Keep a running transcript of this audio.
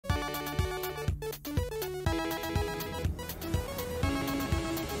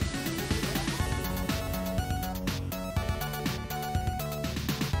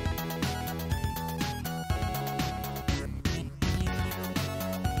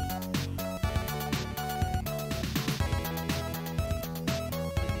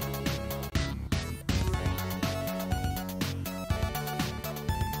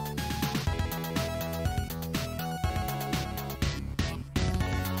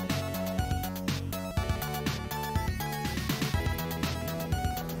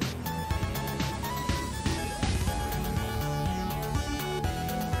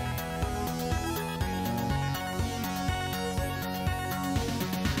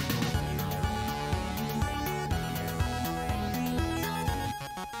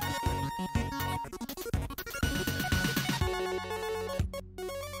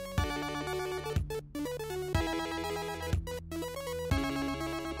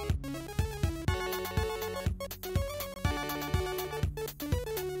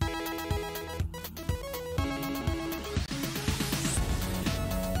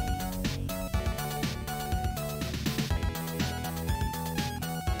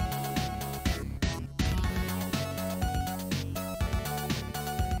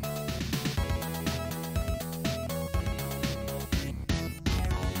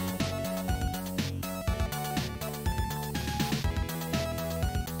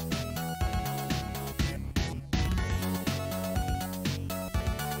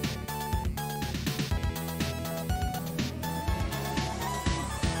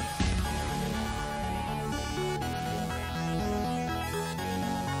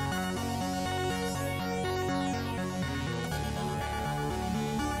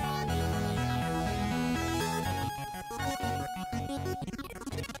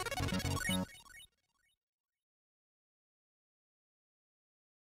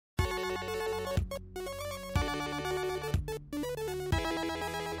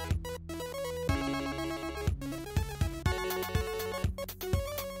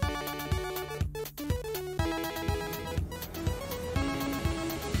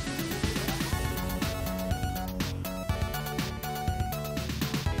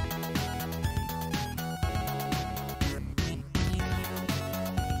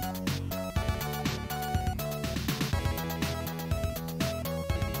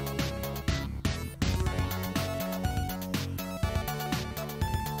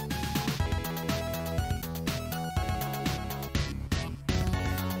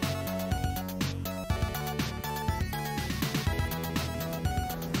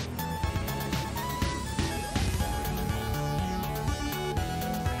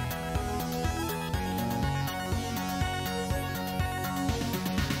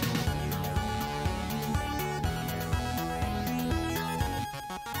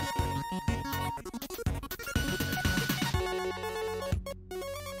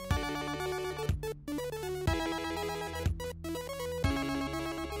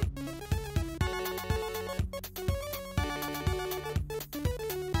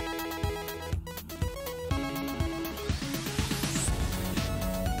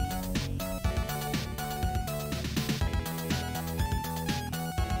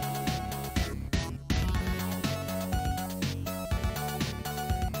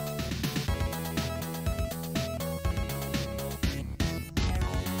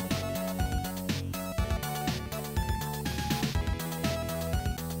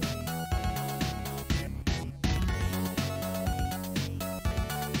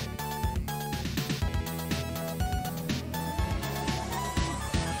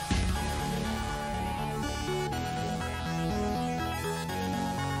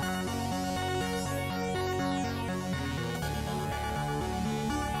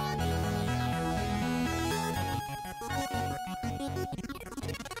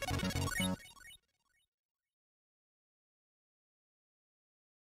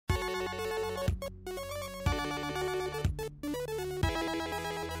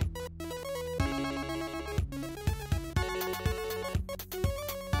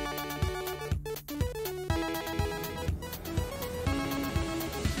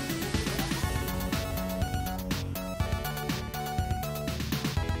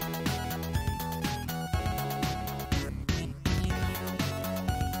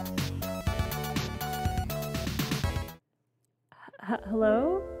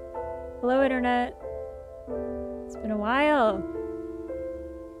Hello? Hello, internet. It's been a while.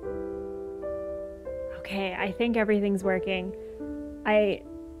 Okay, I think everything's working. I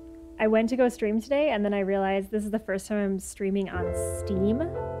went to go stream today and then I realized this is the first time I'm streaming on Steam. Say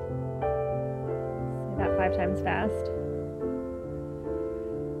that 5 times fast.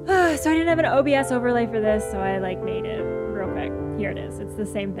 So I didn't have an OBS overlay for this, so I like made it real quick. Here it is. It's the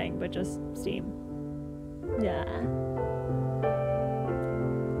same thing, but just Steam. Yeah.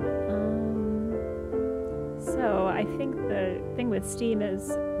 So I think the thing with Steam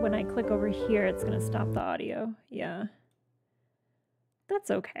is when I click over here, it's gonna stop the audio. Yeah. That's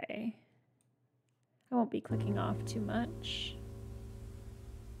okay. I won't be clicking off too much.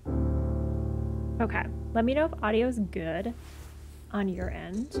 Okay, let me know if audio's good on your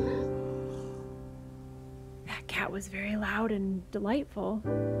end. That cat was very loud and delightful.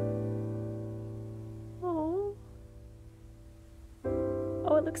 Oh.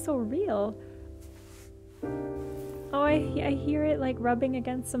 Oh, it looks so real. Oh, I hear it like rubbing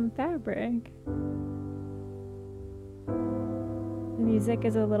against some fabric. The music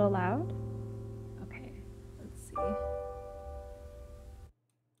is a little loud. Okay, let's see.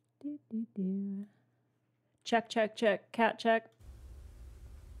 Check, check, check, cat check.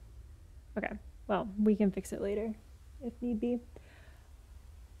 Okay, well, we can fix it later if need be.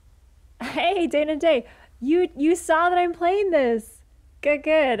 Hey, Dana Day, you saw that I'm playing this. Good,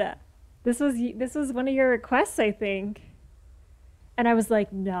 good. This was one of your requests, I think. And I was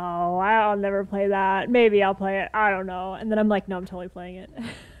like, no, I'll never play that. Maybe I'll play it. I don't know. And then I'm like, no, I'm totally playing it.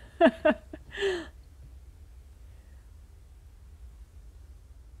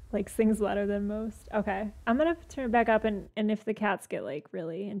 Like sings louder than most. Okay, I'm gonna turn it back up, and if the cats get like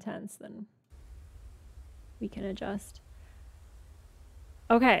really intense, then we can adjust.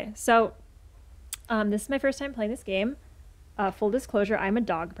 Okay, so this is my first time playing this game. Full disclosure, I'm a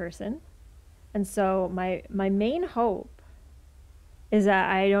dog person, and so my main hope is that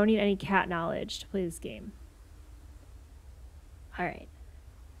I don't need any cat knowledge to play this game. All right.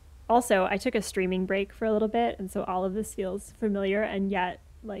 Also, I took a streaming break for a little bit, and so all of this feels familiar and yet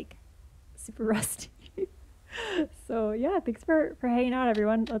like super rusty. So yeah, thanks for hanging out,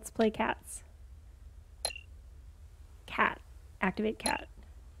 everyone. Let's play cats. Cat. Activate cat.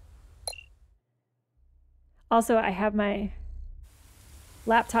 Also, I have my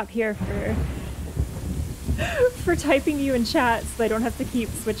laptop here for typing you in chat so I don't have to keep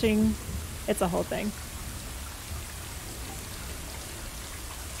switching. It's a whole thing.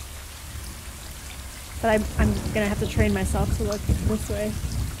 But I'm gonna have to train myself to look this way.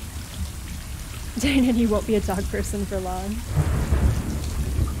 Dana, you won't be a dog person for long.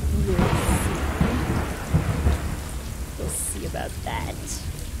 We'll see about that.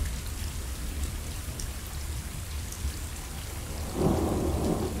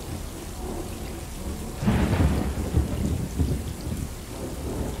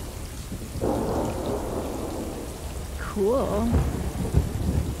 Cool.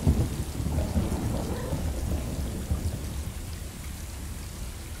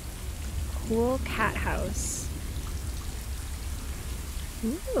 Cool cat house.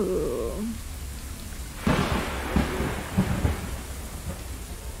 Ooh.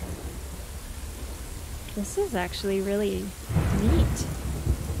 This is actually really neat.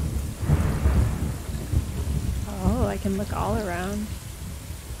 Oh, I can look all around.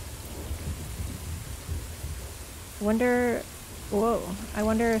 Whoa, I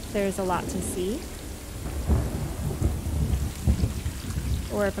wonder if there's a lot to see.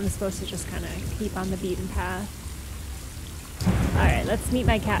 Or if I'm supposed to just kind of keep on the beaten path. Alright, let's meet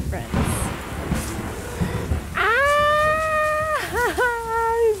my cat friends. Ah!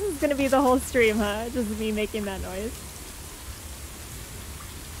 This is gonna be the whole stream, huh? Just me making that noise.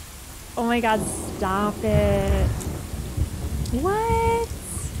 Oh my god, stop it. What?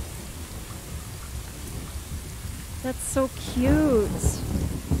 That's so cute.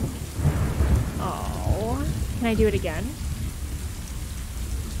 Oh, can I do it again?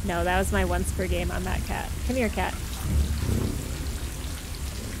 No, that was my once per game on that cat. Come here, cat.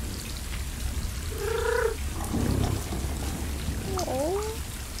 Oh.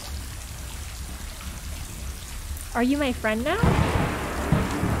 Are you my friend now?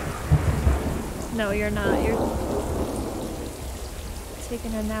 No, you're not. You're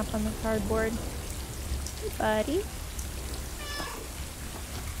taking a nap on the cardboard. Hey, buddy.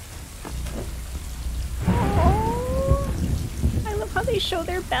 How they show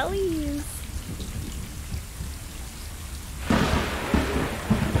their bellies.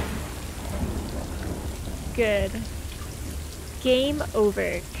 Good. Game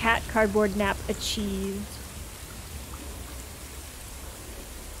over. Cat cardboard nap achieved.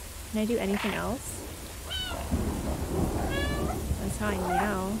 Can I do anything else? That's how I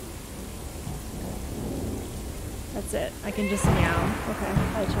meow. That's it. I can just meow. Okay,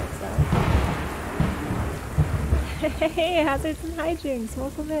 that checks out. Hey, hazards and hijinks.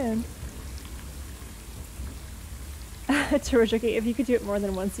 Welcome in. Terojiki, if you could do it more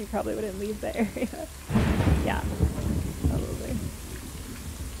than once, you probably wouldn't leave the area. Yeah, probably.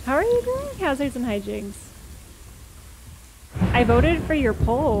 How are you doing, hazards and hijinks? I voted for your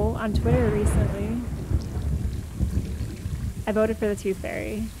poll on Twitter recently. I voted for the Tooth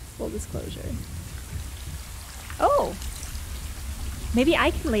Fairy. Full disclosure. Oh! Maybe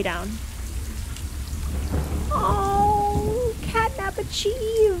I can lay down. Oh! Catnap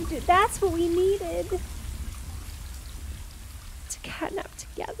achieved! That's what we needed. To catnap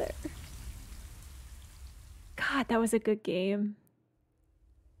together. God, that was a good game.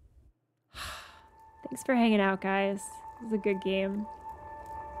 Thanks for hanging out, guys. It was a good game.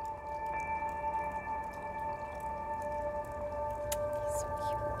 He's so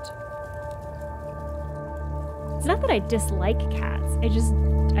cute. It's not that I dislike cats.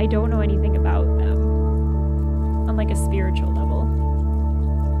 I don't know anything about them. On like a spiritual level.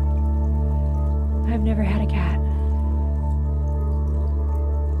 I've never had a cat.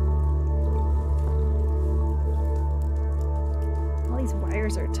 All these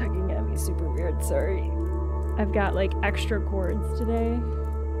wires are tugging at me super weird, sorry. I've got like extra cords today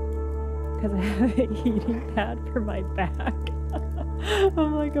because I have a heating pad for my back.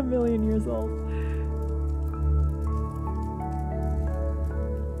 I'm like a million years old.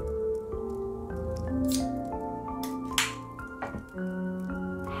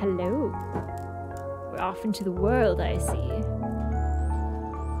 Hello. We're off into the world, I see.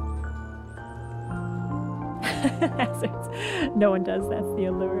 No one does, that's the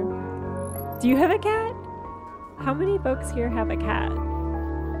allure. Do you have a cat? How many folks here have a cat?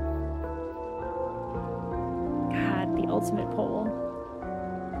 God, the ultimate poll.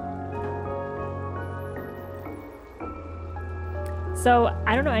 So,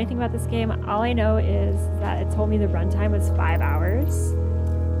 I don't know anything about this game. All I know is that it told me the runtime was 5 hours.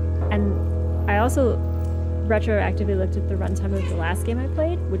 And I also retroactively looked at the runtime of the last game I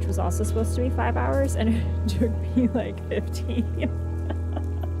played, which was also supposed to be 5 hours, and it took me like 15.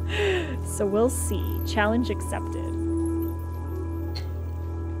 So we'll see. Challenge accepted.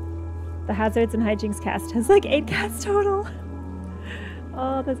 The Hazards and Hijinks cast has like 8 cats total.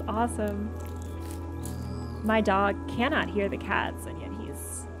 Oh, that's awesome. My dog cannot hear the cats, and yet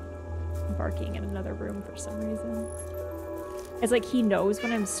he's barking in another room for some reason. It's like he knows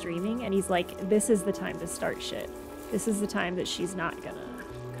when I'm streaming, and he's like, this is the time to start shit. This is the time that she's not gonna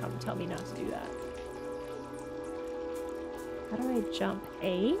come tell me not to do that. How do I jump?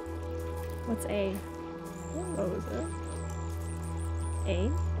 A? What's A? What was it?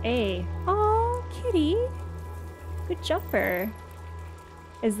 A? A. Oh, kitty. Good jumper.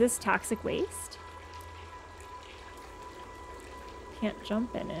 Is this toxic waste? Can't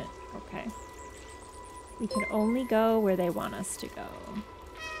jump in it. Okay. We can only go where they want us to go.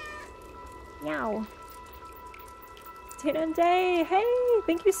 Meow. Tin Day, hey!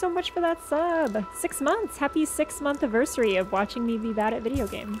 Thank you so much for that sub. 6 months. Happy 6-month anniversary of watching me be bad at video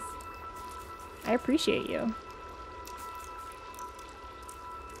games. I appreciate you.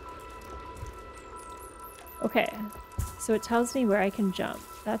 Okay, so it tells me where I can jump.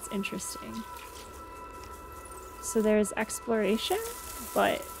 That's interesting. So there's exploration,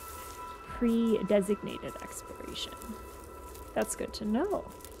 but pre-designated exploration. That's good to know.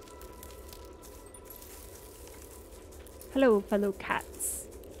 Hello, fellow cats.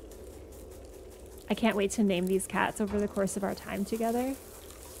 I can't wait to name these cats over the course of our time together.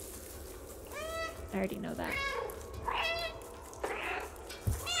 I already know that.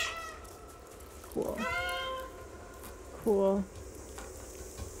 Cool. Cool.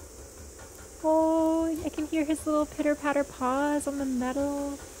 Oh, I can hear his little pitter-patter paws on the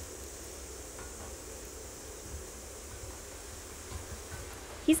metal.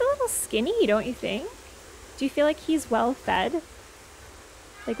 He's a little skinny, don't you think? Do you feel like he's well fed?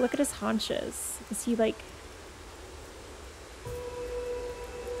 Like, look at his haunches. Is he like...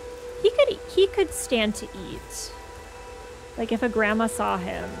 He could stand to eat. Like, if a grandma saw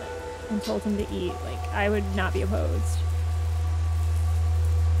him and told him to eat, like, I would not be opposed.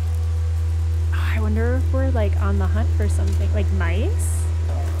 Oh, I wonder if we're, like, on the hunt for something. Like, mice?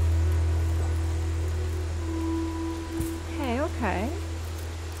 Okay, okay.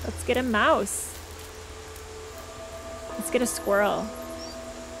 Let's get a mouse. Let's get a squirrel.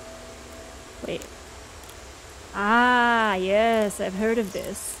 Wait. Ah, yes, I've heard of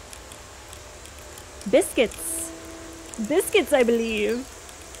this. Biscuits. Biscuits, I believe.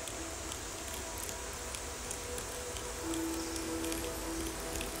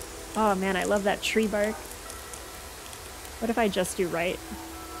 Oh man, I love that tree bark. What if I just do right?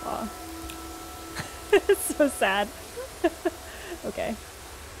 Oh. It's so sad. Okay.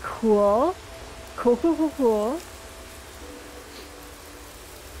 Cool. Cool, cool, cool, cool.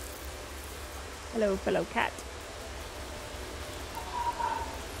 Hello, fellow cat.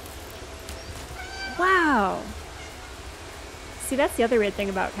 Wow. See, that's the other weird thing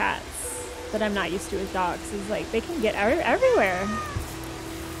about cats that I'm not used to with dogs is like they can get everywhere.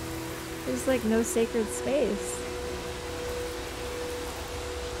 There's like no sacred space.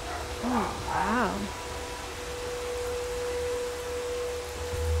 Oh, wow.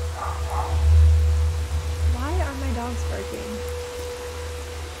 Why are my dogs barking?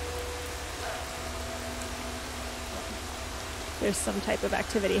 There's some type of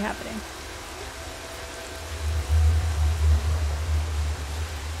activity happening.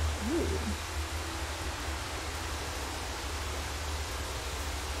 Ooh.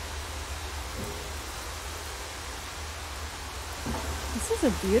 This is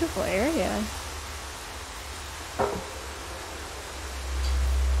a beautiful area.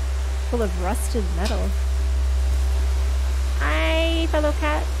 Full of rusted metal. Hi, fellow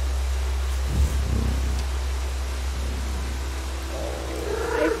cat.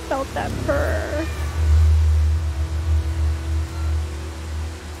 I felt that purr.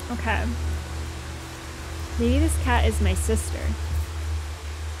 Okay. Maybe this cat is my sister.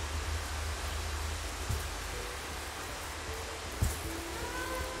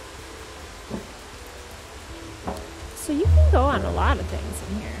 So you can go on a lot of things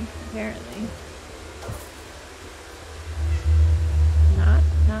in here, apparently.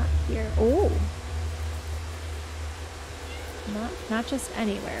 Not here. Oh. Not just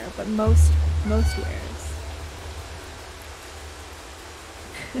anywhere, but most wheres.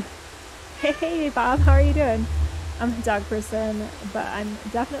 Hey Bob, how are you doing? I'm a dog person, but I'm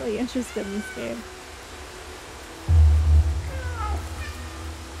definitely interested in this game.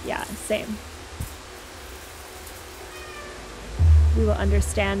 Yeah, same. We will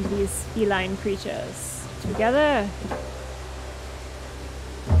understand these feline creatures together.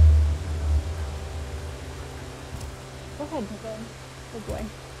 Go ahead, Pippin. Good boy.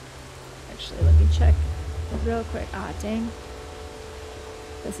 Actually, let me check real quick. Ah, dang.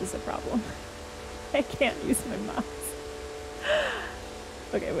 This is a problem. I can't use my mouse.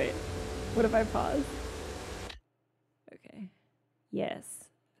 Okay, wait. What if I pause? Okay. Yes.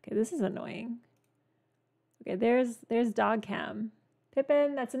 Okay, this is annoying. Okay, there's dog cam.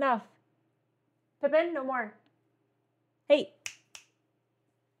 Pippin, that's enough. Pippin, no more. Hey.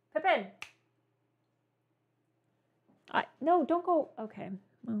 Pippin. No, don't go. Okay,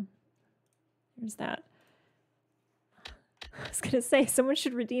 well, there's that. I was gonna say someone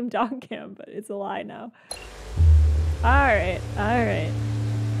should redeem dog cam, but it's a lie now. All right.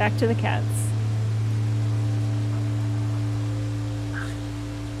 Back to the cats.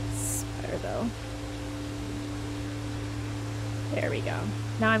 Spider though. There we go.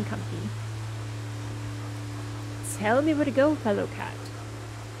 Now I'm comfy. Tell me where to go, fellow cat.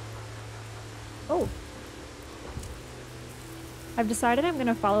 Oh. I've decided I'm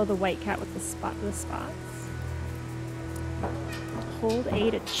gonna follow the white cat with the spots. Hold A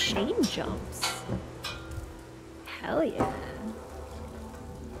to chain jumps. Hell yeah.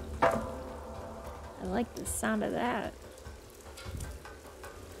 I like the sound of that.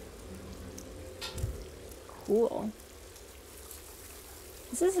 Cool.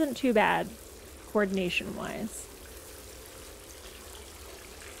 This isn't too bad, coordination-wise.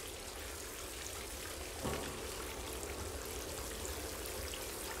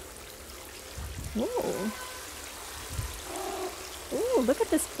 Whoa. Ooh, look at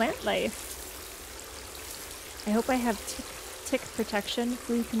this plant life. I hope I have tick protection,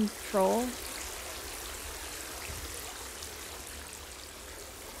 flea control.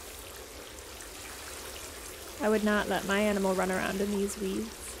 I would not let my animal run around in these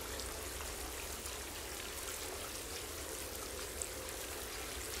weeds.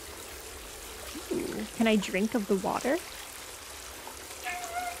 Ooh, can I drink of the water?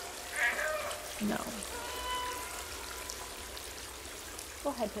 No. Go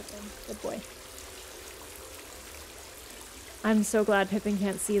ahead, Pippin. Good boy. I'm so glad Pippin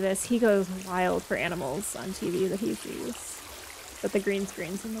can't see this. He goes wild for animals on TV that he sees. But the green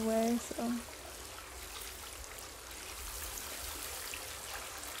screen's in the way, so...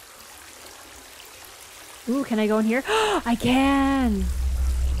 Ooh, can I go in here? I can!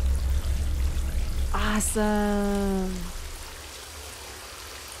 Awesome!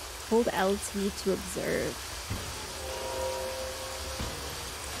 Hold LT to observe.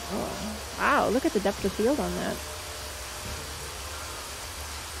 Oh, wow, look at the depth of field on that.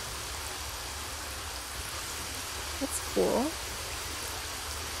 That's cool.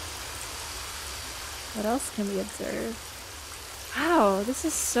 What else can we observe? Wow, this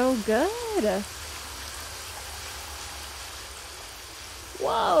is so good.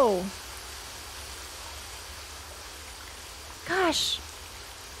 Whoa. Gosh.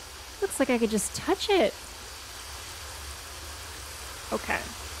 Looks like I could just touch it. Okay.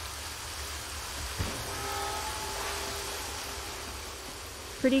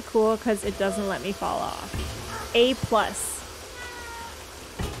 Pretty cool because it doesn't let me fall off. A+.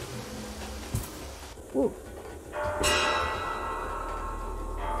 Ooh.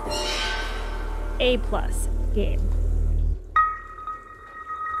 A+ game.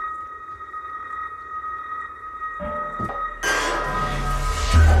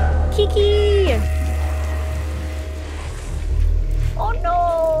 Kiki! Oh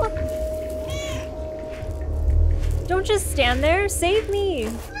no! Don't just stand there, save me!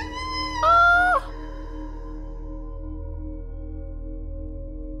 Oh!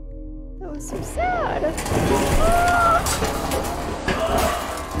 That was so sad.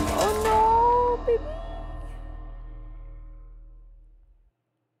 Oh no, baby!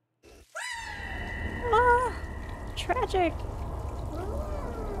 Ah, tragic.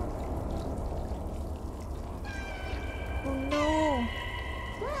 Oh no.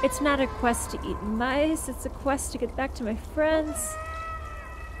 It's not a quest to eat mice, it's a quest to get back to my friends.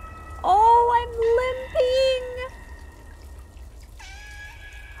 Oh, I'm limping!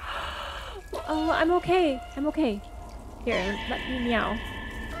 Oh, I'm okay. I'm okay. Here, let me meow.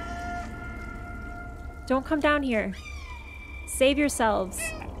 Don't come down here. Save yourselves.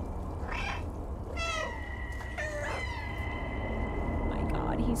 Oh my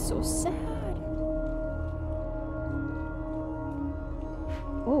god, he's so sad.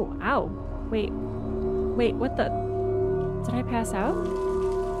 Oh, ow. Wait. Wait, what the? Did I pass out?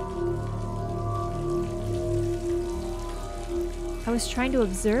 I was trying to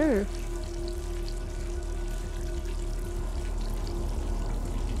observe.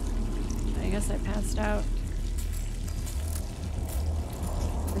 I guess I passed out.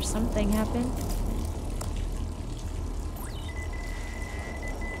 Or something happened.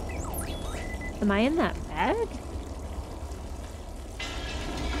 Am I in that bag?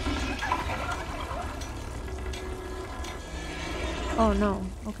 Oh no.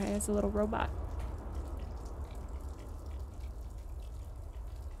 Okay, it's a little robot.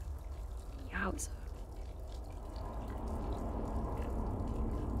 Yowza.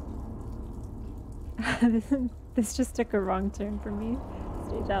 This just took a wrong turn for me,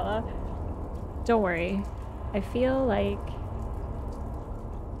 Stagella. Don't worry. I feel like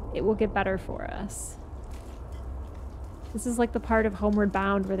it will get better for us. This is like the part of Homeward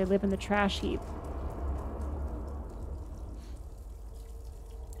Bound where they live in the trash heap.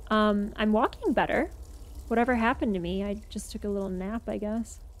 I'm walking better. Whatever happened to me, I just took a little nap, I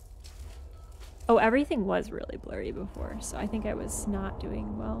guess. Oh, everything was really blurry before, so I think I was not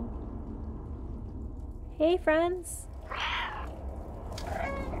doing well. Hey, friends!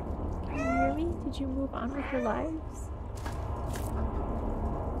 Can you hear me? Did you move on with your lives?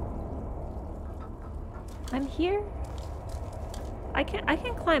 I'm here. I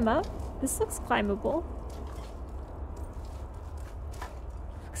can climb up. This looks climbable.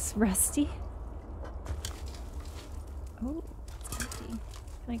 Looks rusty. Oh, it's empty.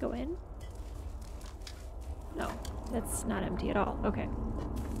 Can I go in? No, that's not empty at all. Okay.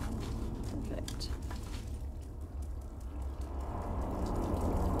 Perfect.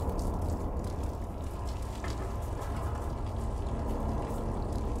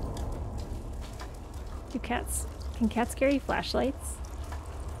 Can cats carry flashlights?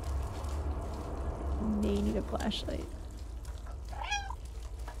 May need a flashlight.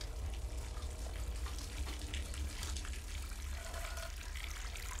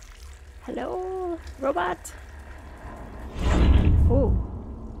 Hello, robot. Oh.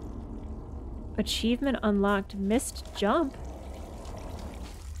 Achievement unlocked. Missed jump.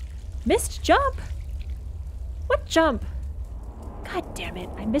 Missed jump? What jump? God damn it,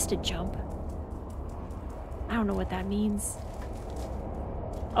 I missed a jump. I don't know what that means.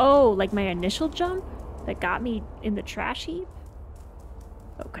 Oh, like my initial jump that got me in the trash heap?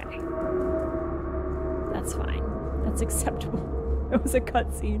 Okay. That's fine. That's acceptable. It was a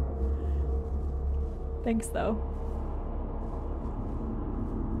cutscene. Thanks, though.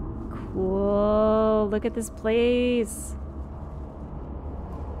 Cool. Look at this place.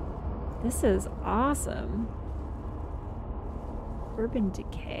 This is awesome. Urban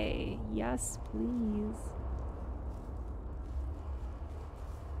decay. Yes, please.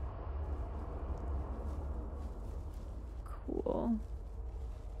 Cool.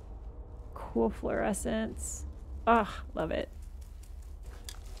 Cool fluorescence. Ugh, love it.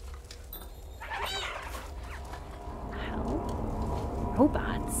 Hell?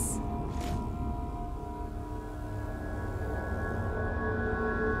 Robots.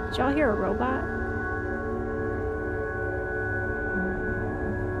 Did y'all hear a robot?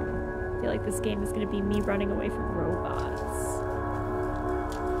 I feel like this game is gonna be me running away from robots.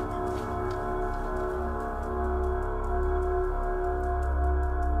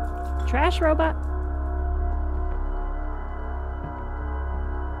 Trash robot.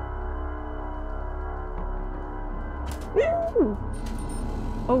 Woo!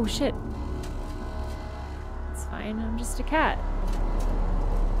 Oh shit. It's fine, I'm just a cat.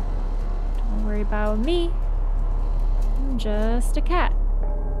 Don't worry about me. I'm just a cat.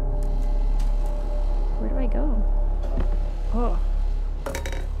 Where do I go? Oh.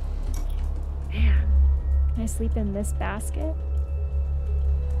 Man. Can I sleep in this basket?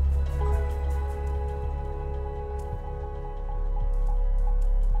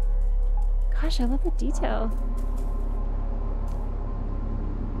 Gosh, I love the detail.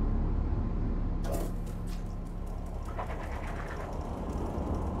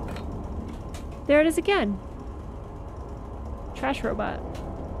 There it is again. Trash robot.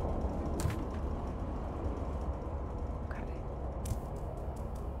 Okay.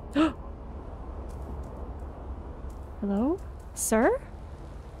 Hello? Sir?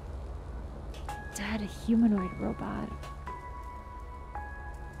 Dead humanoid robot.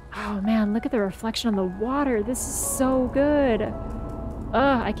 Oh man, look at the reflection on the water. This is so good. Ugh,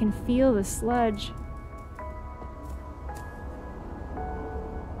 I can feel the sludge.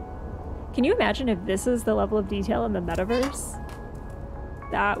 Can you imagine if this is the level of detail in the metaverse?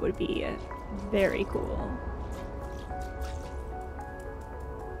 That would be very cool.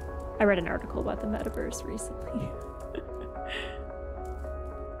 I read an article about the metaverse recently.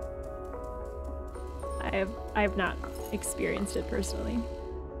 I have not experienced it personally.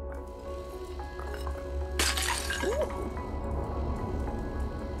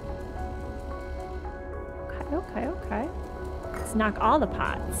 Okay. Let's knock all the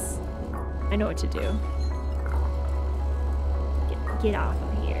pots. I know what to do. Get off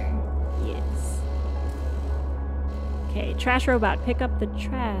of here. Yes. Okay, trash robot, pick up the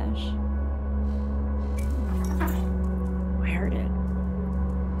trash. I heard it.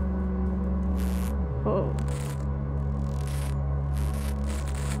 Oh.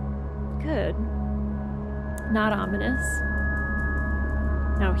 Good. Not ominous.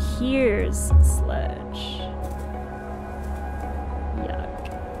 Now here's sludge. Yuck.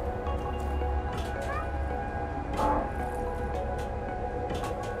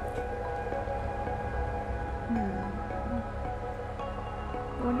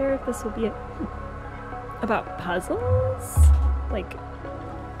 I wonder if this will be about puzzles? Like,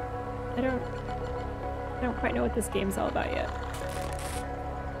 I don't quite know what this game's all about yet.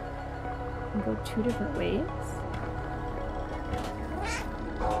 Can go two different ways.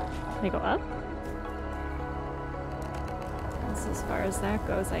 Can I go up? That's as far as that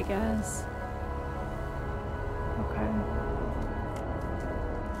goes, I guess. Okay.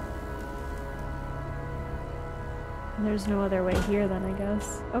 And there's no other way here then, I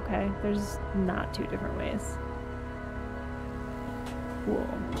guess. Okay, there's not two different ways. Cool.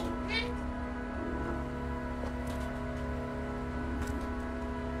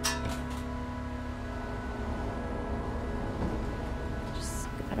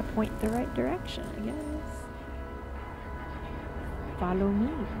 Gotta point the right direction, I guess. Follow me.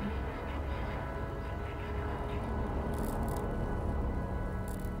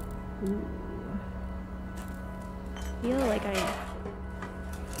 Ooh.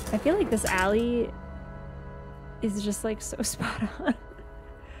 I feel like this alley is just like so spot on.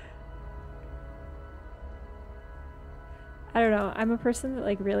 I don't know. I'm a person that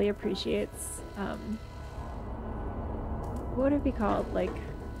like really appreciates what would it be called? Like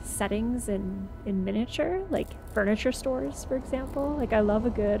settings in miniature, like furniture stores, for example. Like I love a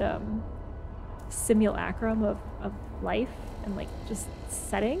good simulacrum of life and like just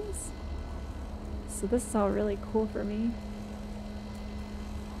settings. So this is all really cool for me.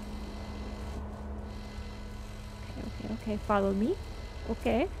 Okay, follow me.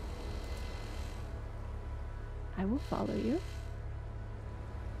 Okay. I will follow you.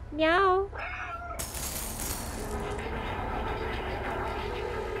 Meow.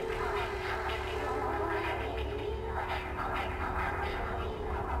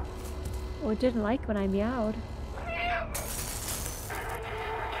 Oh, it didn't like when I meowed.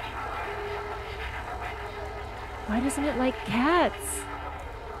 Why doesn't it like cats?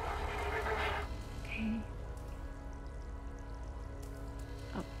 Okay.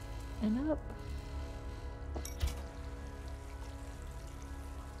 Up and up.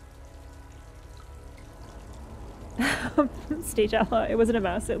 Stage alpha. It wasn't a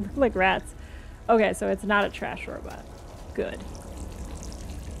mouse. It looked like rats. Okay, so it's not a trash robot. Good.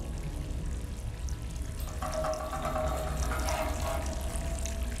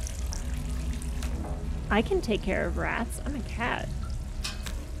 I can take care of rats. I'm a cat.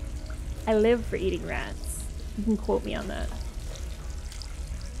 I live for eating rats. You can quote me on that.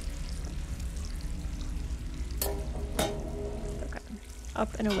 Okay.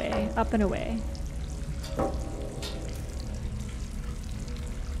 Up and away. Up and away.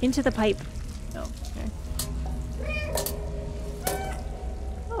 Into the pipe. Oh, okay.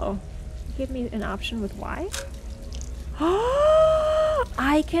 Oh, you gave me an option with Y?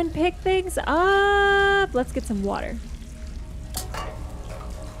 I can pick things up! Let's get some water.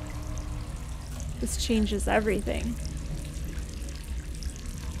 This changes everything.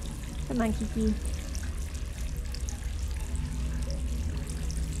 Come on, Kiki.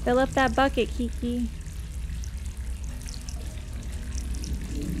 Fill up that bucket, Kiki.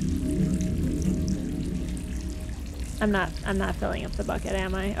 I'm not filling up the bucket,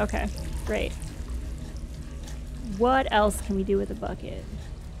 am I? Okay, great. What else can we do with a bucket?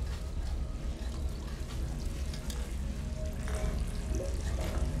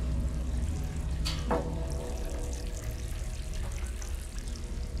 I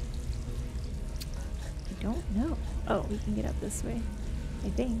don't know. Oh, we can get up this way, I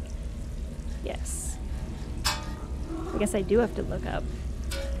think. Yes. I guess I do have to look up.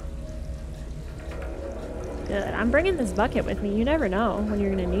 Good. I'm bringing this bucket with me. You never know when you're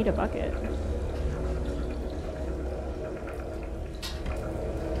gonna need a bucket.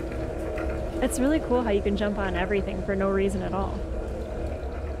 It's really cool how you can jump on everything for no reason at all.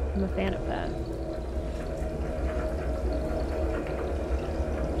 I'm a fan of that.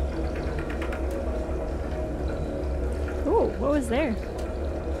 Ooh, what was there?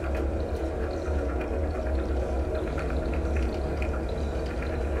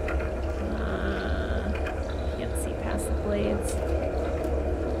 Can't see past the blades.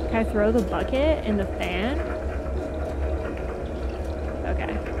 Can I throw the bucket in the fan?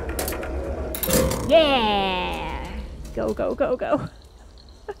 Okay. Yeah! Go, go, go, go.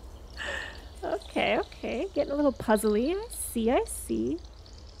 Okay, okay. Getting a little puzzly. I see, I see.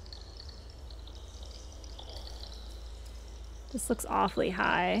 This looks awfully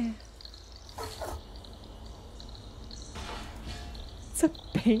high. It's a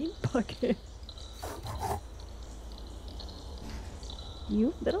paint bucket.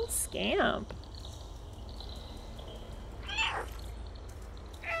 You little scamp.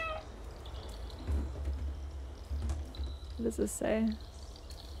 What does this say?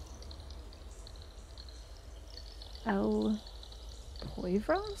 El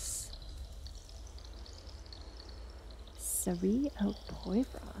Poivros? Sari El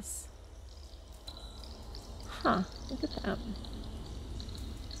Poivros. Huh, look at them.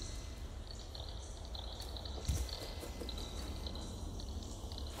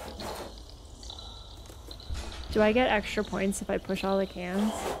 Do I get extra points if I push all the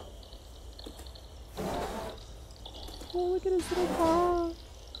cans? Oh, look at his little paw.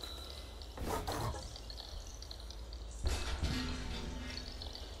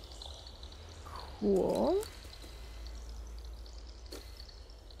 Cool.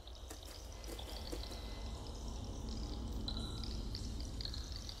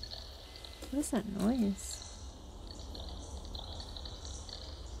 What is that noise?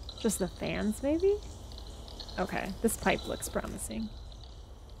 Just the fans, maybe? Okay, this pipe looks promising.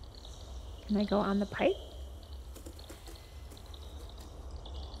 Can I go on the pipe?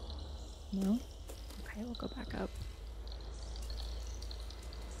 No? Okay, we'll go back up.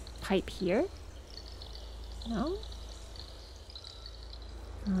 Pipe here? No?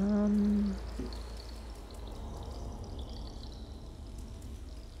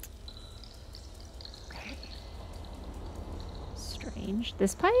 Okay. Strange.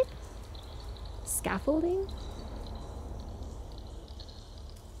 This pipe? Scaffolding?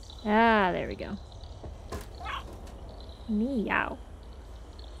 Ah, there we go. Meow.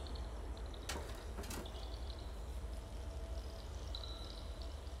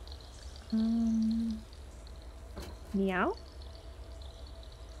 Meow?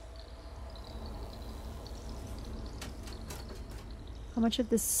 How much of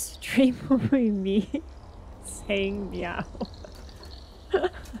this stream will be me saying meow?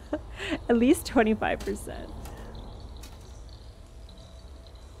 At least 25%.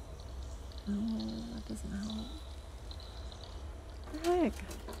 Oh, that doesn't help. What the heck?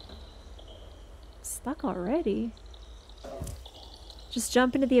 Stuck already? Just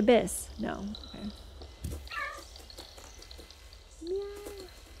jump into the abyss. No. Okay. Meow.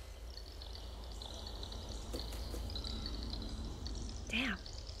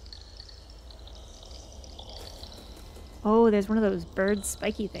 Oh, there's one of those bird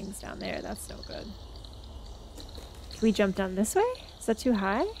spiky things down there. That's no good. Can we jump down this way? Is that too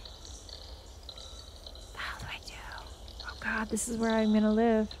high? What the hell do I do? Oh god, this is where I'm gonna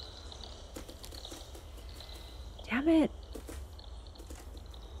live. Damn it.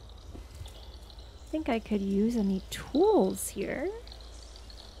 I think I could use any tools here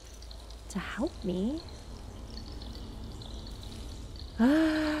to help me.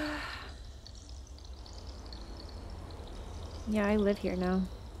 Yeah, I live here now.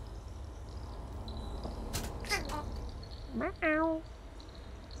 Meow.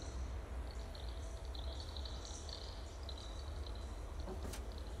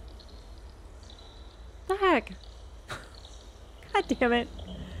 The heck? God damn it.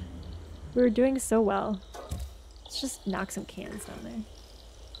 We were doing so well. Let's just knock some cans down there.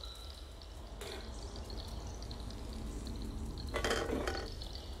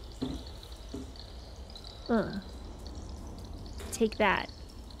 Take that.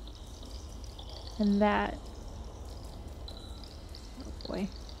 And that. Oh boy.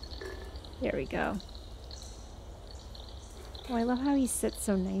 There we go. Oh, I love how he sits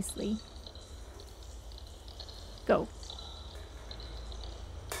so nicely. Go.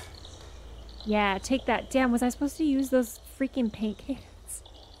 Yeah, take that. Damn, was I supposed to use those freaking paint cans?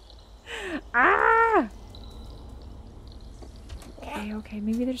 Ah! Okay, okay.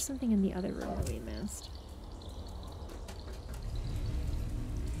 Maybe there's something in the other room that we missed.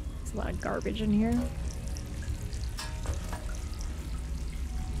 There's a lot of garbage in here.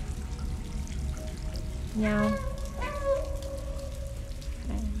 Yeah.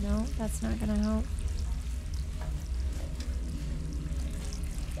 Okay, no, that's not gonna help.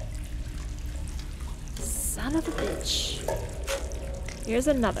 Son of a bitch. Here's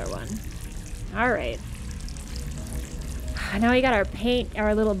another one. Alright. Now we got our paint,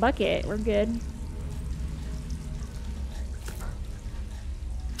 our little bucket. We're good.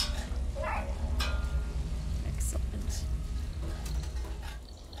 Excellent.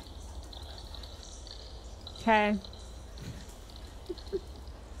 Okay.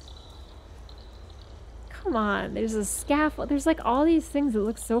 Come on, there's a scaffold. There's like all these things that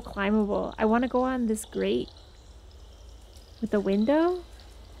look so climbable. I want to go on this grate with the window.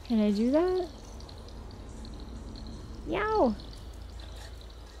 Can I do that? Meow.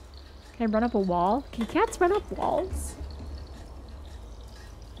 Can I run up a wall? Can cats run up walls?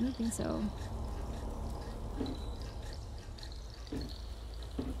 I don't think so.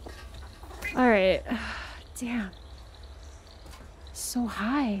 Alright. Damn. So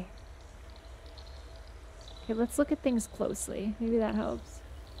high. Okay, let's look at things closely. Maybe that helps.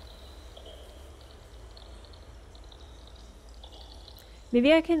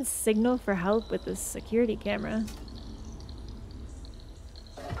 Maybe I can signal for help with this security camera.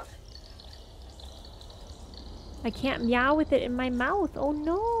 I can't meow with it in my mouth. Oh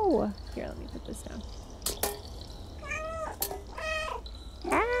no! Here, let me put this down.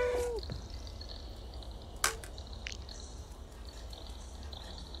 Help!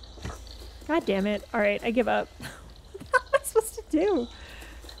 God damn it. Alright, I give up. What am I supposed to do?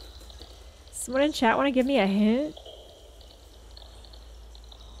 Someone in chat want to give me a hint?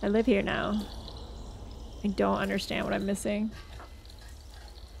 I live here now. I don't understand what I'm missing.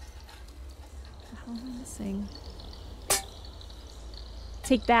 What the hell am I missing?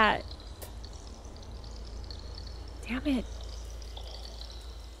 Take that. Damn it.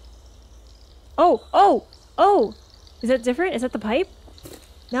 Oh! Oh! Oh! Is that different? Is that the pipe?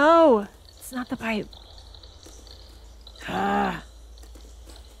 No! It's not the pipe. Ah.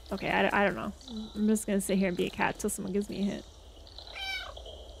 Okay, I don't know. I'm just gonna sit here and be a cat till someone gives me a hint.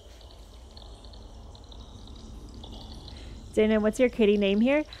 Dana, what's your kitty name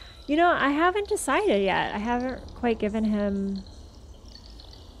here? You know, I haven't decided yet. I haven't quite given him...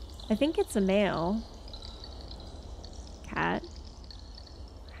 I think it's a male cat.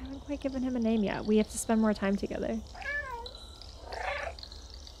 I haven't quite given him a name yet. We have to spend more time together.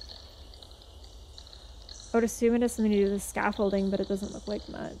 I would assume it has something to do with the scaffolding, but it doesn't look like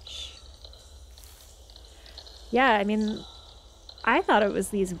much. Yeah, I mean, I thought it was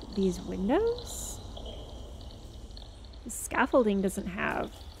these windows. The scaffolding doesn't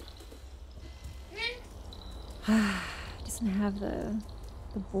have... doesn't have the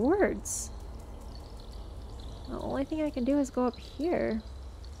boards. The only thing I can do is go up here.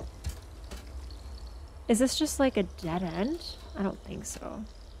 Is this just like a dead end? I don't think so.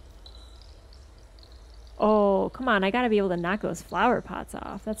 Oh, come on. I gotta be able to knock those flower pots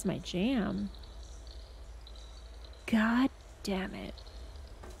off. That's my jam. God damn it.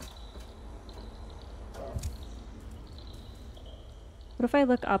 What if I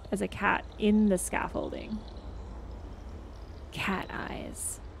look up as a cat in the scaffolding? Cat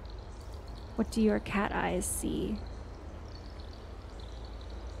eyes. What do your cat eyes see?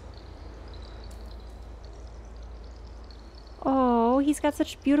 Oh, he's got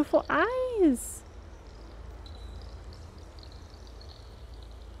such beautiful eyes.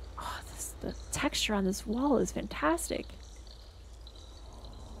 Oh, the texture on this wall is fantastic.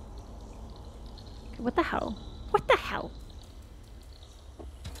 Okay, what the hell? What the hell?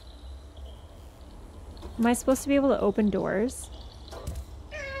 Am I supposed to be able to open doors?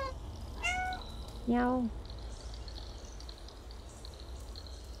 Meow.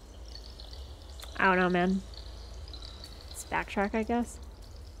 I don't know, man. Let's backtrack, I guess.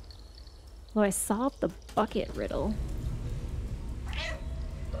 Well, I solved the bucket riddle.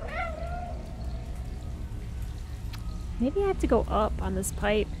 Maybe I have to go up on this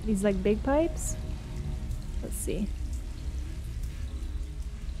pipe. These, like, big pipes? Let's see.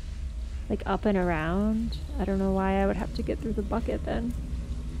 Like, up and around? I don't know why I would have to get through the bucket then.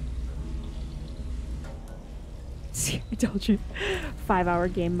 See, I told you. 5-hour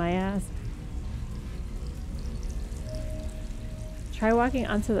game, my ass. Try walking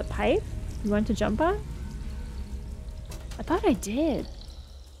onto the pipe? You want to jump on? I thought I did.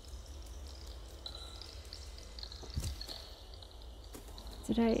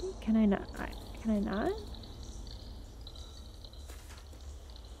 Did I? Can I not? Can I not?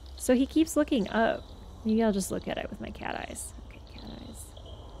 So he keeps looking up. Maybe I'll just look at it with my cat eyes. Okay, cat eyes.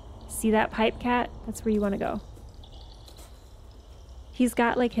 See that pipe, cat? That's where you want to go. He's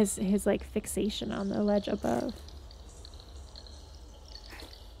got like his like fixation on the ledge above.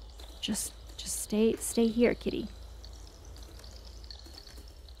 Just stay here, kitty.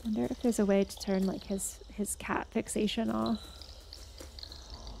 Wonder if there's a way to turn like his cat fixation off.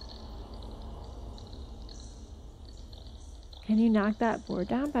 Can you knock that board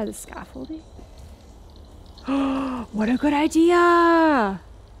down by the scaffolding? Oh, what a good idea!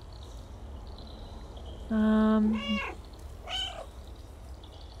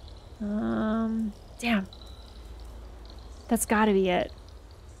 Damn. That's gotta be it.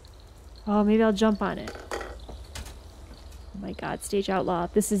 Oh, maybe I'll jump on it. Oh my god, stage outlaw.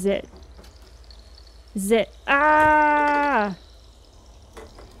 This is it. This is it. Ah!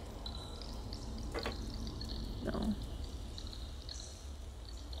 No.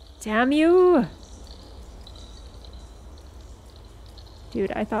 Damn you!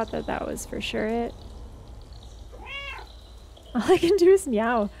 Dude, I thought that was for sure it. All I can do is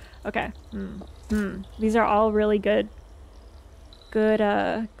meow. Okay. These are all really good. Good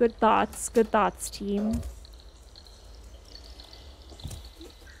thoughts. Good thoughts, team.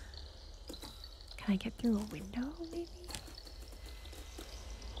 Can I get through a window, maybe?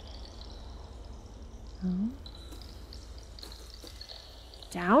 Oh.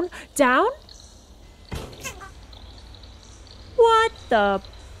 Down? Down? What the?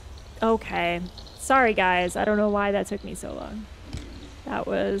 Okay. Sorry, guys. I don't know why that took me so long. That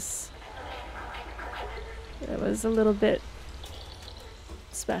was a little bit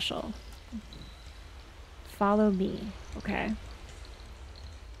special. Follow me. Okay.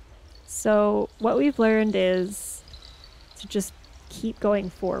 So what we've learned is to just keep going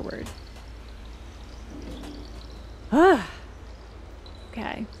forward. Ah.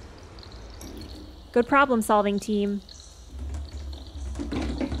 Okay. Good problem solving, team.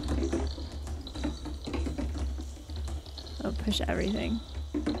 Oh, push everything.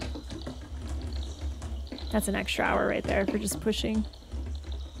 That's an extra hour right there for just pushing.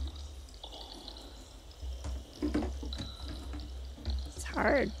 It's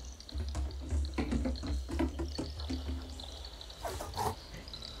hard.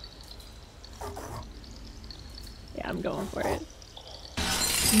 Yeah, I'm going for it.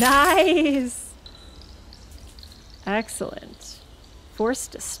 Nice! Excellent.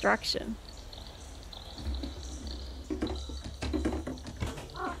 Forced destruction.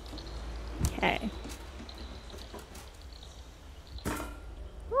 Okay.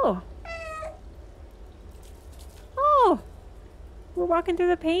 Oh. Oh! We're walking through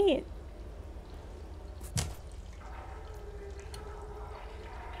the paint.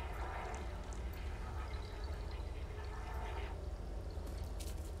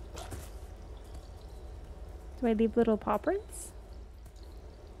 Do I leave little paw prints?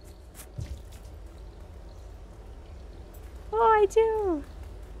 Oh, I do!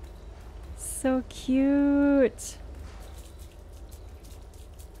 So cute!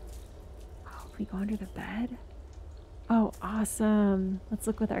 Oh, we go under the bed? Oh, awesome! Let's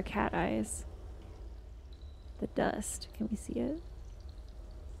look with our cat eyes. The dust. Can we see it?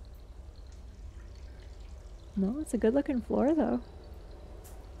 No, it's a good looking floor though.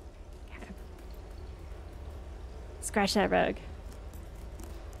 Okay. Scratch that rug.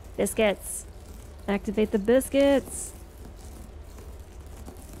 Biscuits. Activate the biscuits.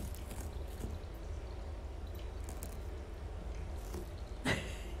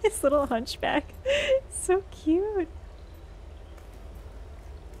 His little hunchback. So cute.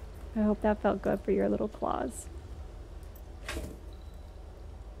 I hope that felt good for your little claws.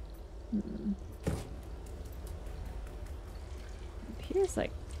 Hmm. Appears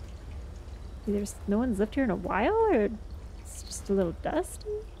like there's no one's lived here in a while, or it's just a little dusty.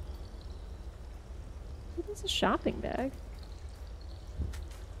 There's a shopping bag.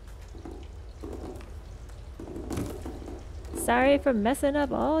 Sorry for messing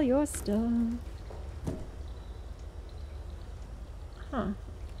up all your stuff. Huh.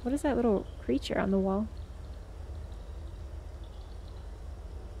 What is that little creature on the wall?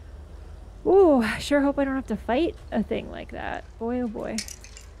 Ooh, I sure hope I don't have to fight a thing like that. Boy, oh boy.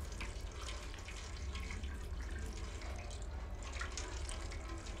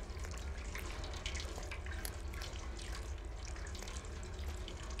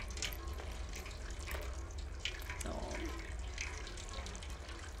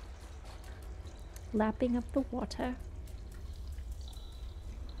 Lapping up the water.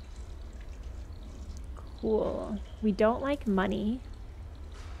 Cool. We don't like money.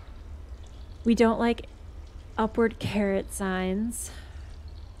 We don't like upward carrot signs.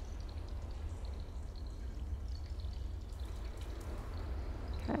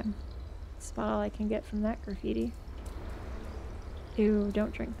 Okay. Spot all I can get from that graffiti. Ew,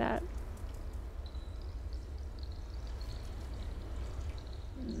 don't drink that.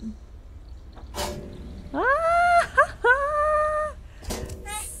 Ah!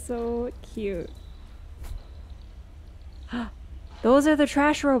 So cute. Those are the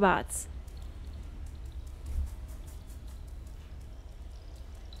trash robots.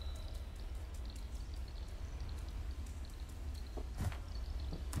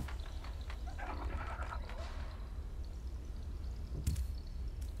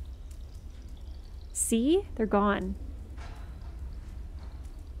 See? They're gone.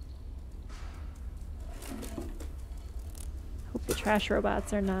 Hope the trash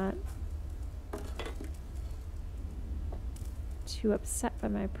robots are not too upset by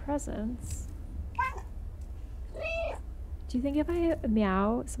my presence. Do you think if I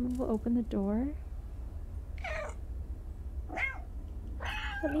meow, someone will open the door?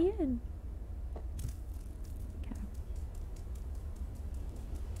 Let me in. Okay.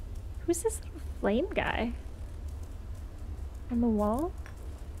 Who's this little flame guy? On the wall?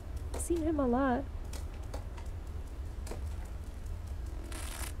 I've seen him a lot.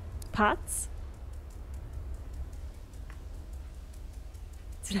 Pots?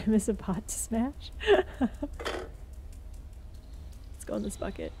 Did I miss a pot to smash? Let's go in this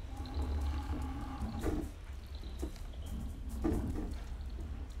bucket.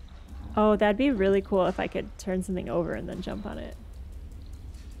 Oh, that'd be really cool if I could turn something over and then jump on it.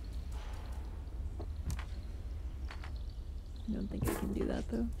 I don't think I can do that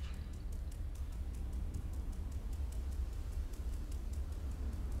though.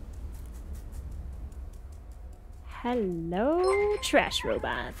 Hello, trash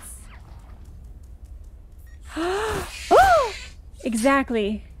robots. Oh!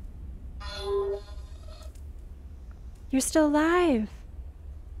 Exactly. You're still alive.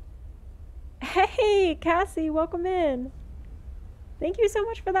 Hey, Cassie, welcome in. Thank you so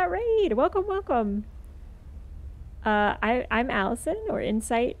much for that raid. Welcome, welcome. I'm Allison, or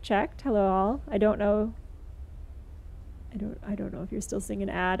Insight checked. Hello all. I don't know if you're still seeing an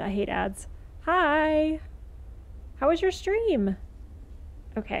ad. I hate ads. Hi. How was your stream?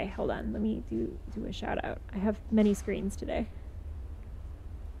 Okay, hold on. Let me do a shout out. I have many screens today.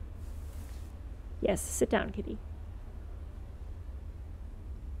 Yes, sit down, kitty.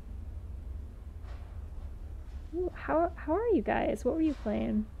 Ooh, how are you guys? What were you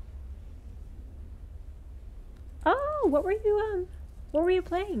playing? Oh, what were you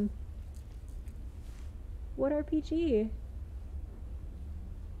playing? What RPG?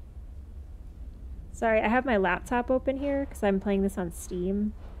 Sorry, I have my laptop open here because I'm playing this on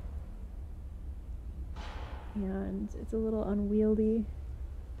Steam. And it's a little unwieldy.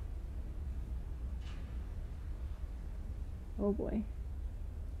 Oh boy.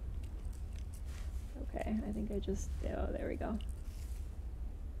 Okay, I think I just, oh, there we go.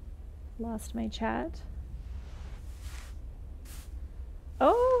 Lost my chat.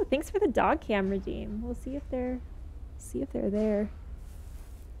 Oh, thanks for the dog cam redeem. We'll see if they're there.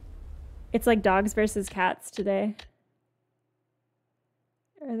 It's like dogs versus cats today.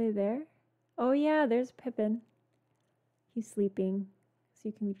 Are they there? Oh yeah, there's Pippin. He's sleeping. So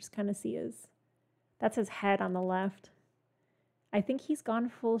you can just kind of see his That's his head on the left. I think he's gone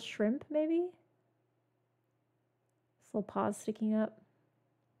full shrimp, maybe? This little paws sticking up.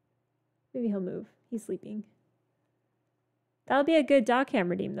 Maybe he'll move. He's sleeping. That'll be a good dog cam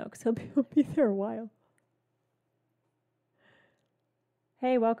redeem, though, because he'll be there a while.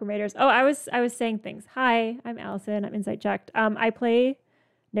 Hey, welcome, Raiders. Oh, I was saying things. Hi, I'm Allison. I'm Insight Checked. I play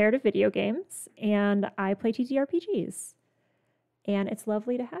narrative video games, and I play TTRPGs. And it's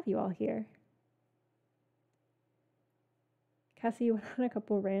lovely to have you all here. Cassie, you went on a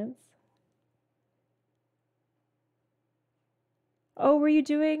couple rants. Oh, were you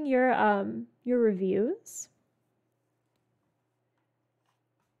doing your reviews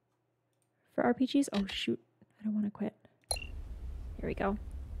for RPGs? Oh shoot, I don't want to quit. Here we go.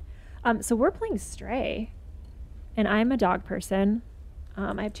 So we're playing Stray, and I'm a dog person.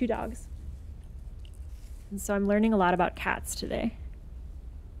 I have 2 dogs, and so I'm learning a lot about cats today.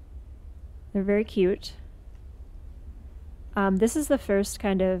 They're very cute. This is the first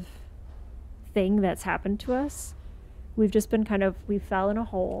kind of thing that's happened to us. We've just been we fell in a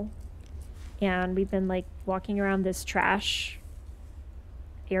hole, and we've been like walking around this trash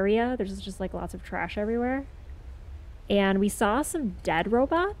area. There's just like lots of trash everywhere. And we saw some dead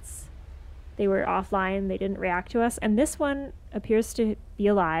robots. They were offline. They didn't react to us. And this one appears to be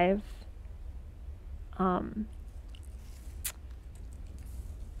alive. And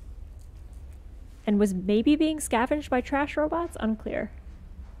was maybe being scavenged by trash robots? Unclear.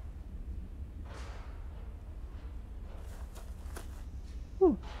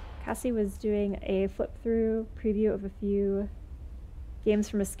 Ooh. Cassie was doing a flip-through preview of a few games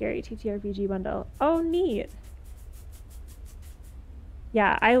from a scary TTRPG bundle. Oh, neat.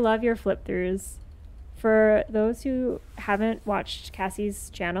 Yeah, I love your flip-throughs. For those who haven't watched Cassie's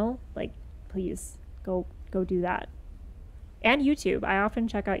channel, like, please go do that. And YouTube. I often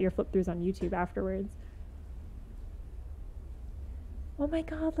check out your flip-throughs on YouTube afterwards. Oh my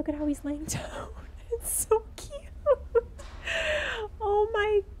god, look at how he's laying down. It's so cute. Oh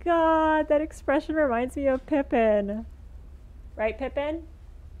my god, that expression reminds me of Pippin. Right, Pippin?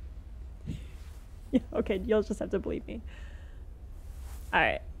 Yeah, okay, you'll just have to believe me.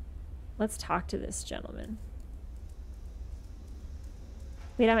 Alright, let's talk to this gentleman.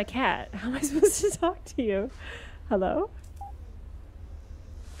 Wait, I'm a cat. How am I supposed to talk to you? Hello?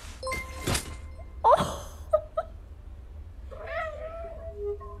 Oh!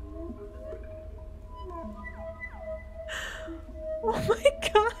 Oh my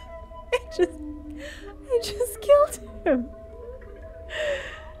god! I just killed him.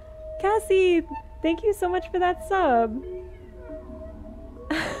 Cassie, thank you so much for that sub.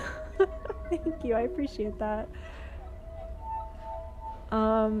 Thank you, I appreciate that.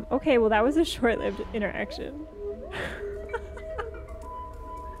 Okay, well that was a short-lived interaction.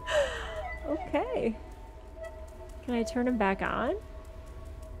 Okay. Can I turn him back on?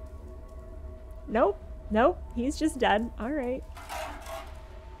 Nope. Nope. He's just dead. Alright.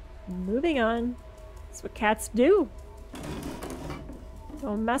 Moving on. That's what cats do.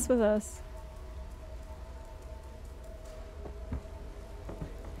 Don't mess with us.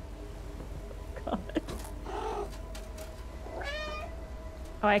 God.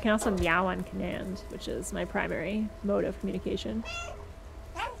 Oh, I can also meow on command, which is my primary mode of communication.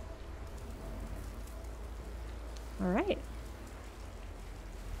 Alright.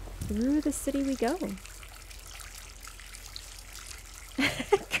 Through the city we go.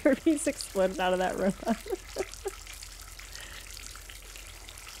 Kirby's exploded out of that robot.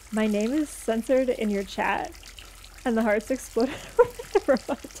 My name is censored in your chat, and the hearts exploded over the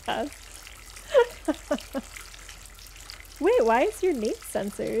robot test. Wait, why is your name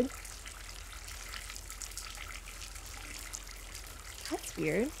censored? That's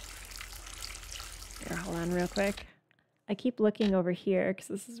weird. Here, hold on real quick. I keep looking over here because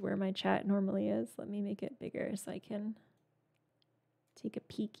this is where my chat normally is. Let me make it bigger so I can take a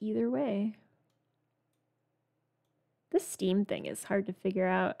peek either way. This Steam thing is hard to figure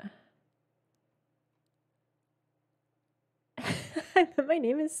out. My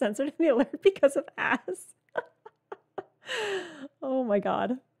name is censored in the alert because of ass. Oh my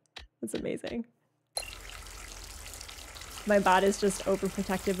god. That's amazing. My bot is just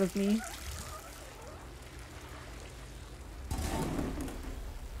overprotective of me.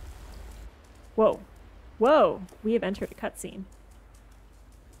 Whoa. Whoa! We have entered a cutscene.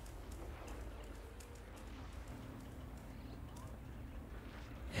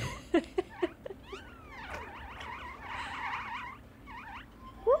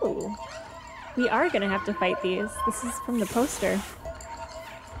 Ooh. We are gonna have to fight these. This is from the poster.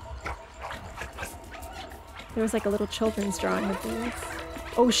 There was like a little children's drawing of these.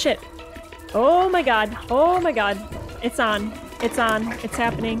 Oh shit! Oh my god. Oh my god. It's on. It's on. It's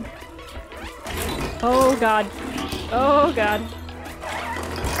happening. Oh god. Oh god.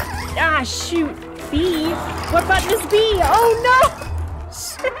 Ah, shoot. B? What button is B? Oh no!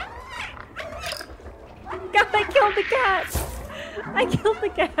 Shit. God, I killed the cat. I killed the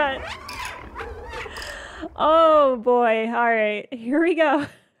cat. Oh boy. All right. Here we go.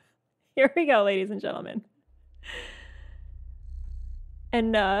 Here we go, ladies and gentlemen.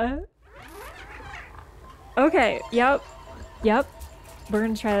 And, okay. Yep. Yep. We're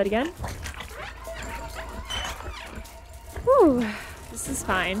gonna try that again. Whew. This is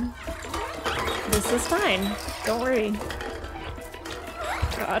fine. This is fine. Don't worry.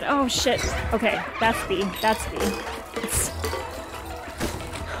 God. Oh, shit. Okay. That's B. That's B. It's...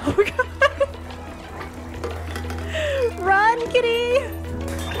 Oh, God. Run, kitty!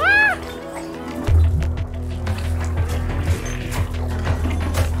 Ah!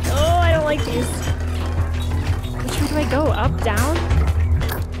 Oh, I don't like these. Which way do I go? Up, down?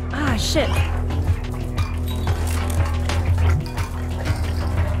 Ah, shit.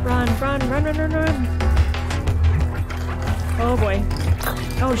 Run, run, run, run, run, run. Oh boy.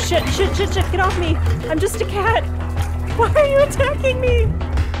 Oh shit, shit, shit, shit, get off me. I'm just a cat. Why are you attacking me?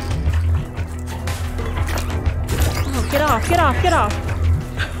 Oh, get off, get off, get off.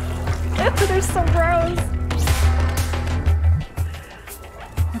 They're so gross.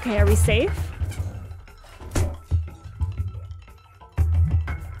 Okay, are we safe?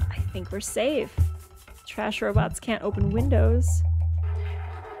 I think we're safe. Trash robots can't open windows.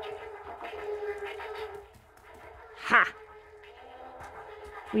 Ha!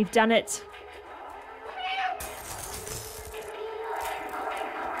 We've done it.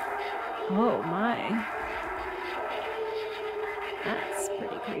 Oh my. That's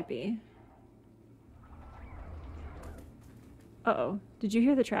pretty creepy. Uh-oh. Did you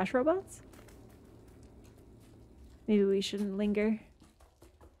hear the trash robots? Maybe we shouldn't linger.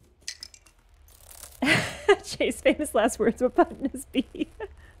 Chase, famous last words. What button is B?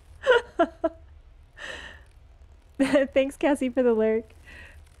 Thanks, Cassie, for the lurk.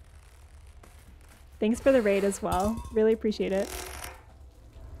 Thanks for the raid as well. Really appreciate it.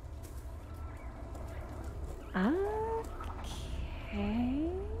 Okay.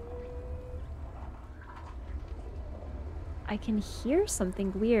 I can hear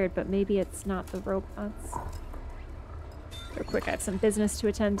something weird, but maybe it's not the robots. Real quick, I have some business to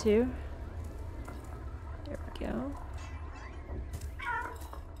attend to. There we go.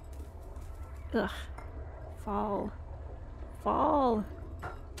 Ugh. Fall. Fall.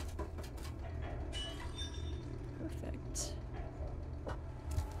 Perfect.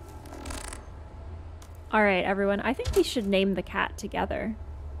 All right, everyone. I think we should name the cat together.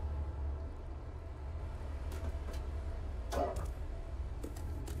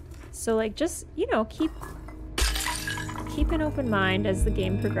 So, like, just, you know, keep an open mind as the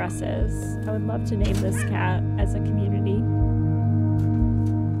game progresses. I would love to name this cat as a community.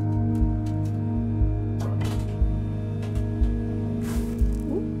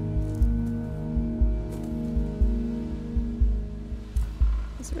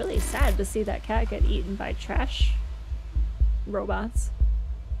 It's really sad to see that cat get eaten by trash robots.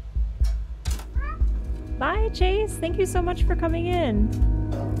 Bye, Chase. Thank you so much for coming in.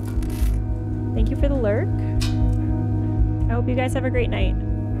 Thank you for the lurk. I hope you guys have a great night.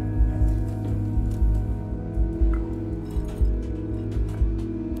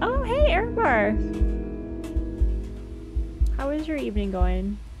 Oh, hey, Airbar. How is your evening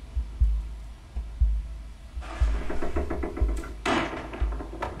going?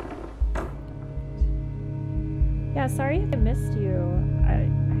 Yeah, sorry if I missed you. I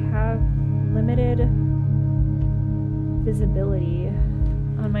have limited visibility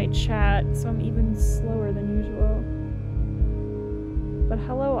on my chat, so I'm even slower than usual. But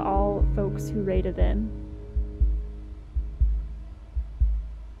hello all folks who raided in.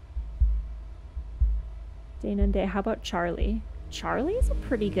 Dana and Day, how about Charlie? Charlie is a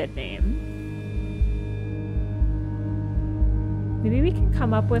pretty good name. Maybe we can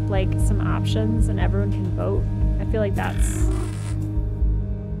come up with like some options and everyone can vote. I feel like that's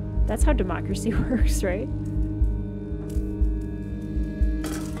how democracy works, right?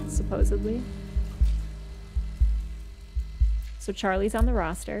 Supposedly. So Charlie's on the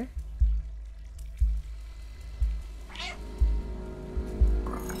roster.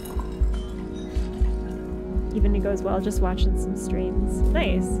 Even it goes well just watching some streams.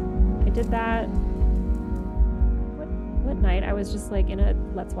 Nice. I did that. What night? I was just like in a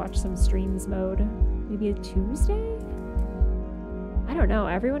let's watch some streams mode. Maybe a Tuesday? I don't know.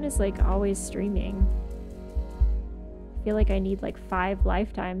 Everyone is like always streaming. feel like I need like 5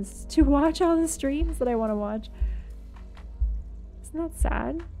 lifetimes to watch all the streams that I want to watch. Isn't that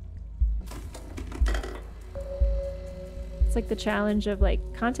sad? It's like the challenge of like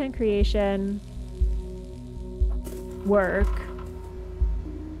content creation, work,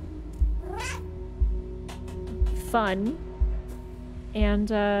 fun,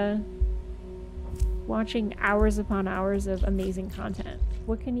 and watching hours upon hours of amazing content.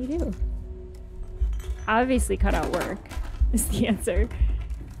 What can you do? Obviously cut out work is the answer.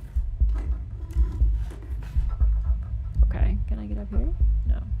 Okay, can I get up here?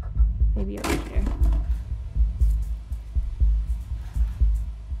 No. Maybe over here.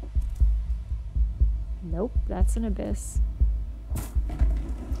 Nope, that's an abyss. I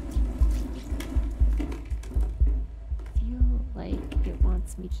feel like it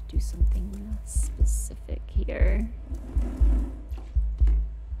wants me to do something specific here.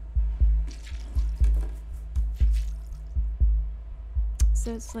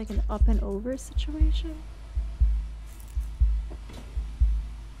 So it's like an up and over situation?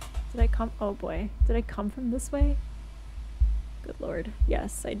 Did I come? Oh boy. Did I come from this way? Good lord.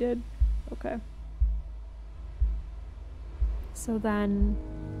 Yes, I did. Okay. So then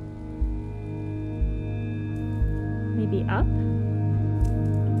maybe up?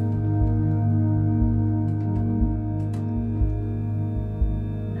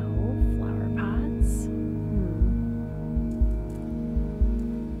 No, flower pots.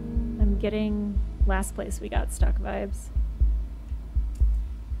 I'm getting last place we got stuck vibes.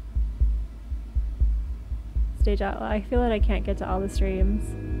 Stage out. I feel that I can't get to all the streams.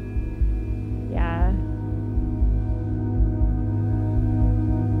 Yeah.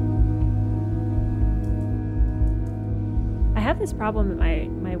 I have this problem at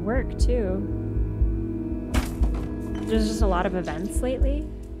my work too. There's just a lot of events lately.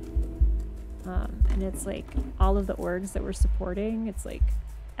 And it's like all of the orgs that we're supporting, it's like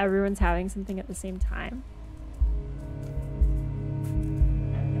everyone's having something at the same time.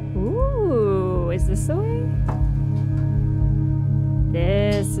 Ooh, is this the way?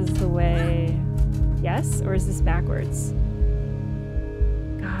 This is the way. Yes? Or is this backwards?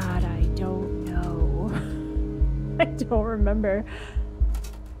 God, I don't know. I don't remember.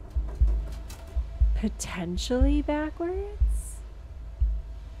 Potentially backwards?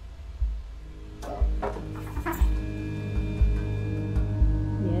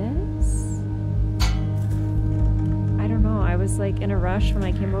 Yes? I don't know. I was like in a rush when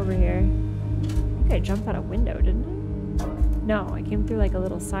I came over here. I think I jumped out a window, didn't I? No, I came through like a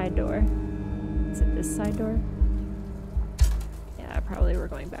little side door. Is it this side door? Yeah, probably we're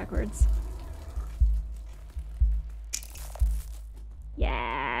going backwards.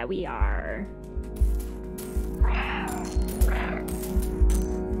 Yeah, we are.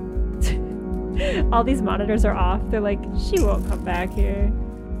 All these monitors are off. They're like, she won't come back here.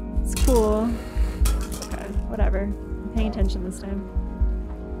 It's cool. Okay, whatever. I'm paying attention this time.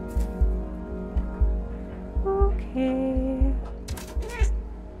 Okay.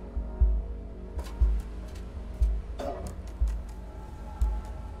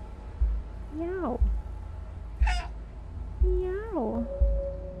 Meow. Meow.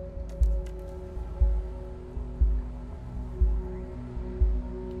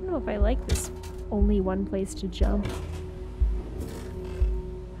 I don't know if I like this only one place to jump.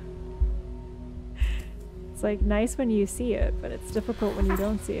 It's like nice when you see it, but it's difficult when you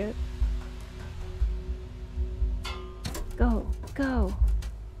don't see it. Go, go.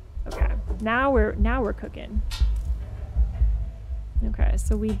 Okay, now we're cooking. Okay,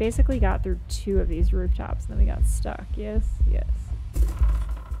 so we basically got through 2 of these rooftops and then we got stuck. Yes, yes.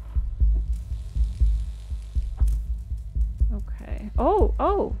 Okay. Oh,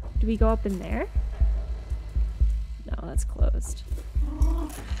 oh, do we go up in there? No, that's closed.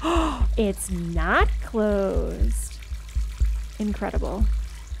 It's not closed. Incredible.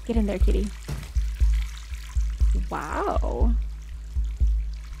 Get in there, kitty. Wow.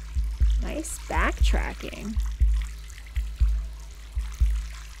 Nice backtracking.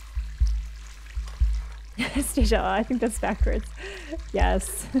 Stasia, I think that's backwards.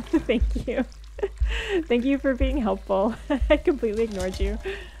 Yes. Thank you. Thank you for being helpful. I completely ignored you.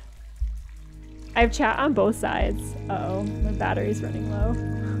 I have chat on both sides. Uh-oh, my battery's running low.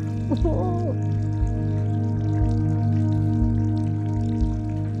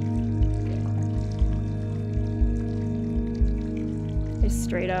 I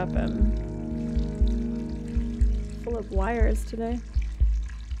straight up am full of wires today.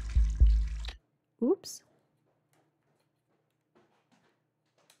 Oops.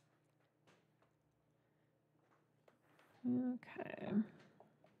 Okay.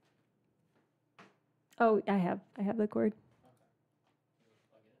 Oh, I have the cord.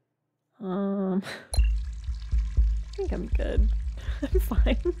 I think I'm good. I'm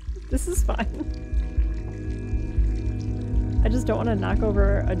fine. This is fine. I just don't want to knock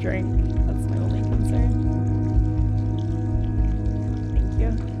over a drink. That's my only concern. Thank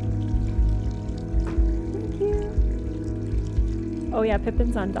you. Thank you. Oh yeah,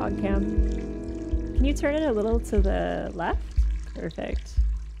 Pippin's on dog cam. Can you turn it a little to the left? Perfect.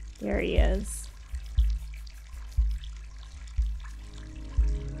 There he is.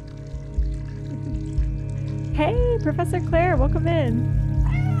 Hey, Professor Claire, welcome in.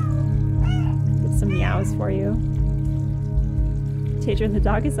 Get some meows for you. Tadrian, the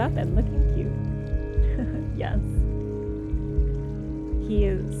dog is up and looking cute. Yes.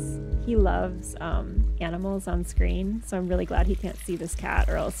 He loves animals on screen, so I'm really glad he can't see this cat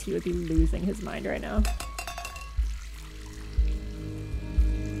or else he would be losing his mind right now.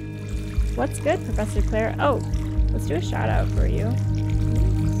 What's good, Professor Claire? Oh, let's do a shout out for you.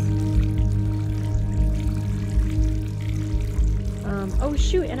 Oh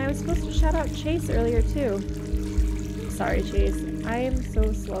shoot, and I was supposed to shout out Chase earlier too. Sorry, Chase. I am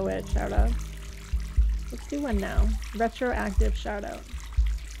so slow at shout outs. Let's do one now. Retroactive shout out.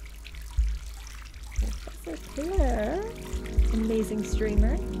 Professor Claire. Amazing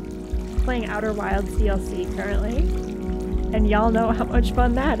streamer. Playing Outer Wilds DLC currently. And y'all know how much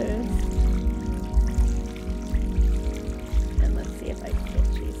fun that is. And let's see if I can get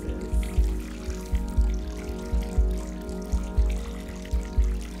Chase's.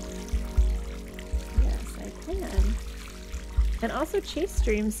 Yes, I can. And also Chase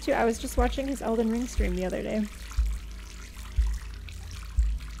streams too. I was just watching his Elden Ring stream the other day.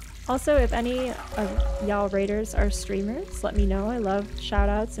 Also, if any of y'all raiders are streamers, let me know. I love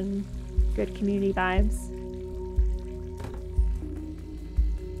shoutouts and good community vibes.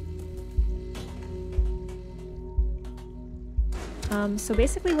 So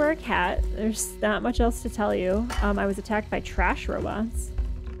basically we're a cat. There's not much else to tell you. I was attacked by trash robots.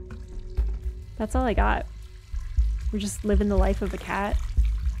 That's all I got. We're just living the life of a cat.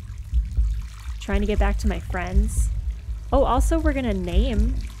 Trying to get back to my friends. Oh, also we're gonna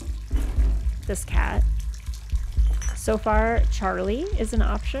name this cat. So far, Charlie is an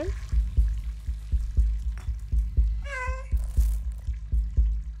option.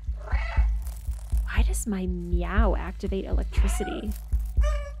 Why does my meow activate electricity?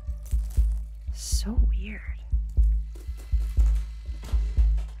 So weird.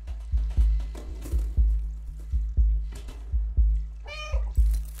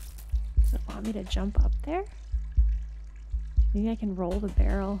 Does it want me to jump up there? Maybe I can roll the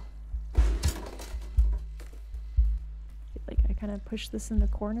barrel. Like I kind of push this in the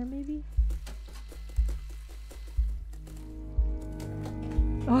corner maybe?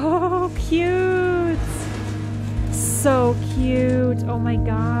 Oh, cute! So cute! Oh my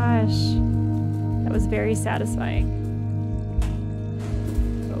gosh. That was very satisfying.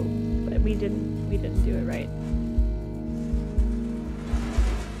 Oh, but we didn't do it right.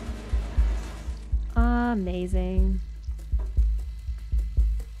 Amazing.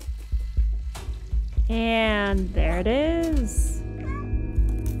 And there it is.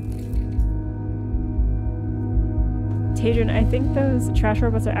 Tadrian, I think those trash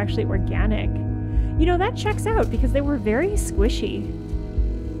robots are actually organic. You know, that checks out because they were very squishy.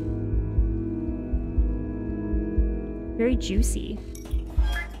 Very juicy.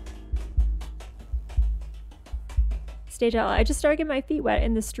 Stage Outlaw, I just started getting my feet wet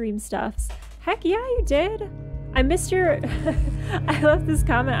in the stream stuffs. Heck yeah, you did. I missed your I left this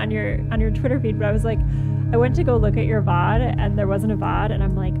comment on your Twitter feed, but I was like, I went to go look at your VOD and there wasn't a VOD and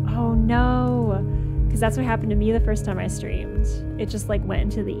I'm like, oh no. Because that's what happened to me the first time I streamed. It just like went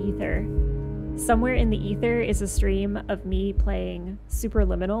into the ether. Somewhere in the ether is a stream of me playing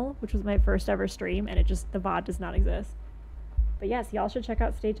Superliminal, which was my first ever stream, and the VOD does not exist. But yes, y'all should check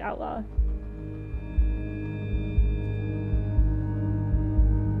out Stage Outlaw.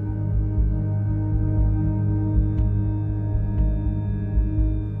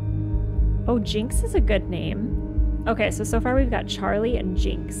 Oh, Jinx is a good name. Okay, so far we've got Charlie and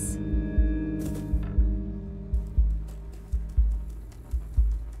Jinx.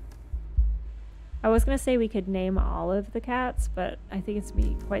 I was gonna say we could name all of the cats, but I think it's gonna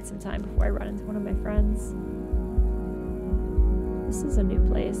be quite some time before I run into one of my friends. This is a new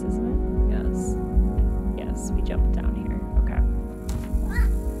place, isn't it? Yes. Yes, we jumped down here. Okay.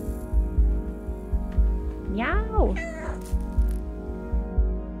 Meow!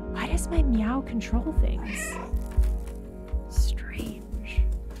 Why does my meow control things? Strange.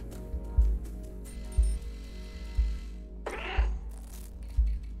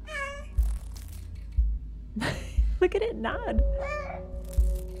 Look at it nod.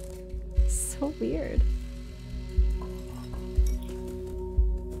 So weird.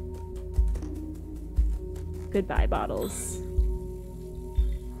 Goodbye, bottles.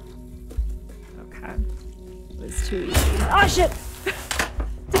 Okay. It was too easy. Oh, shit!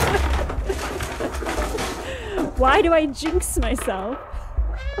 Why do I jinx myself?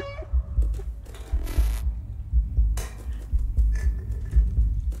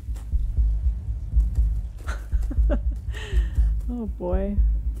 Oh boy.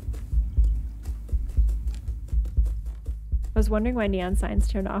 I was wondering why neon signs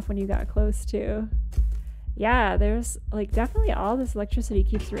turned off when you got close too. Yeah, there's like definitely all this electricity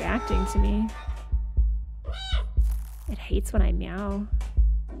keeps reacting to me. It hates when I meow.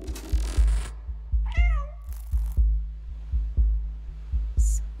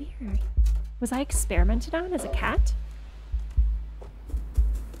 So weird. Was I experimented on as a cat?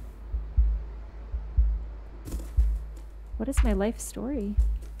 What is my life story?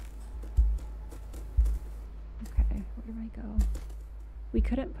 Okay, where do I go? We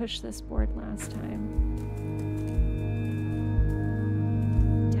couldn't push this board last time.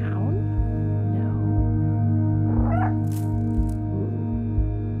 Down? No. Ooh.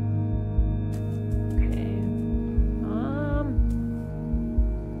 Okay.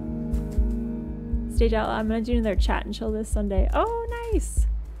 Stage out. I'm gonna do another chat and chill this Sunday. Oh, nice!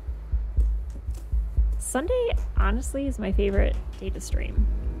 Sunday, honestly, is my favorite day to stream.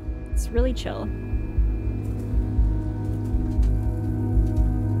 It's really chill.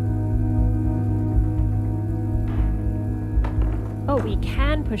 Oh, we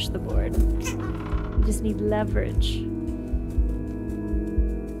can push the board. We just need leverage.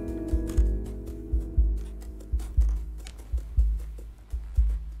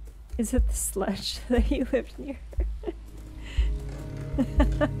 Is it the sludge that you lived near?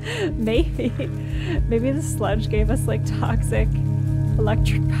 Maybe the sludge gave us like toxic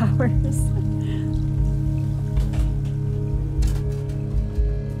electric powers.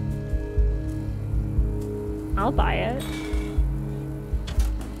 I'll buy it.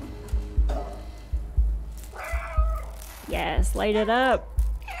 Yes, light it up.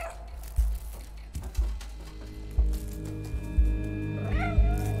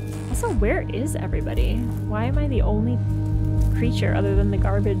 Also, where is everybody? Why am I the only creature other than the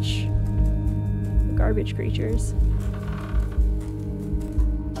garbage creatures?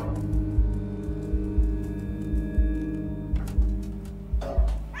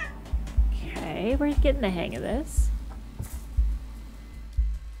 Okay, we're getting the hang of this.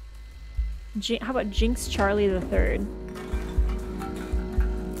 How about Jinx Charlie the Third?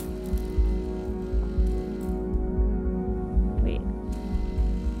 Wait.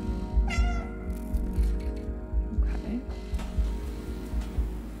 Okay.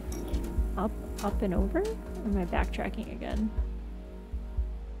 Up and over? Or am I backtracking again?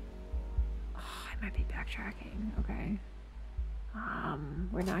 Oh, I might be backtracking. Okay.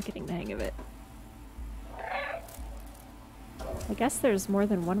 We're not getting the hang of it. I guess there's more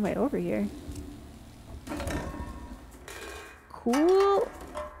than one way over here. Cool.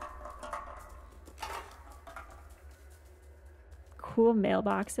 Cool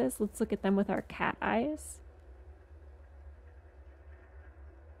mailboxes. Let's look at them with our cat eyes.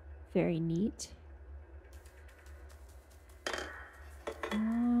 Very neat.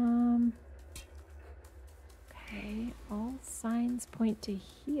 Okay, all signs point to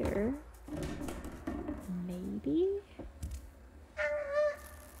here. Maybe?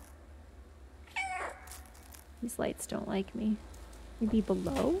 These lights don't like me. Maybe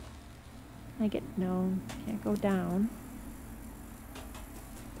below? Can I get... No, can't go down.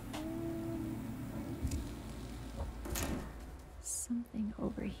 Something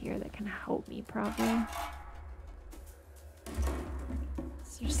over here that can help me, probably.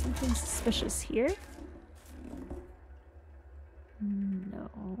 Is there something suspicious here?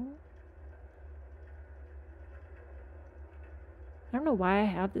 No. I don't know why I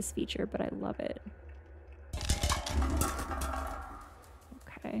have this feature, but I love it.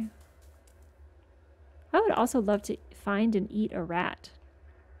 Okay. I would also love to find and eat a rat.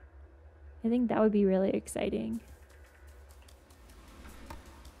 I think that would be really exciting.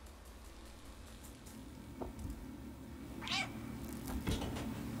 I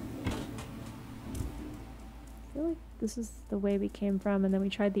feel like this is the way we came from, and then we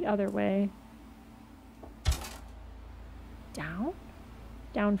tried the other way. Down?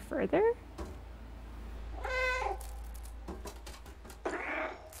 Down further?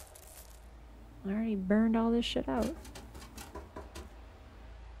 I already burned all this shit out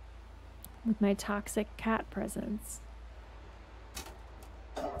with my toxic cat presence.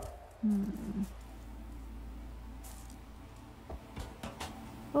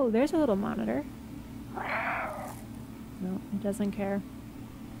 Oh, there's a little monitor. No, it doesn't care.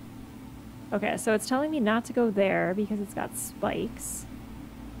 Okay, so it's telling me not to go there because it's got spikes.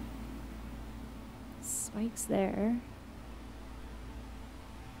 Spikes there.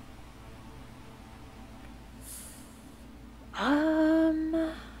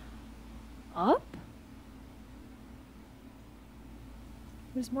 Up?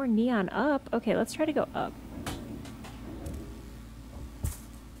 There's more neon up. Okay, let's try to go up.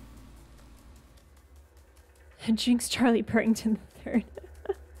 Jinx Charlie Purrington III.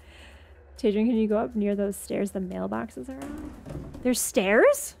 Tadrian, can you go up near those stairs the mailboxes are on? There's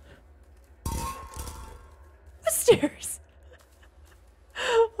stairs? What stairs?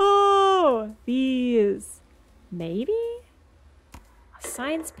 Oh, these. Maybe?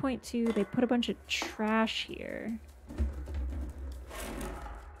 Signs point to, they put a bunch of trash here.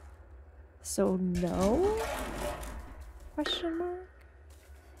 So no? Question mark?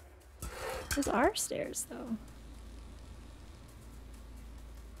 Those are stairs though.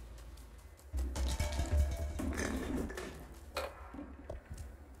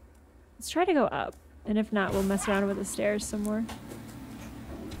 Let's try to go up. And if not, we'll mess around with the stairs some more. I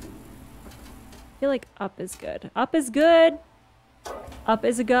feel like up is good. Up is good! Up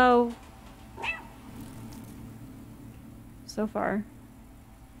is a go. So far.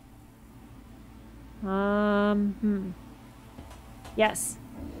 Yes.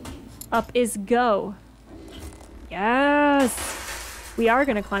 Up is go. Yes! We are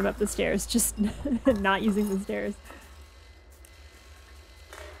gonna climb up the stairs, just not using the stairs.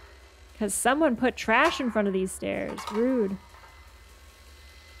 Because someone put trash in front of these stairs. Rude.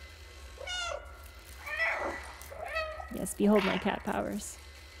 Yes, behold my cat powers.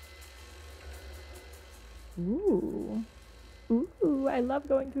 Ooh. Ooh, I love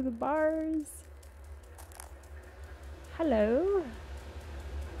going through the bars. Hello.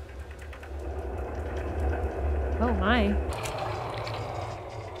 Oh my.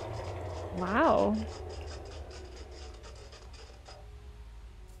 Wow.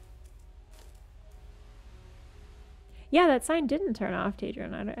 Yeah, that sign didn't turn off,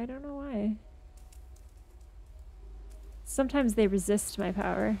 Tadrian. I don't know why. Sometimes they resist my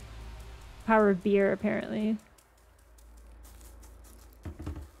power. Power of beer, apparently.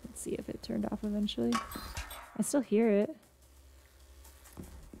 Let's see if it turned off eventually. I still hear it.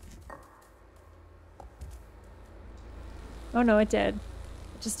 Oh no, it did.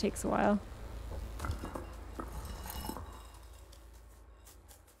 It just takes a while.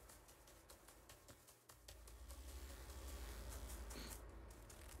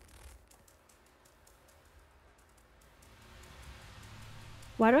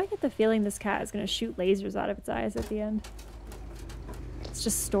 Why do I get the feeling this cat is going to shoot lasers out of its eyes at the end? It's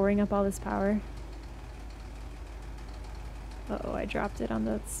just storing up all this power. Uh-oh, I dropped it on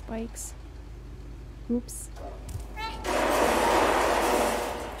the spikes. Oops.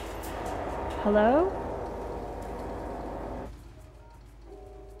 Hello?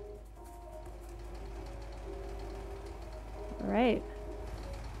 Alright.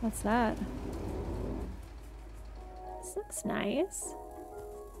 What's that? This looks nice.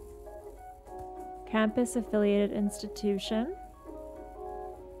 Campus affiliated institution.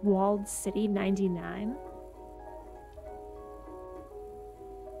 Walled City 99.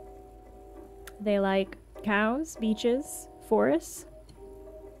 They like cows, beaches, forests,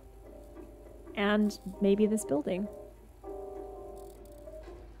 and maybe this building.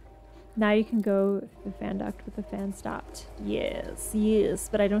 Now you can go the fan duct with the fan stopped. Yes, yes,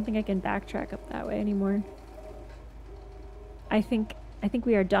 but I don't think I can backtrack up that way anymore. I think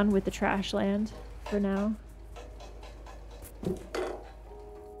we are done with the trash land for now.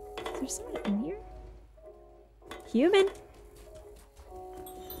 Is there someone in here? Human!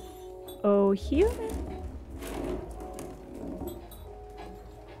 Oh, human!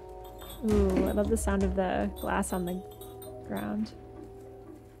 Ooh, I love the sound of the glass on the ground.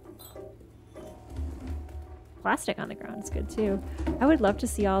 Plastic on the ground is good too. I would love to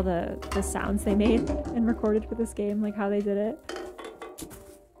see all the sounds they made and recorded for this game, like how they did it.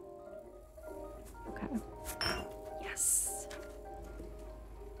 Okay. Yes.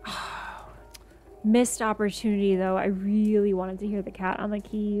 Oh, missed opportunity though. I really wanted to hear the cat on the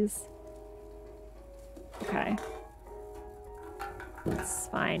keys. Okay. It's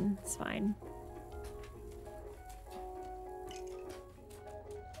fine. It's fine.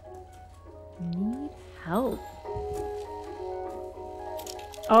 Need help.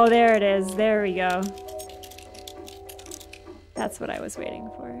 Oh, there it is. There we go. That's what I was waiting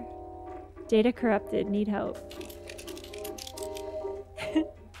for. Data corrupted. Need help.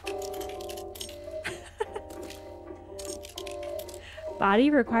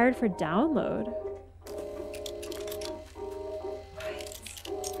 Body required for download.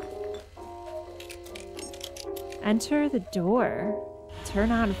 Enter the door.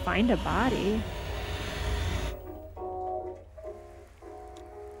 Turn on find a body.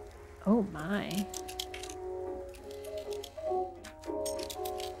 Oh my.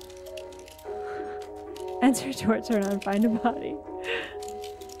 Enter door, turn on find a body.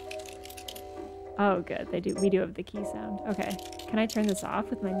 Oh good, we do have the key sound. Okay. Can I turn this off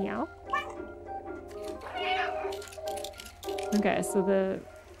with my meow? Okay, so the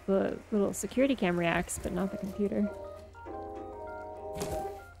little security cam reacts, but not the computer.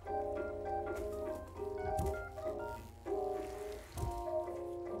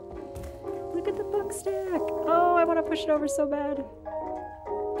 Look at the book stack! Oh, I want to push it over so bad.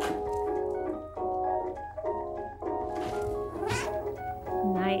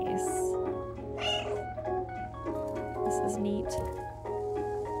 Nice. This is neat.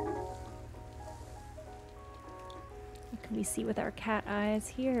 What can we see with our cat eyes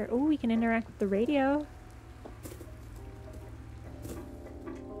here? Oh, we can interact with the radio.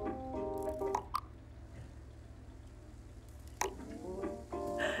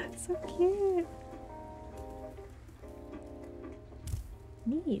 So cute.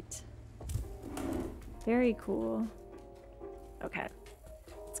 Neat. Very cool. Okay.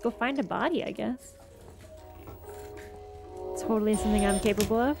 Let's go find a body, I guess. Totally something I'm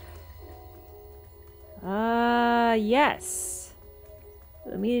capable of. Yes.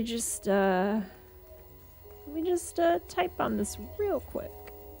 Let me just type on this real quick.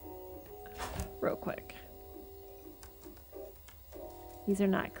 Real quick. These are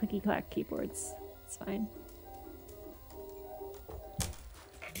not clicky-clack keyboards. It's fine.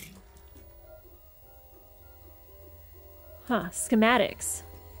 Huh, schematics.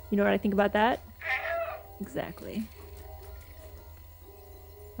 You know what I think about that? Exactly.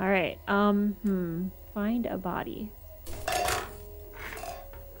 Alright, find a body.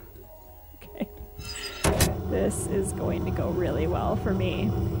 Okay. This is going to go really well for me.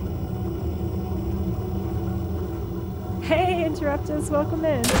 Hey, Interruptus, welcome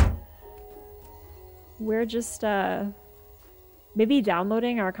in. We're just, maybe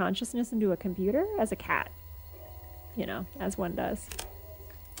downloading our consciousness into a computer as a cat. You know, as one does.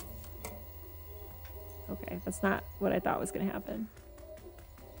 Okay, that's not what I thought was gonna happen.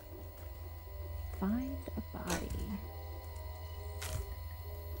 Find a body.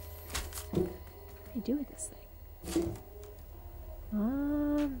 What do I do with this thing?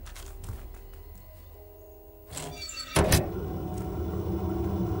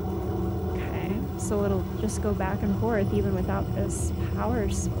 Okay, so it'll just go back and forth even without this power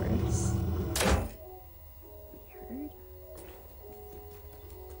source. Weird.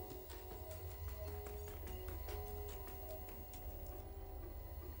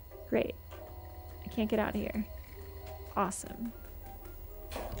 Great. Can't get out of here. Awesome.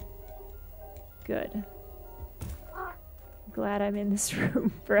 Good. Glad I'm in this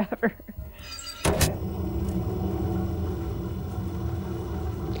room forever.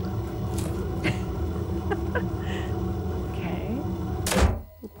 Okay.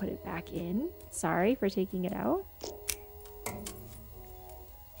 We'll put it back in. Sorry for taking it out.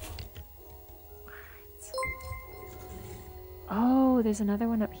 What? Oh, there's another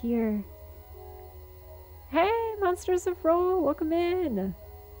one up here. Hey, Monsters of Roll, welcome in.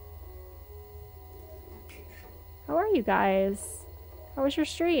 How are you guys? How was your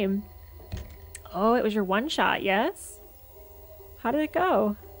stream? Oh, it was your one shot, yes? How did it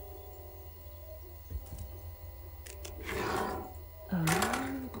go? Oh,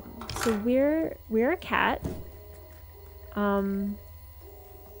 so we're a cat.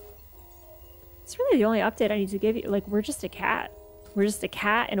 It's really the only update I need to give you. Like, we're just a cat. We're just a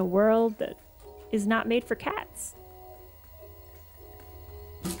cat in a world that is not made for cats.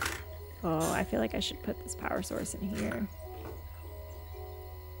 Oh, I feel like I should put this power source in here.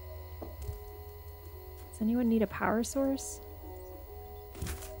 Does anyone need a power source?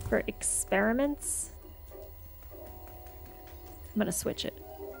 For experiments? I'm gonna switch it.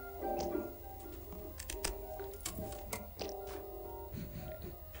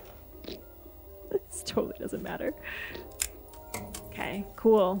 This totally doesn't matter. Okay,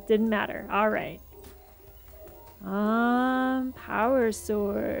 cool. Didn't matter. All right. Power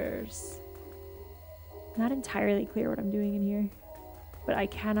source. Not entirely clear what I'm doing in here, but I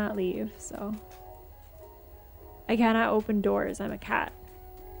cannot leave, so. I cannot open doors. I'm a cat.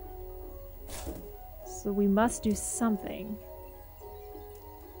 So we must do something.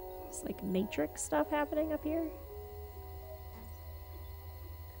 It's like matrix stuff happening up here.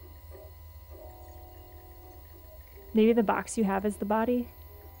 Maybe the box you have is the body.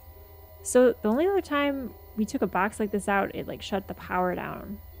 So the only other time we took a box like this out, it like shut the power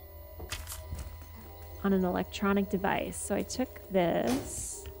down on an electronic device. So I took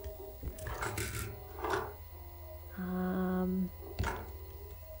this.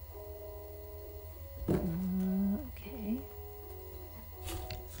 Okay.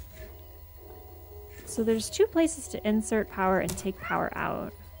 So there's two places to insert power and take power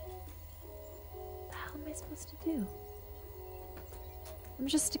out. What the hell am I supposed to do? I'm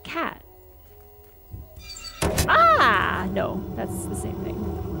just a cat. Ah! No, that's the same thing.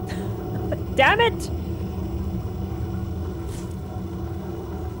 Damn it!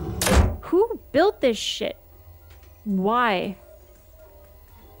 Who built this shit? Why?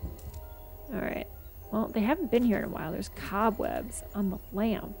 Alright. Well, they haven't been here in a while. There's cobwebs on the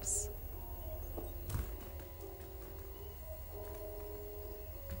lamps.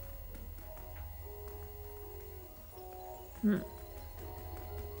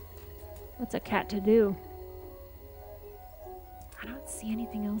 What's a cat to do? I don't see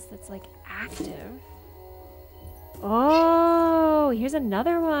anything else that's like active. Oh, here's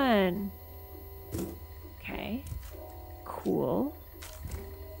another one. Okay. Cool.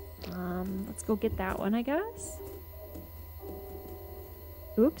 Let's go get that one, I guess.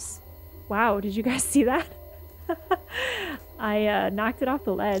 Oops. Wow, did you guys see that? I knocked it off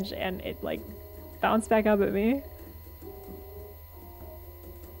the ledge and it like bounced back up at me.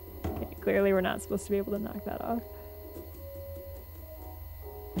 Okay, clearly we're not supposed to be able to knock that off.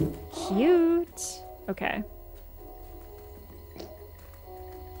 Cute. Okay.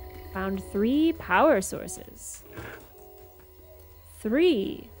 Found 3 power sources.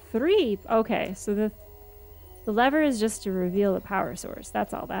 3. Okay, so the lever is just to reveal the power source.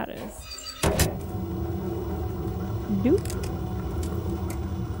 That's all that is. Doop.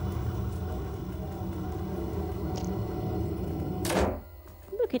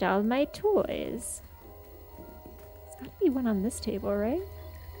 Look at all my toys. There's gotta be one on this table, right?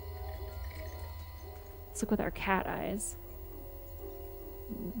 Let's look with our cat eyes.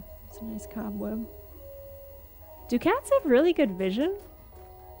 It's a nice cobweb. Do cats have really good vision?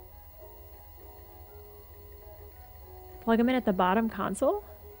 Plug them in at the bottom console?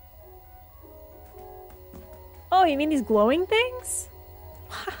 Oh, you mean these glowing things?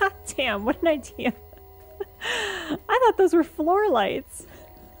 Damn, what an idea. I thought those were floor lights.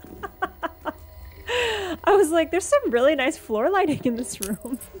 I was like, there's some really nice floor lighting in this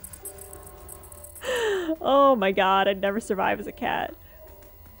room. Oh my god, I'd never survive as a cat.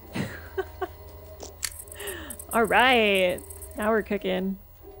 Alright, now we're cooking.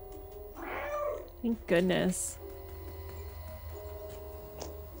 Thank goodness.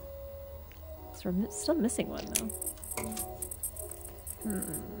 So we're still missing one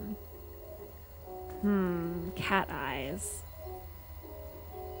though. Cat eyes.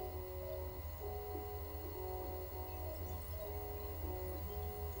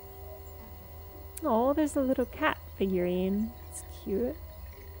 Oh, there's a little cat figurine. It's cute.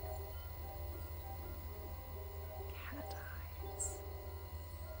 Cat eyes.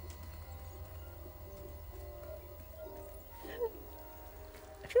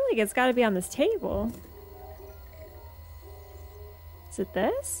 I feel like it's got to be on this table. Is it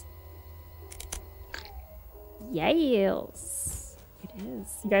this? Yes, it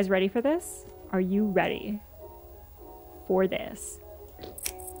is. You guys ready for this? Are you ready for this?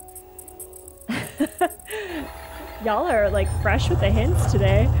 Y'all are like fresh with the hints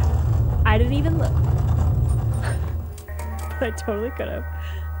today. I didn't even look. I totally could have.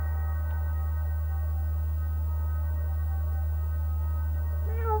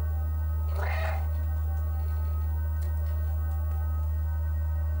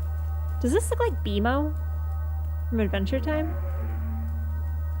 Does this look like BMO from Adventure Time?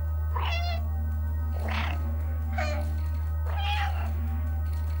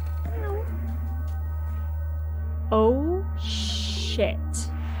 Oh shit.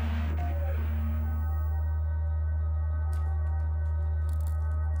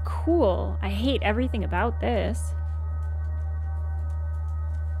 Cool. I hate everything about this.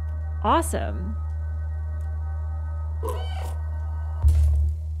 Awesome.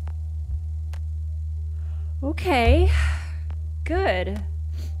 Okay. Good.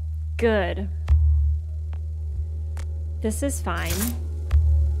 Good. This is fine.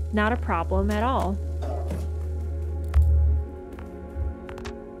 Not a problem at all.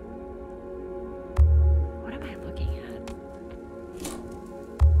 What am I looking at?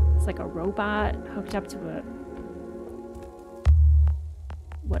 It's like a robot hooked up to a...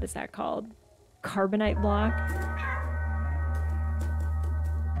 What is that called? Carbonite block?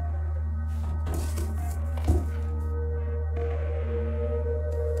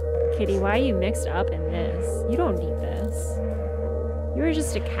 kitty, why are you mixed up in this? You don't need this. You were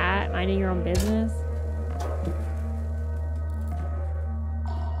just a cat minding your own business.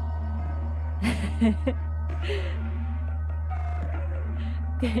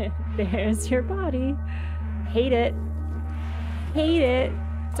 There's your body. Hate it. Hate it.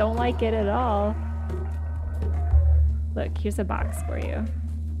 Don't like it at all. Look, here's a box for you.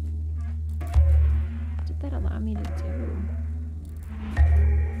 What did that allow me to do?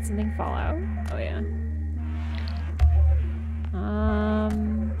 Did something fall out? Oh yeah.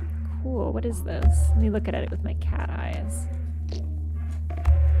 Cool. What is this? Let me look at it with my cat eyes.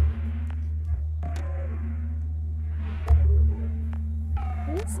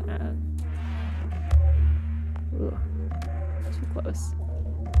 What is that? Ooh, too close.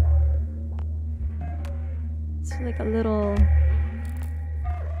 It's like a little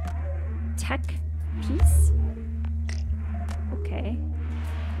tech piece. Okay.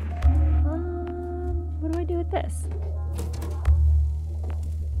 What do I do with this?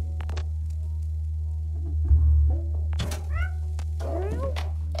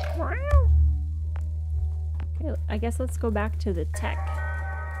 Okay, I guess let's go back to the tech.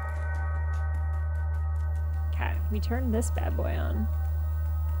 Okay, we turn this bad boy on.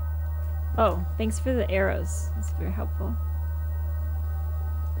 Oh, thanks for the arrows. That's very helpful.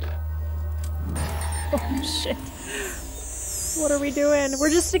 Oh shit. What are we doing? We're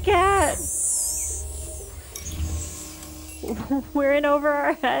just a cat. We're in over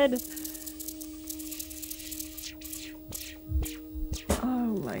our head.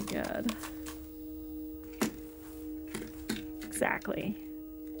 Oh my god. Exactly.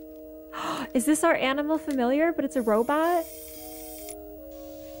 Is this our animal familiar, but it's a robot?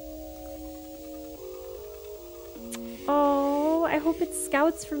 Oh, I hope it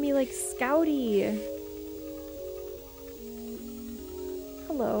scouts for me like Scouty.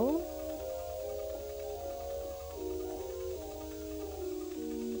 Hello.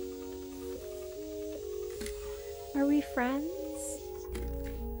 Are we friends?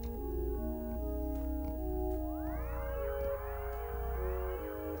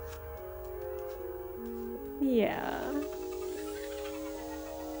 Yeah.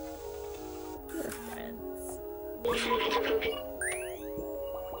 We're friends.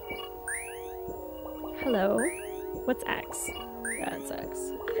 Hello. What's X? That's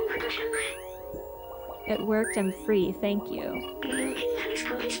X. It worked. I'm free. Thank you.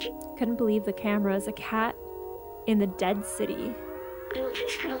 Couldn't believe the camera is a cat in the dead city.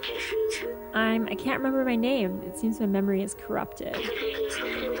 I can't remember my name. It seems my memory is corrupted.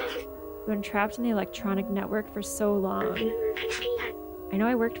 I've been trapped in the electronic network for so long. I know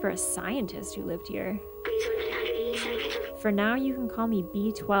I worked for a scientist who lived here. For now, you can call me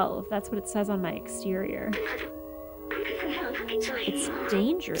B12. That's what it says on my exterior. It's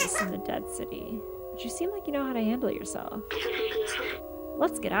dangerous in the dead city, but you seem like you know how to handle yourself.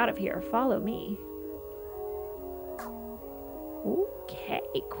 Let's get out of here. Follow me. Okay,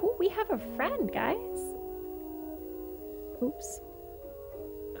 cool. We have a friend, guys. Oops.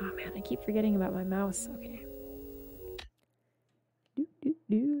 Oh man, I keep forgetting about my mouse. Okay.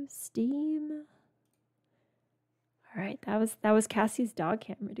 Steam. All right, that was Cassie's dog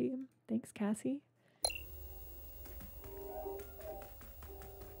cam redeem. Thanks, Cassie.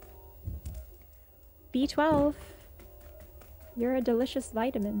 B12. You're a delicious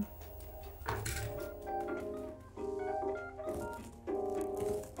vitamin.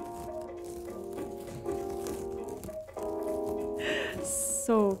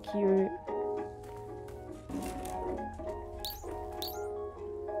 So cute.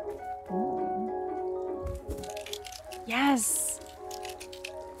 Yes!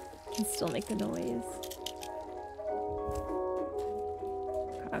 Can still make the noise.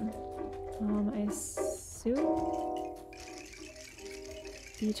 I assume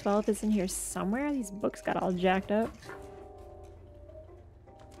B12 is in here somewhere. These books got all jacked up.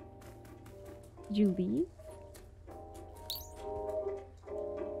 Did you leave?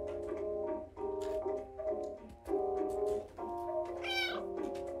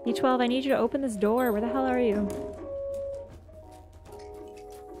 B12, I need you to open this door. Where the hell are you?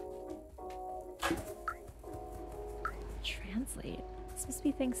 Translate. This must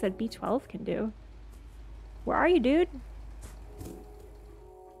be things that B12 can do. Where are you, dude?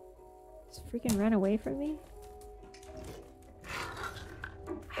 Just freaking ran away from me?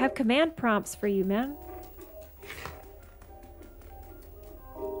 I have command prompts for you, man.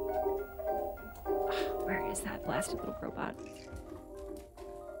 Where is that blasted little robot?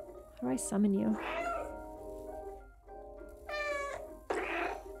 How do I summon you?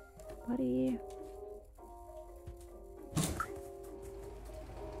 Buddy.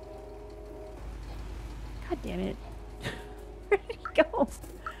 damn it. Where did he go?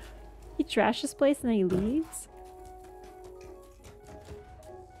 He trashed this place and then he leaves?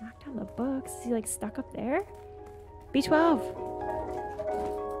 Knock down the books. Is he like stuck up there? B12!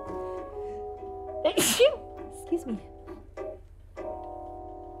 Excuse me.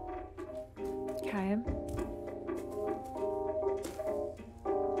 Okay.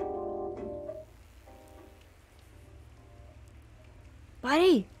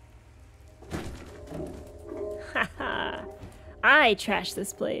 Buddy! Haha. I trashed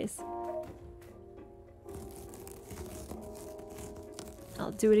this place.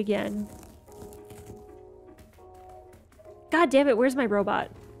 I'll do it again. God damn it, where's my robot?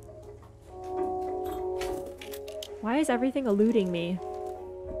 Why is everything eluding me?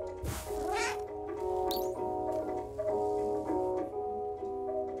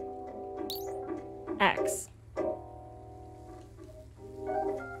 X.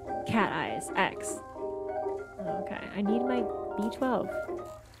 Cat eyes. X. Okay, I need my B12.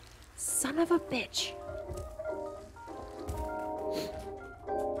 Son of a bitch.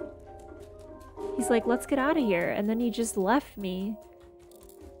 He's like, let's get out of here. And then he just left me.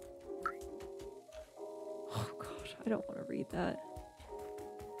 Oh god, I don't want to read that.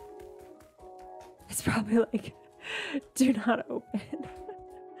 It's probably like, do not open.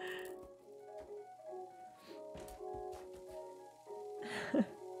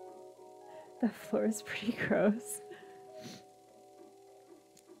 The floor is pretty gross.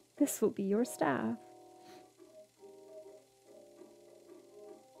 This will be your staff.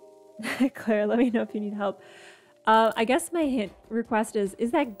 Claire, let me know if you need help. I guess my hint request is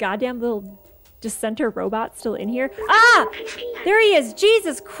that goddamn little dissenter robot still in here? Ah! There he is!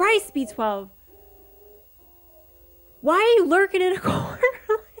 Jesus Christ, B12! Why are you lurking in a corner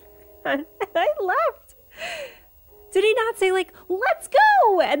like that? I left! Did he not say, like, let's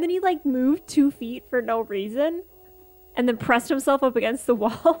go? And then he, like, moved 2 feet for no reason? And then pressed himself up against the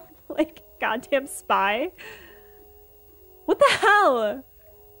wall? Like, goddamn spy? What the hell?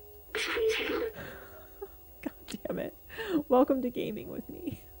 God damn it. Welcome to gaming with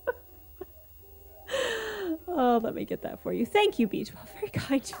me. Oh, let me get that for you. Thank you, Beach. Well, very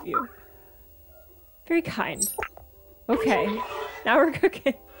kind of you. Very kind. Okay. Now we're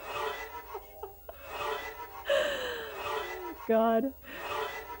cooking. God.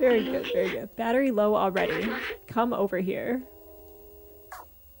 Very good, very good. Battery low already. Come over here.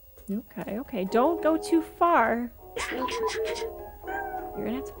 Okay, okay. Don't go too far. You're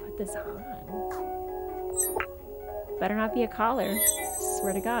gonna have to put this on. Better not be a collar.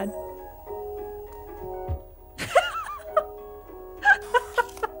 Swear to God.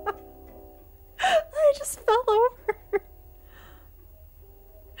 I just fell over.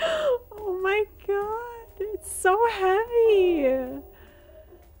 Oh my God. It's so heavy.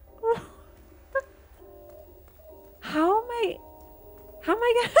 How am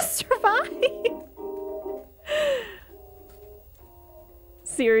I gonna survive?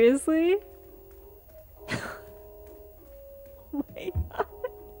 Seriously? Oh my God.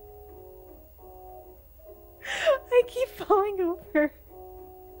 I keep falling over.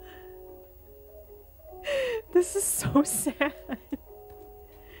 This is so sad.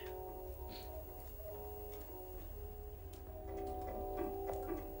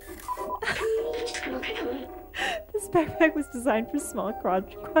 This backpack was designed for small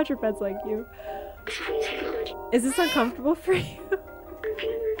quadrupeds like you. Is this uncomfortable for you?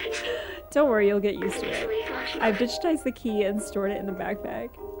 Don't worry, you'll get used to it. I've digitized the key and stored it in the backpack.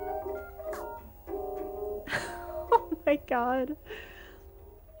 Oh my God.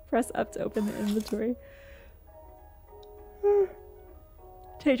 Press up to open the inventory.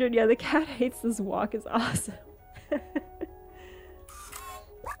 Tadron, yeah, the cat hates this walk is awesome.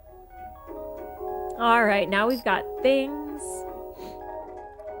 Alright, now we've got things.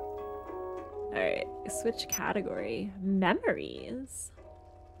 Alright, switch category. Memories.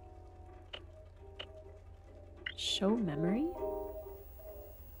 Show memory?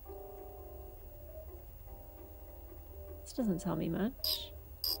 This doesn't tell me much.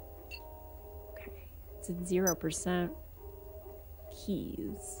 Okay, it's at 0%.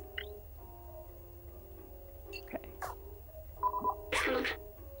 Keys. Okay.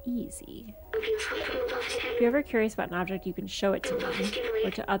 Easy. If you're ever curious about an object, you can show it to me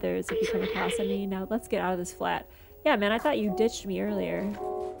or to others if you come across any. Now let's get out of this flat. Yeah, man, I thought you ditched me earlier.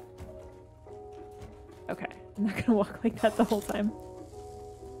 Okay, I'm not gonna walk like that the whole time.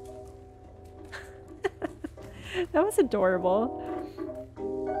 That was adorable.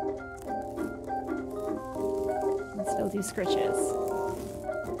 And still do scritches.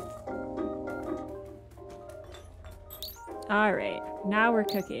 Alright, now we're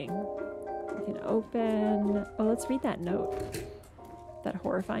cooking. We can open. Oh, let's read that note. That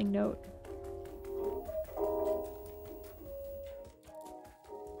horrifying note.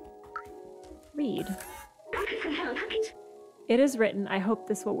 Read. It is written. I hope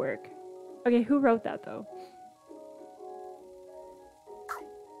this will work. Okay, who wrote that though?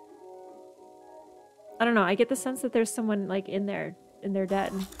 I don't know. I get the sense that there's someone like in there, in their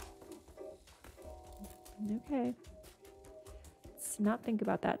den. Okay. Let's not think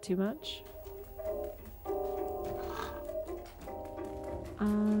about that too much.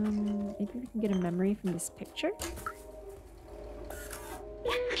 Maybe we can get a memory from this picture.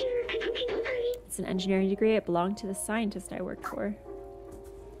 It's an engineering degree. It belonged to the scientist I worked for.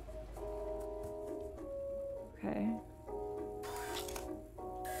 Okay.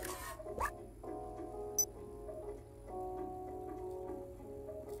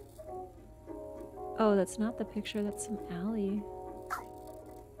 Oh, that's not the picture. That's some alley.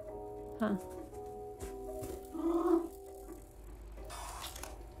 Huh.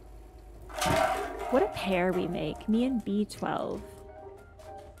 What a pair we make. Me and B12.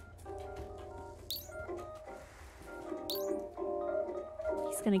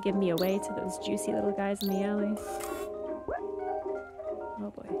 He's gonna give me away to those juicy little guys in the alley.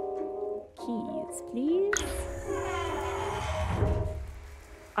 Oh boy. Keys, please.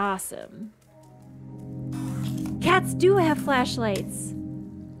 Awesome. Cats do have flashlights.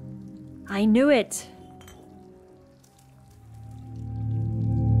 I knew it.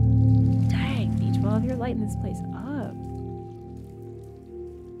 Dang, B12, you're lighting this place up.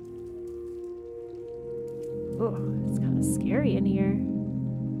 Oh, it's kind of scary in here.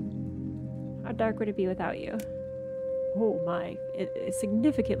 How dark would it be without you? Oh my, it's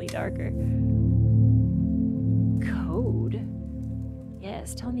significantly darker. Code?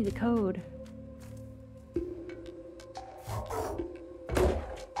 Yes, tell me the code.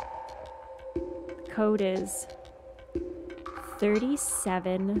 Code is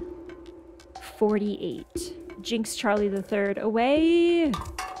 3748. Jinx Charlie the Third away.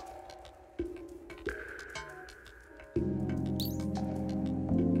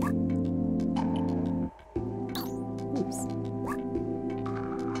 Oops.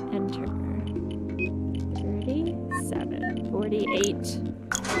 Enter. 3748.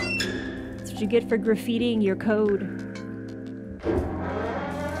 That's what you get for graffitiing your code.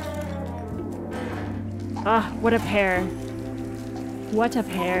 Ah, what a pair. What a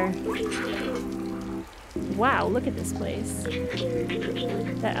pair. Wow, look at this place.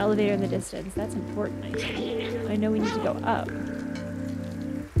 That elevator in the distance, that's important, I think. I know we need to go up.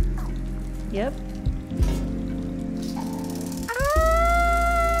 Yep.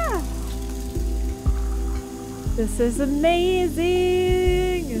 Ah! This is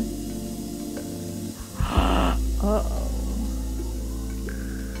amazing! Uh-oh.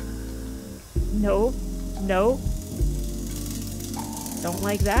 Nope. Nope. Don't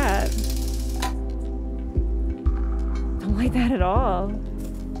like that. Don't like that at all.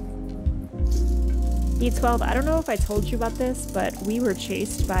 B12, I don't know if I told you about this, but we were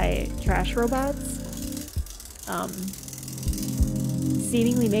chased by trash robots.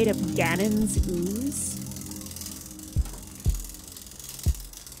 Seemingly made of Ganon's ooze.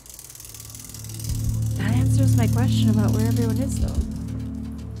 That answers my question about where everyone is, though.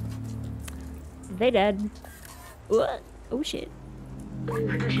 They dead. What? Oh shit.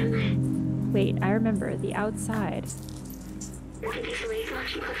 Wait, I remember the outside.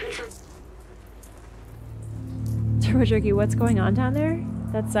 Turbo Jerky, what's going on down there?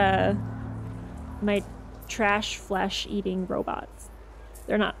 That's my trash flesh eating robots.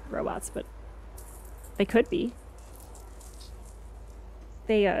 They're not robots, but they could be.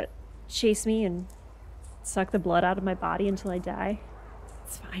 They chase me and suck the blood out of my body until I die.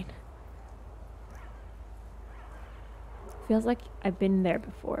 It's fine. Feels like I've been there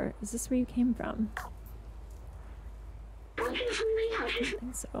before. Is this where you came from? I don't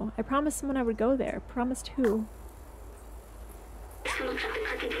think so. I promised someone I would go there. Promised who?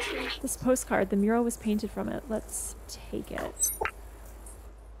 This postcard, the mural was painted from it. Let's take it.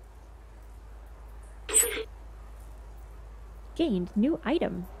 Gained new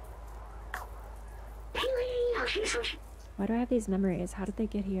item. Why do I have these memories? How did they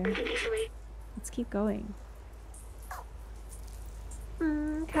get here? Let's keep going.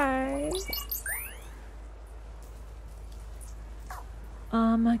 Okay.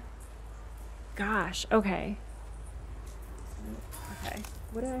 Gosh, okay. Okay,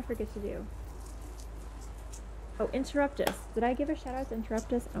 what did I forget to do? Oh, Interruptus. Did I give a shout out to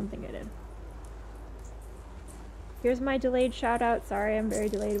Interruptus? I don't think I did. Here's my delayed shout out. Sorry, I'm very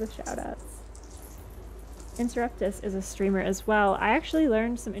delayed with shout outs. Interruptus is a streamer as well. I actually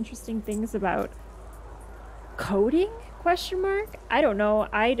learned some interesting things about coding, question mark? I don't know.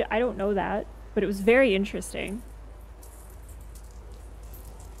 I don't know that, but it was very interesting.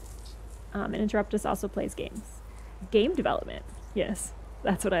 And Interruptus also plays games. Game development. Yes,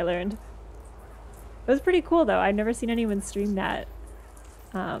 that's what I learned. It was pretty cool though. I've never seen anyone stream that.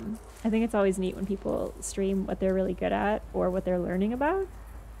 I think it's always neat when people stream what they're really good at or what they're learning about.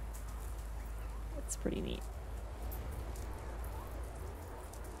 It's pretty neat.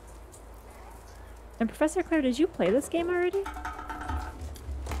 And Professor Claire, did you play this game already?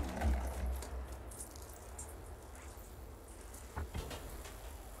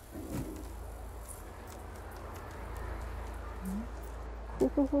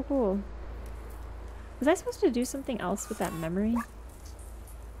 Cool. Was I supposed to do something else with that memory?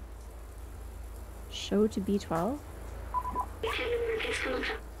 Show to B12?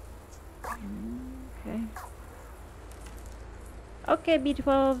 Okay. Okay,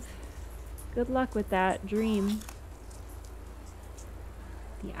 B12. Good luck with that dream.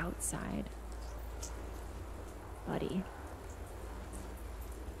 The outside. Buddy.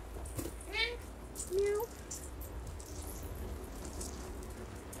 Meow.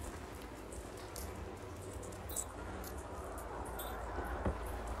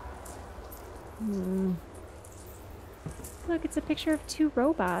 Look, it's a picture of two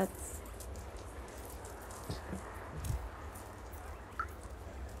robots.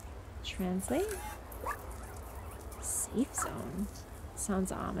 Translate? Safe zone.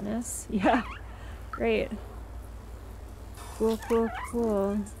 Sounds ominous. Yeah. Great. Cool.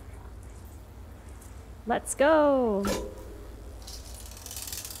 Let's go!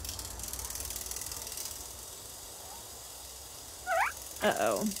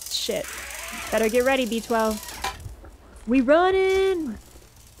 Uh-oh. Shit. Better get ready, B12. We running!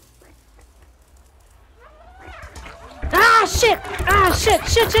 Ah, shit! Ah, shit!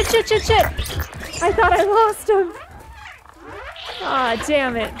 I thought I lost him. Ah,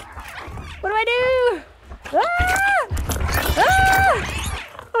 damn it. What do I do? Ah! Ah!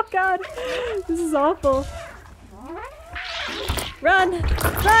 Oh, God. This is awful. Run!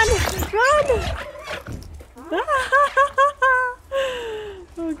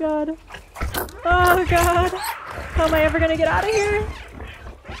 Oh, God. Oh, God. How am I ever gonna get out of here?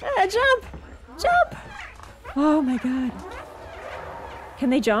 Ah, jump! Oh, my God. Can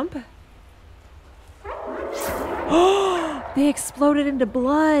they jump? Oh, they exploded into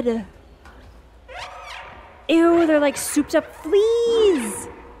blood. Ew, they're like souped up fleas.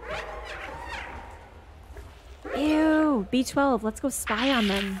 Ew, B12, let's go spy on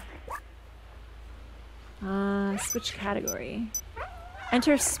them. Switch category.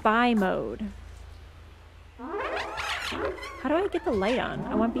 Enter spy mode. How do I get the light on?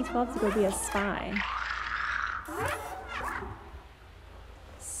 I want B12 to go be a spy.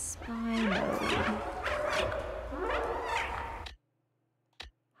 Spy mode.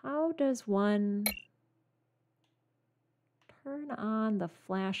 How does one turn on the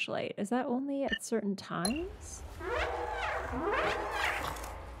flashlight? Is that only at certain times?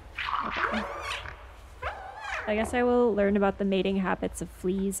 Okay. I guess I will learn about the mating habits of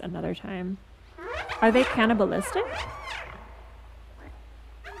fleas another time. Are they cannibalistic?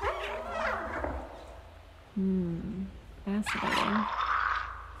 Fascinating.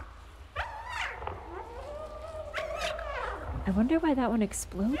 I wonder why that one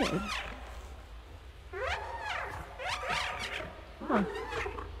exploded. Huh.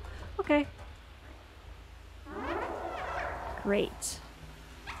 Okay. Great.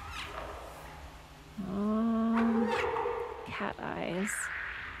 Cat eyes.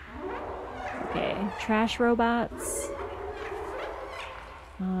 Okay, trash robots.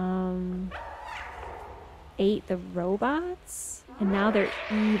 Ate the robots, and now they're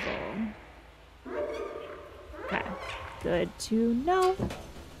evil. Okay, good to know.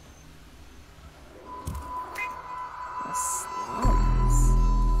 The slums.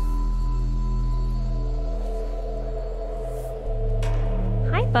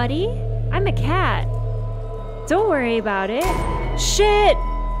 Hi, buddy. I'm a cat. Don't worry about it. Shit!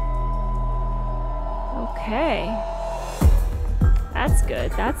 Okay. That's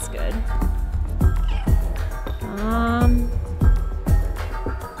good, that's good.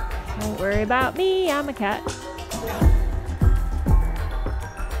 Don't worry about me, I'm a cat.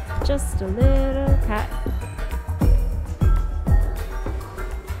 Just a little cat.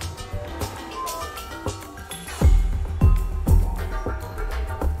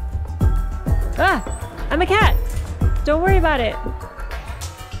 Ah! I'm a cat! Don't worry about it.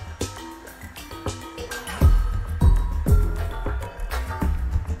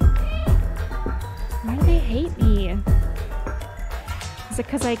 Why are they it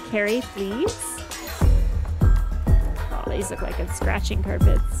because I carry fleas? Oh, these look like it's scratching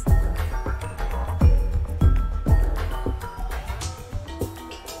carpets.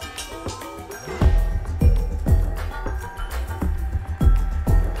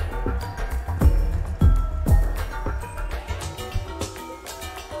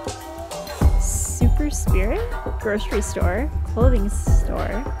 Super Spirit? Grocery store? Clothing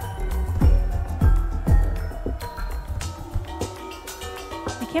store?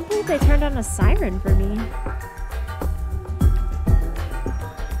 I can't believe they turned on a siren for me.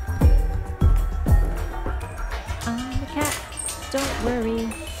 I'm a cat, don't worry.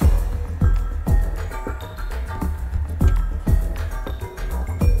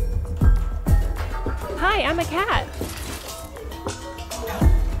 Hi, I'm a cat.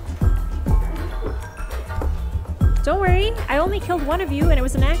 Don't worry, I only killed one of you and it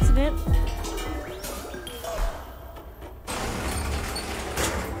was an accident.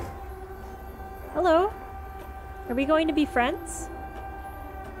 Hello? Are we going to be friends?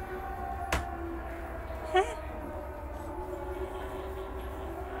 Huh?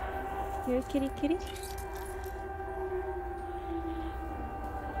 Here's kitty kitty.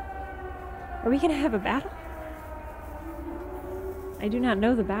 Are we gonna have a battle? I do not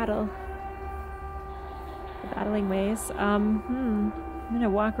know the battle. Battling ways. I'm gonna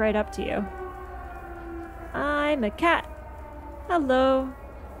walk right up to you. I'm a cat. Hello.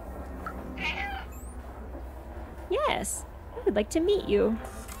 Yes, I would like to meet you.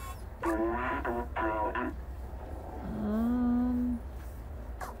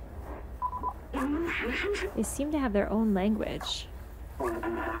 They seem to have their own language.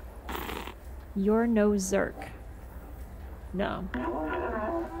 You're no Zerk. No.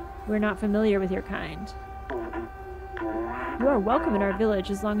 We're not familiar with your kind. You are welcome in our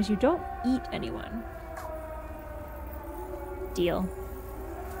village as long as you don't eat anyone. Deal.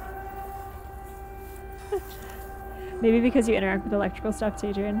 Maybe because you interact with electrical stuff,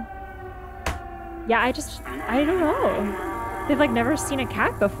 Adrian. Yeah, I don't know. They've like never seen a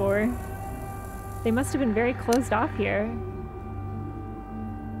cat before. They must have been very closed off here.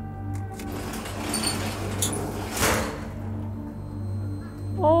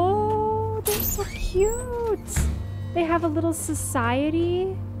 Oh, they're so cute. They have a little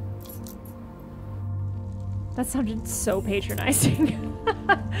society. That sounded so patronizing.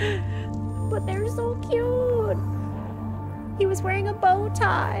 But they're so cute. He was wearing a bow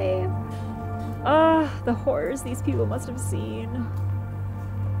tie. Ugh, the horrors these people must have seen.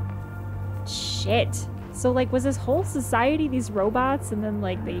 Shit. So like, was this whole society these robots and then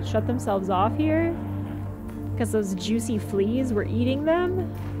like they shut themselves off here? Because those juicy fleas were eating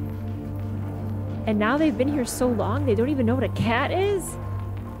them? And now they've been here so long, they don't even know what a cat is?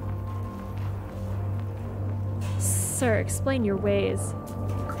 Sir, explain your ways.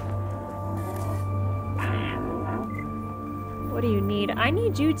 What do you need? I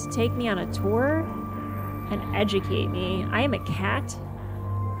need you to take me on a tour and educate me. I am a cat.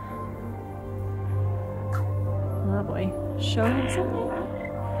 Oh boy. Show him something?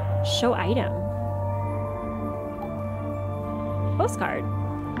 Show item. Postcard.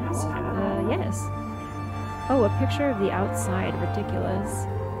 Yes. Oh, a picture of the outside. Ridiculous.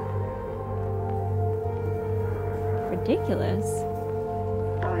 Ridiculous?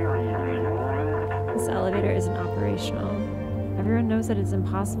 This elevator isn't operational. Everyone knows that it's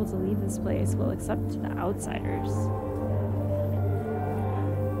impossible to leave this place, well, except the outsiders.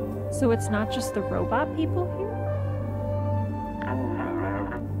 So it's not just the robot people here?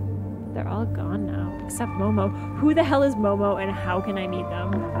 They're all gone now, except Momo. Who the hell is Momo and how can I meet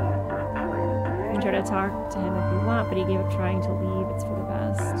them? You can try to talk to him if you want, but he gave up trying to leave. It's for the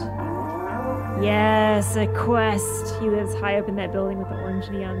best. Yes, a quest. He lives high up in that building with the orange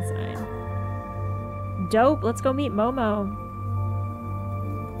neon sign. Dope, let's go meet Momo.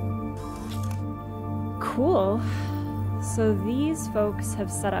 Cool. So these folks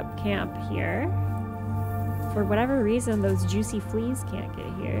have set up camp here. For whatever reason, those juicy fleas can't get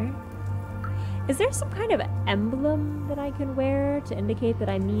here. Is there some kind of emblem that I can wear to indicate that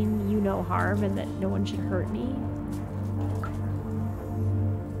I mean you no harm and that no one should hurt me?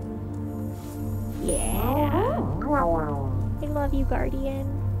 Yeah. I love you, Guardian.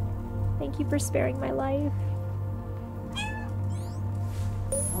 Thank you for sparing my life.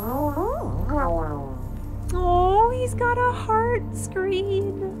 Oh, he's got a heart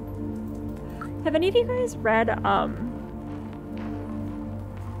screen. Have any of you guys read,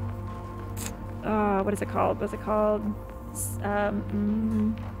 what is it called? What's it called?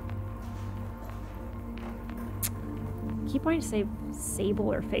 Keep wanting to say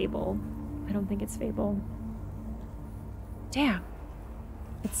Sable or Fable. I don't think it's Fable. Damn.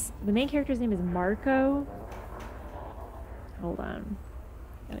 It's the main character's name is Marco. Hold on.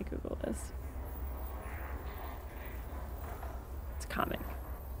 I gotta Google this. It's a comic.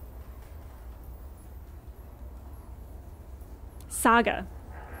 Saga.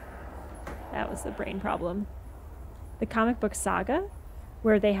 That was the brain problem. The comic book Saga,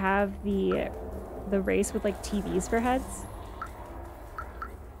 where they have the race with like TVs for heads.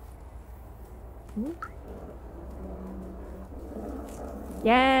 Ooh.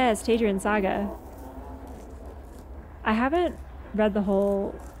 Yes, Tadrian Saga. I haven't read the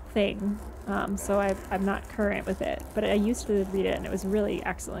whole thing, so I'm not current with it, but I used to read it and it was really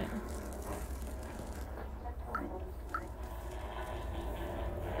excellent.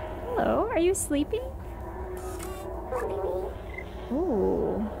 Hello, are you sleeping?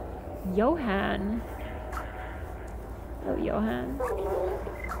 Ooh, Johan. Hello, Johan.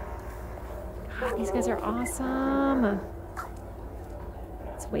 God, these guys are awesome.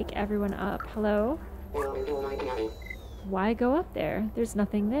 Let's wake everyone up. Hello? Why go up there? There's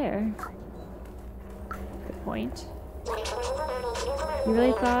nothing there. Good point. You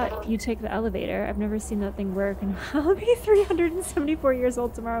really thought you'd take the elevator? I've never seen that thing work, and I'll be 374 years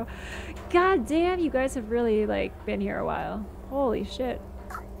old tomorrow. God damn, you guys have really, like, been here a while. Holy shit.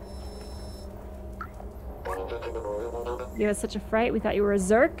 You had such a fright, we thought you were a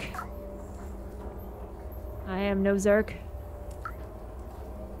Zerk. I am no Zerk.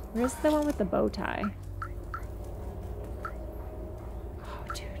 Where's the one with the bow tie? Oh,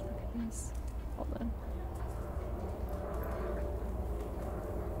 dude, look at this. Hold on.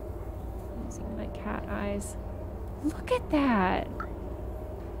 Using my cat eyes. Look at that!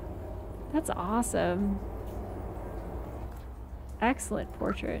 That's awesome. Excellent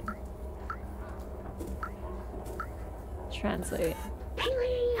portrait. Translate.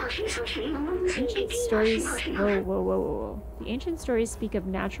 Ancient stories. Whoa, whoa, whoa, whoa. The ancient stories speak of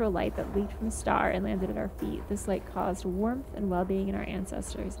natural light that leaked from a star and landed at our feet. This light caused warmth and well-being in our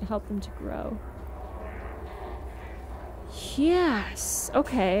ancestors and helped them to grow. Yes.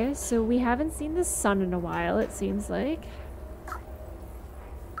 Okay, so we haven't seen the sun in a while, it seems like.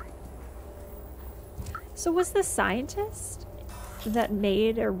 So was the scientist that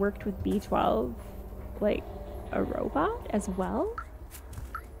made or worked with B12 like a robot as well?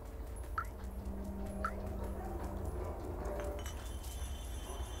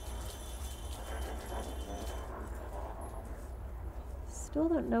 Still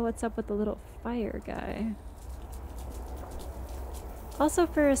don't know what's up with the little fire guy. Also,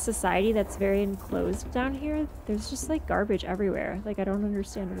 for a society that's very enclosed down here, there's just like garbage everywhere. Like, I don't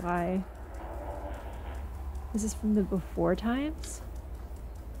understand why. Is this from the before times?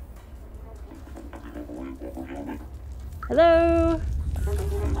 Hello!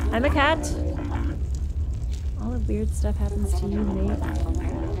 I'm a cat! All the weird stuff happens to you, mate.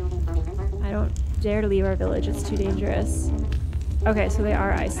 I don't dare to leave our village, it's too dangerous. Okay, so they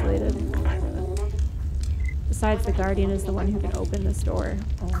are isolated. Besides, the guardian is the one who can open this door.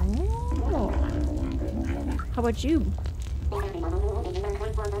 Oh. How about you?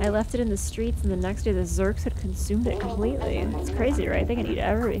 I left it in the streets and the next day the Zerks had consumed it completely. It's crazy, right? They can eat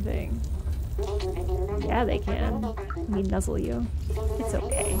everything. Yeah, they can. Let me nuzzle you. It's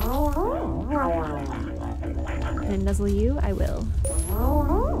okay. Can I nuzzle you? I will.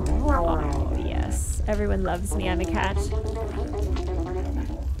 Oh, yes. Everyone loves me. I'm a cat.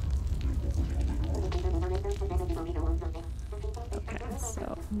 Okay,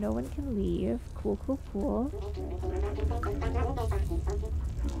 so no one can leave. Cool, cool, cool.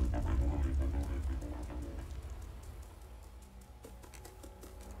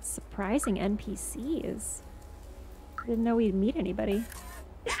 Surprising NPCs. I didn't know we'd meet anybody.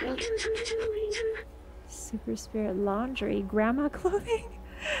 Super Spirit Laundry, Grandma Clothing,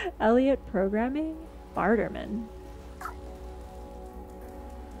 Elliot Programming, Barterman. I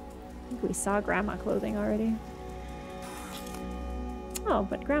think we saw Grandma Clothing already. Oh,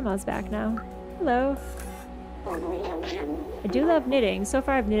 but Grandma's back now. Hello. I do love knitting. So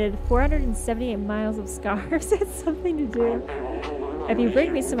far I've knitted 478 miles of scarves. It's something to do. If you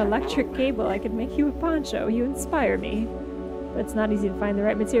bring me some electric cable, I could make you a poncho. You inspire me. But it's not easy to find the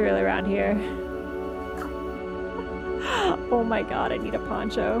right material around here. Oh my god, I need a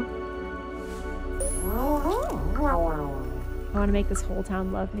poncho. I want to make this whole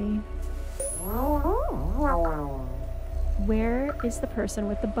town love me. Where is the person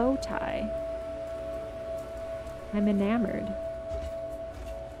with the bow tie? I'm enamored.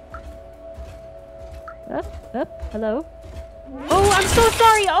 Up, hello? Oh, I'm so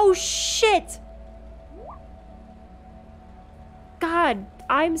sorry! Oh, shit! God,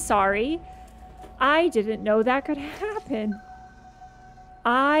 I'm sorry. I didn't know that could happen.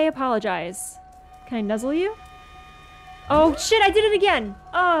 I apologize. Can I nuzzle you? Oh shit, I did it again.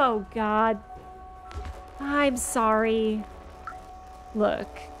 Oh God. I'm sorry. Look.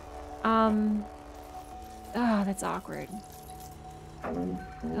 Oh, that's awkward.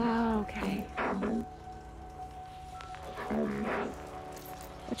 Oh, okay.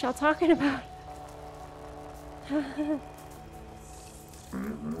 What y'all talking about?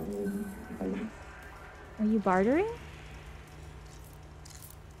 Are you bartering?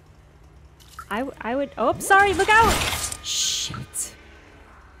 I would. Oh, sorry. Look out! Shit.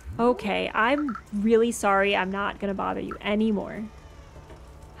 Okay, I'm really sorry. I'm not gonna bother you anymore.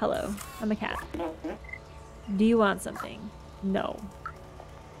 Hello, I'm a cat. Do you want something? No.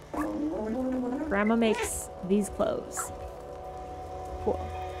 Grandma makes these clothes. Cool.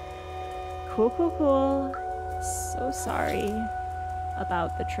 Cool, cool, cool. So sorry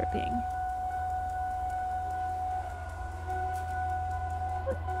about the tripping.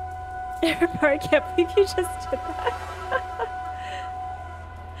 I can't believe you just did that.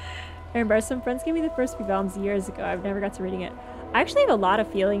 I remember some friends gave me the first few volumes years ago. I've never got to reading it. I actually have a lot of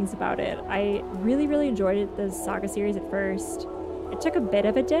feelings about it. I really, really enjoyed it, the Saga series at first. It took a bit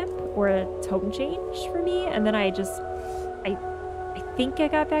of a dip or a tone change for me, and then I think I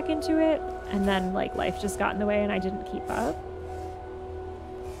got back into it, and then like life just got in the way and I didn't keep up.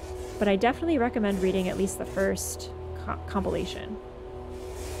 But I definitely recommend reading at least the first compilation.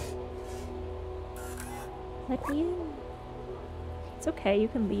 Let me in. It's okay, you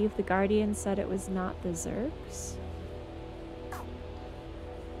can leave. The Guardian said it was not the Zerks.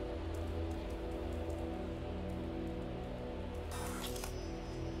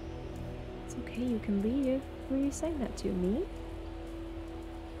 It's okay, you can leave. Who are you saying that to? Me?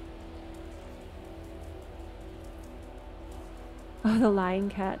 Oh, the lying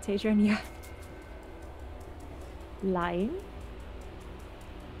cat, Tatron, yeah. Lying?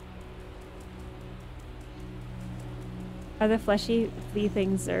 Are the fleshy flea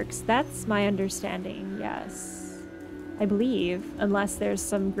things Zerks? That's my understanding, yes. I believe, unless there's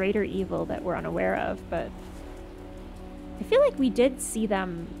some greater evil that we're unaware of, but I feel like we did see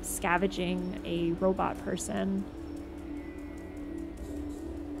them scavenging a robot person.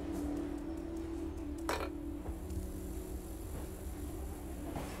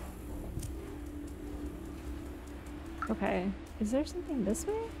 Okay, is there something this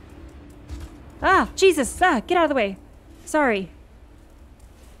way? Ah, Jesus, get out of the way. Sorry.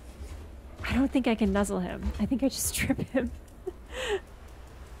 I don't think I can nuzzle him. I think I just trip him.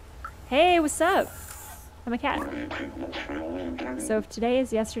 Hey, what's up? I'm a cat. So if today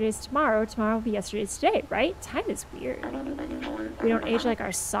is yesterday's tomorrow, tomorrow will be yesterday's today, right? Time is weird. We don't age like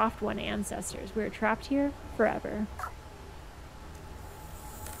our soft one ancestors. We're trapped here forever.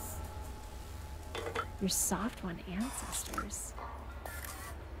 Your soft one ancestors.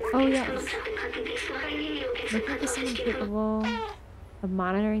 Oh yes. Looking for someone capable of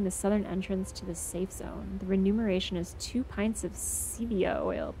monitoring the southern entrance to the safe zone. The remuneration is 2 pints of Sevia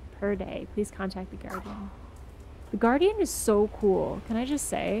oil per day. Please contact the Guardian. The Guardian is so cool. Can I just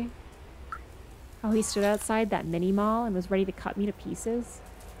say? How he stood outside that mini mall and was ready to cut me to pieces.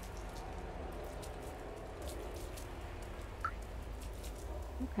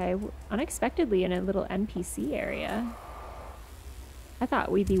 Okay, unexpectedly in a little NPC area. I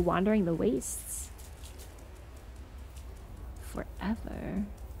thought we'd be wandering the wastes forever.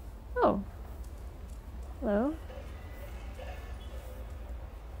 Oh. Hello.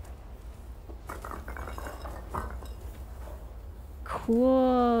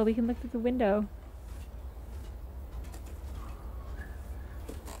 Cool. We can look through the window.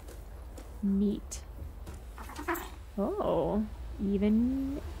 Neat. Oh,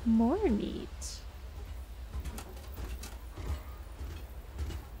 even more neat.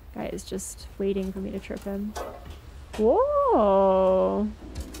 Guy is just waiting for me to trip him. Whoa!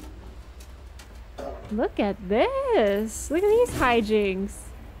 Look at this! Look at these hijinks!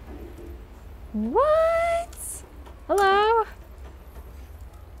 What? Hello?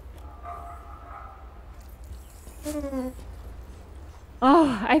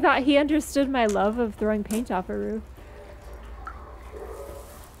 Oh, I thought he understood my love of throwing paint off a roof.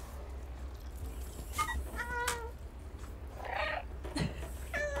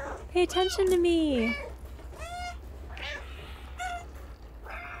 Pay attention to me!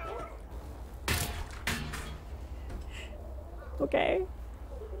 Okay.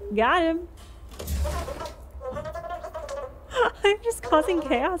 Got him. I'm just causing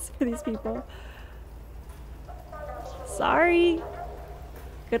chaos for these people. Sorry.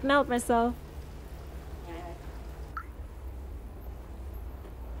 Couldn't help myself.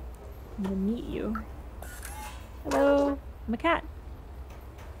 I'm gonna meet you. Hello. I'm a cat.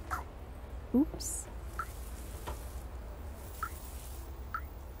 Oops.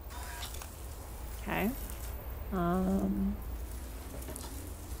 Okay.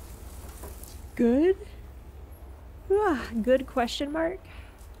 Good? Good question mark?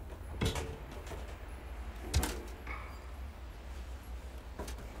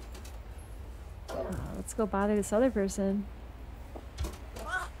 Let's go bother this other person.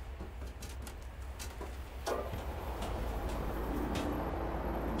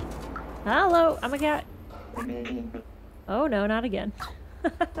 Hello, I'm a cat. Oh no, not again.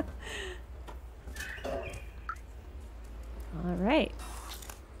 All right.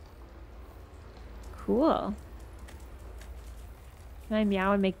 Cool. Can I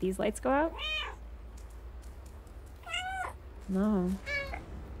meow and make these lights go out? No.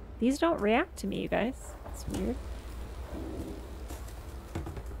 These don't react to me, you guys. It's weird.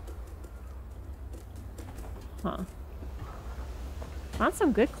 Huh. On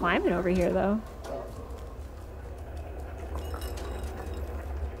some good climbing over here, though.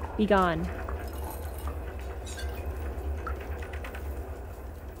 Be gone.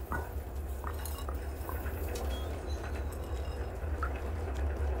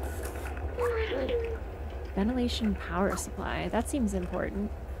 Ventilation power supply. That seems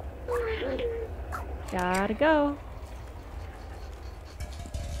important. Gotta go.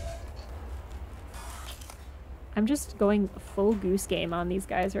 I'm just going full goose game on these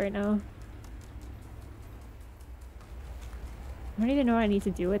guys right now. I don't even know what I need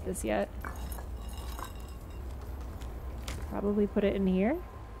to do with this yet. Probably put it in here.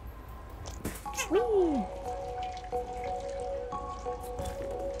 Whee!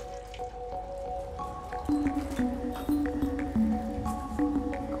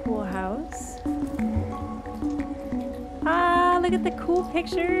 Cool house. Ah, look at the cool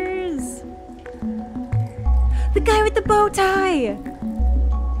pictures! The guy with the bow tie!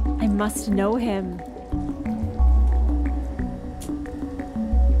 I must know him.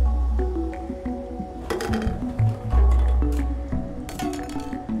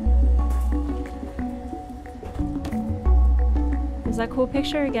 There's that cool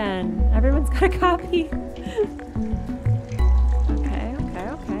picture again. Everyone's got a copy. Okay.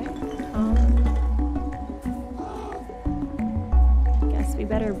 Guess we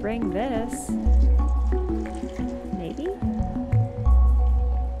better bring this. Maybe?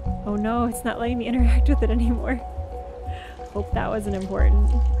 Oh no, it's not letting me interact with it anymore. Hope that wasn't important.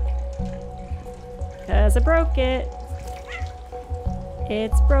 'Cause I broke it.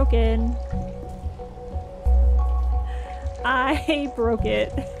 It's broken. I broke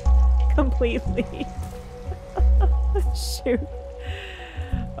it completely. Shoot.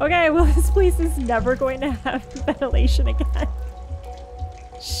 Okay, well this place is never going to have ventilation again.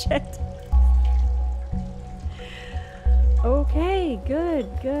 Shit. Okay, good.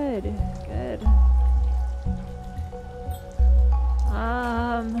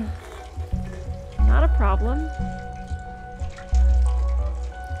 Not a problem.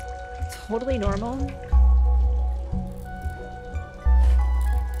 Totally normal.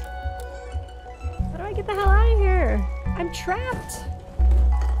 How do I get the hell out of here? I'm trapped.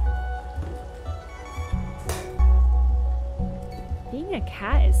 Being a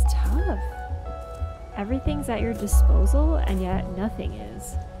cat is tough. Everything's at your disposal, and yet nothing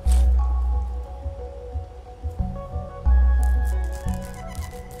is.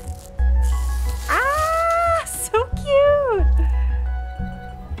 Ah! So cute!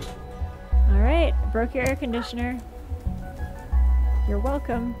 Alright, broke your air conditioner. You're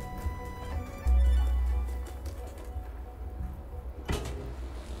welcome.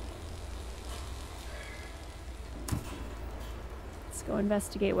 Go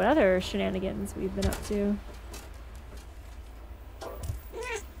investigate what other shenanigans we've been up to.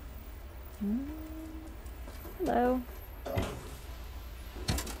 Hello.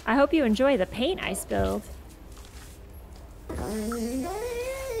 I hope you enjoy the paint I spilled.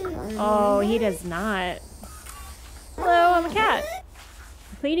 Oh, he does not. Hello, I'm a cat.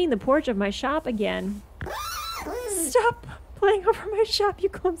 Cleaning the porch of my shop again. Stop playing over my shop, you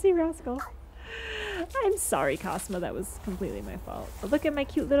clumsy rascal. I'm sorry, Cosmo. That was completely my fault. But look at my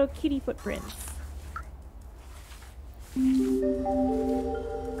cute little kitty footprints.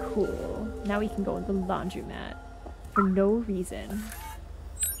 Cool. Now we can go in the laundromat. For no reason.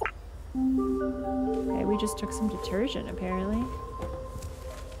 Okay, we just took some detergent, apparently.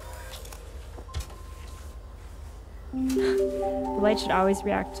 The light should always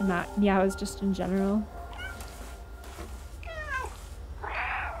react to meows just in general.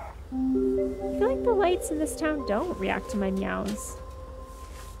 I feel like the lights in this town don't react to my meows.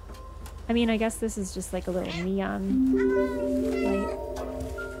 I mean, I guess this is just like a little neon light.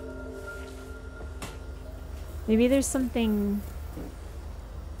 Maybe there's something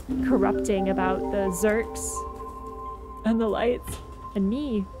corrupting about the Zerks and the lights and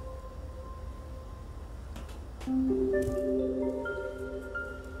me.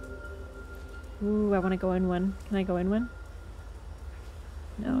 Ooh, I want to go in one. Can I go in one?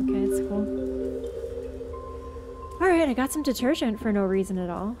 No, okay, it's cool. Alright, I got some detergent for no reason at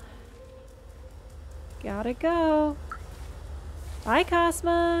all. Gotta go. Bye,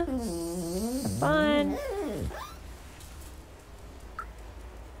 Cosma. Have fun.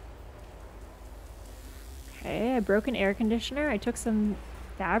 Okay, I broke an air conditioner. I took some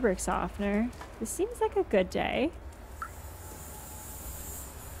fabric softener. This seems like a good day.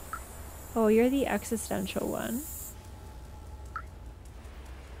 Oh, you're the existential one.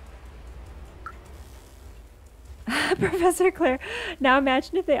 Professor Claire, now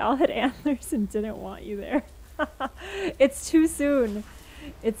imagine if they all had antlers and didn't want you there. It's too soon.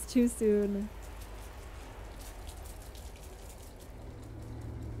 It's too soon.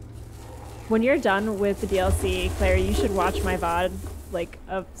 When you're done with the DLC, Claire, you should watch my VOD, like,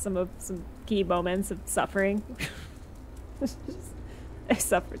 of some key moments of suffering. I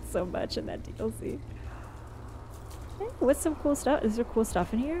suffered so much in that DLC. Hey, what's some cool stuff? Is there cool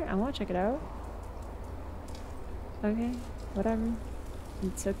stuff in here? I want to check it out. Okay, whatever.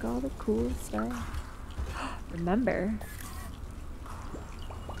 You took all the cool stuff. Remember.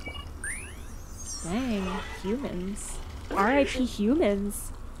 Dang, humans. R.I.P.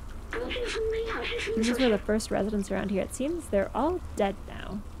 humans. Humans were the first residents around here. It seems they're all dead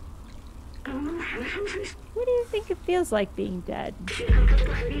now. What do you think it feels like being dead?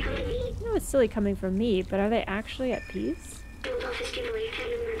 I know it's silly coming from me, but are they actually at peace?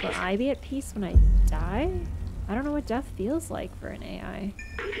 Will I be at peace when I die? I don't know what death feels like for an AI.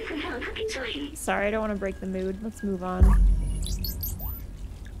 Sorry, I don't want to break the mood. Let's move on.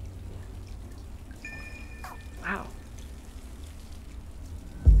 Wow.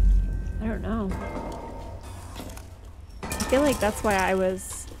 I don't know. I feel like that's why I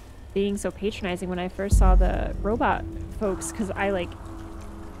was being so patronizing when I first saw the robot folks, because I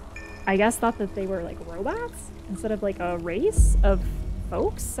guess thought that they were like robots instead of like a race of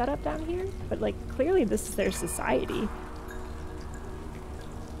folks set up down here, but like clearly this is their society.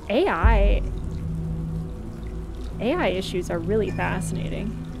 AI issues are really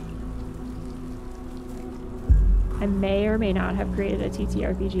fascinating. I may or may not have created a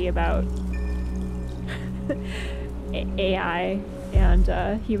TTRPG about AI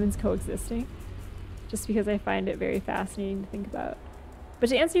and humans coexisting, just because I find it very fascinating to think about. But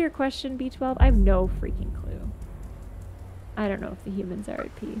to answer your question, B12, I have no freaking clue. I don't know if the humans are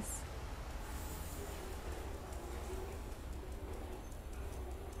at peace.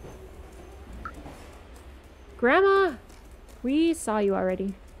 Grandma! We saw you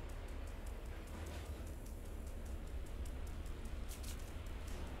already.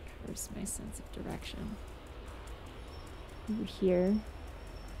 Where's my sense of direction? Over here.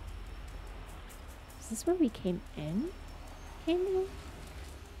 Is this where we came in?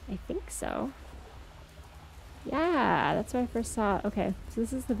 I think so. Yeah, that's where I first saw. Okay, so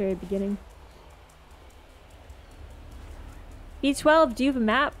this is the very beginning. B12, do you have a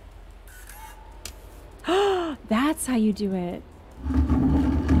map? That's how you do it.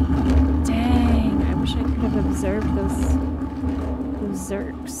 Dang, I wish I could have observed those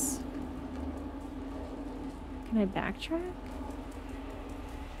Zerks. Can I backtrack?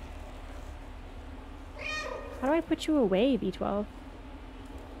 How do I put you away, B12?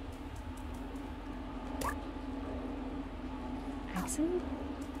 Exit?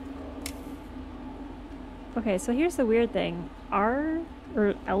 Okay, so here's the weird thing. R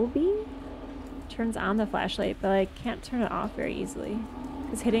or LB turns on the flashlight, but I can't turn it off very easily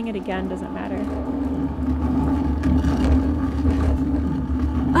because hitting it again doesn't matter.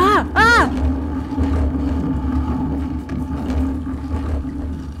 Ah! Ah!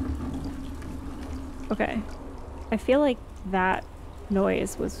 Okay. I feel like that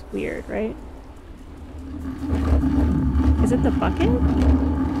noise was weird, right? Is it the bucket? I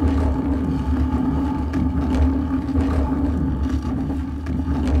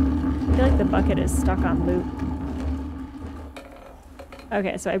feel like the bucket is stuck on loop.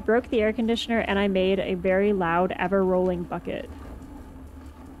 Okay, so I broke the air conditioner and I made a very loud, ever-rolling bucket.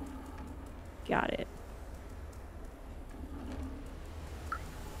 Got it.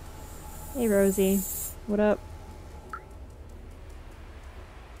 Hey, Rosie. What up?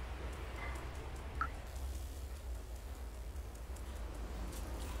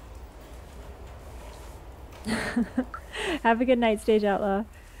 Have a good night, Stage Outlaw.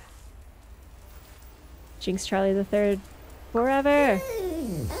 Jinx Charlie the Third. Forever!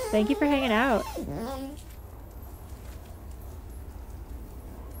 Thank you for hanging out.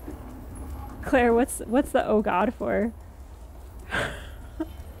 Claire, what's the oh god for?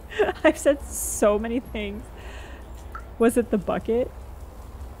 I've said so many things. Was it the bucket?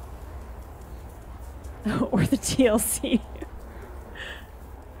 Or the TLC?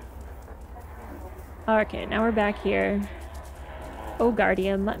 Okay, now we're back here. Oh,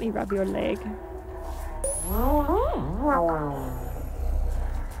 Guardian, let me rub your leg.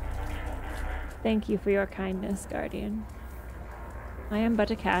 Thank you for your kindness, Guardian. I am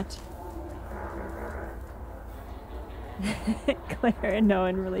but a cat. Claire, no,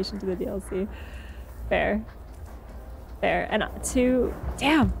 in relation to the DLC. Fair. Fair. And two...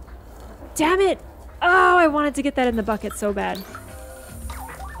 Damn! Damn it! Oh, I wanted to get that in the bucket so bad.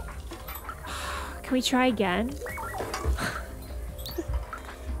 Can we try again?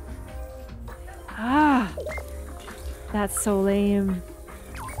 Ah! That's so lame.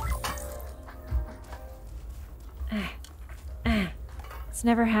 It's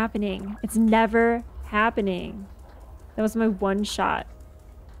never happening. It's never happening. That was my one shot.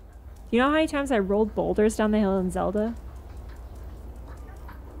 You know how many times I rolled boulders down the hill in Zelda?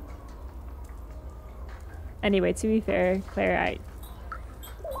 Anyway, to be fair, Claire,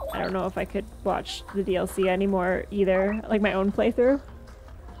 I don't know if I could watch the DLC anymore either. Like my own playthrough.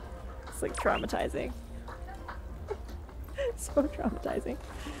 It's like traumatizing. So traumatizing.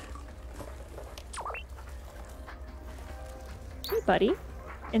 Hey, buddy.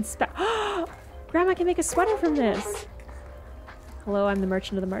 Inspect. Grandma can make a sweater from this. Hello, I'm the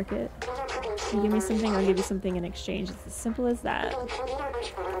merchant of the market. You give me something, I'll give you something in exchange. It's as simple as that.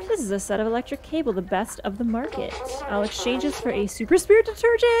 This is a set of electric cable, the best of the market. I'll exchange this for a super spirit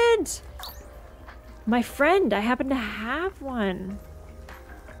detergent! My friend, I happen to have one.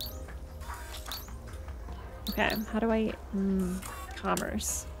 Okay, how do I...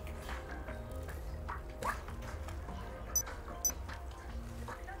 commerce.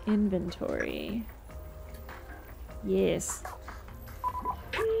 Inventory. Yes.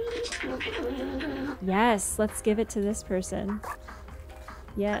 Yes, let's give it to this person.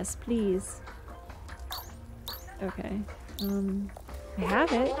 Yes, please. Okay. I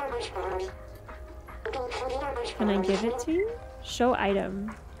have it. Can I give it to you? Show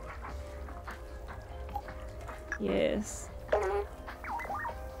item. Yes.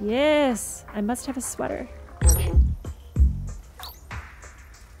 Yes! I must have a sweater.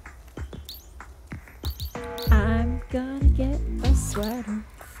 I'm gonna get a sweater.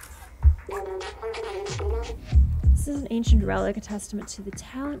 This is an ancient relic, a testament to the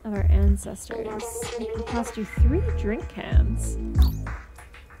talent of our ancestors. It will cost you 3 drink cans.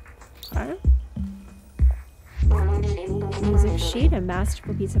 Okay. Music sheet, a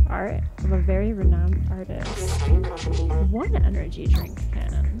masterful piece of art of a very renowned artist. 1 energy drink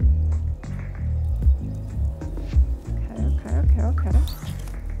can. Okay.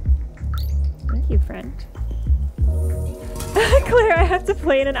 Thank you, friend. Claire, I have to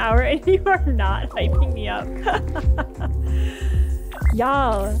play in an hour and you are not hyping me up.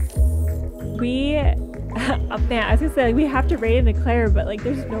 Y'all, we... oh, man, I was gonna say, like, we have to raid into Claire, but like,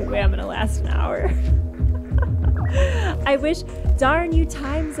 there's no way I'm gonna last an hour. I wish... Darn you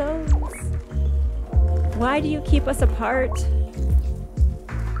time zones. Why do you keep us apart?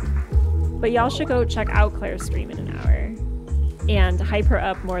 But y'all should go check out Claire's stream in an hour. And hype her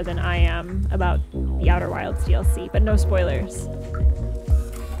up more than I am about the Outer Wilds DLC, but no spoilers.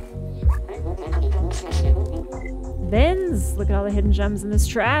 Bins! Look at all the hidden gems in this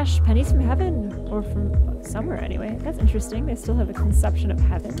trash. Pennies from heaven. Or from somewhere anyway. That's interesting. They still have a conception of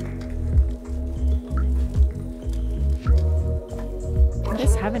heaven. What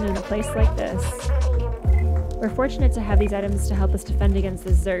is heaven in a place like this? We're fortunate to have these items to help us defend against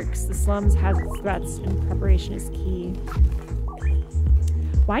the Zerks. The slums has its threats and preparation is key.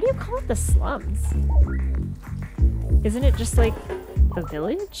 Why do you call it the slums? Isn't it just like the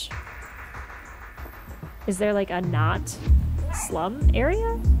village? Is there like a not slum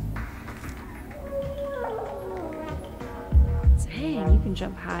area? Dang, you can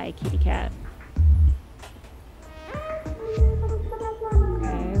jump high, kitty cat. Okay,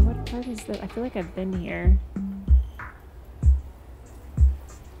 what part is that? I feel like I've been here.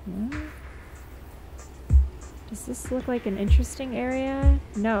 Does this look like an interesting area?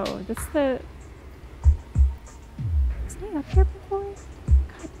 No, that's the... Wasn't I up here before?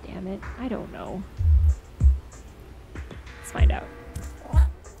 God damn it, I don't know. Let's find out.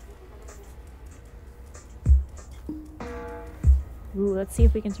 Ooh, let's see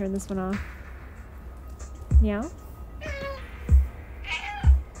if we can turn this one off. Meow?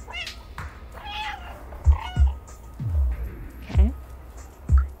 Okay.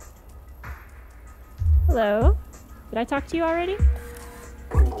 Hello? Did I talk to you already?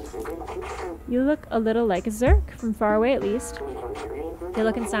 You look a little like a Zerk, from far away at least. They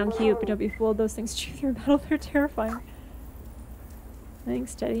look and sound cute, but don't be fooled. Those things chew through metal. They're terrifying.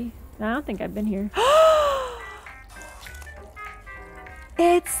 Thanks, Teddy. I don't think I've been here.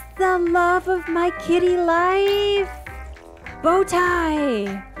 It's the love of my kitty life!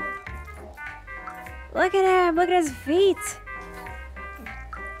 Bowtie! Look at him! Look at his feet!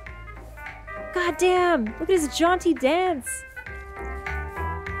 God damn! Look at his jaunty dance!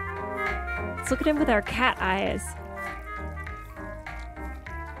 Let's look at him with our cat eyes.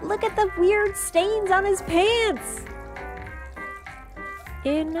 Look at the weird stains on his pants!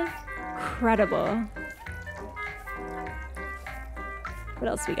 Incredible. What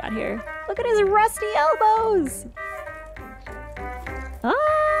else we got here? Look at his rusty elbows!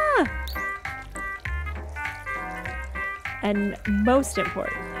 Ah! And most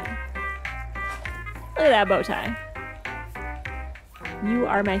importantly, look at that bow tie. You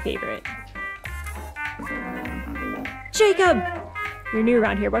are my favorite. Jacob! You're new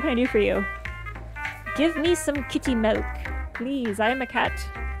around here. What can I do for you? Give me some kitty milk. Please, I am a cat.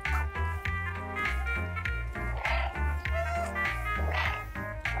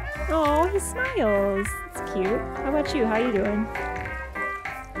 Oh, he smiles. That's cute. How about you? How you doing?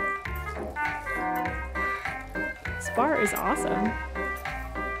 This bar is awesome.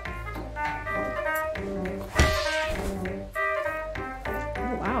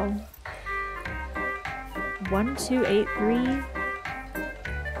 Oh, wow. 1283.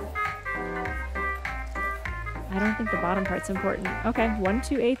 I don't think the bottom part's important. Okay,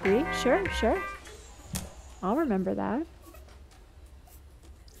 1283. Sure, sure. I'll remember that.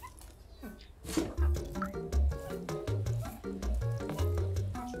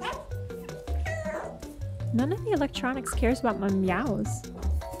 None of the electronics cares about my meows.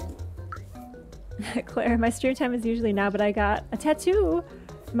 Claire, my stream time is usually now, but I got a tattoo.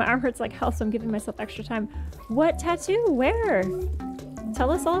 My arm hurts like hell, so I'm giving myself extra time. What tattoo? Where?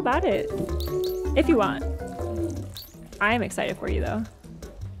 Tell us all about it. If you want. I am excited for you, though.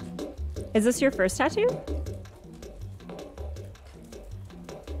 Is this your first tattoo?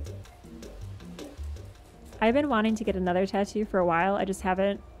 I've been wanting to get another tattoo for a while. I just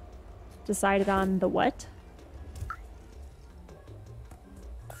haven't decided on the what.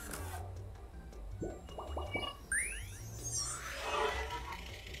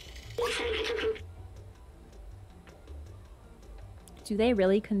 Do they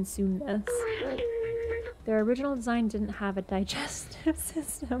really consume this? Their original design didn't have a digestive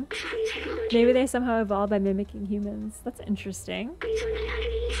system. Maybe they somehow evolved by mimicking humans. That's interesting. Do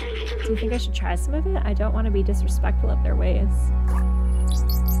you think I should try some of it? I don't want to be disrespectful of their ways.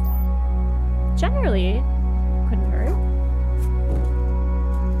 Generally, couldn't hurt.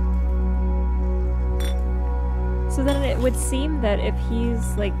 So then it would seem that if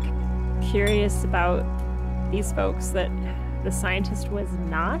he's like curious about these folks, that the scientist was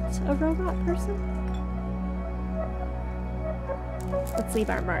not a robot person? Let's leave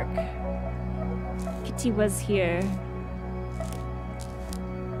our mark. Kitty was here.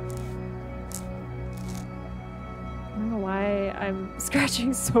 I don't know why I'm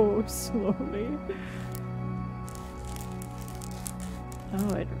scratching so slowly.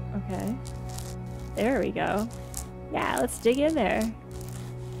 Oh, okay. There we go. Yeah, let's dig in there.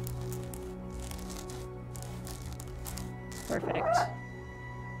 Perfect.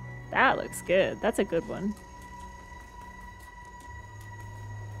 That looks good. That's a good one.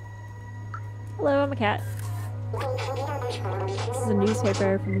 Hello, I'm a cat. This is a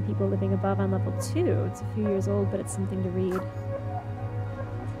newspaper from the people living above on level 2. It's a few years old, but it's something to read.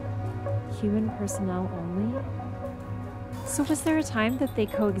 Human personnel only? So was there a time that they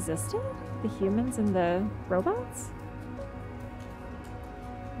coexisted? The humans and the robots?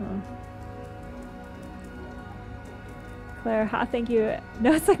 Oh. Claire, thank you.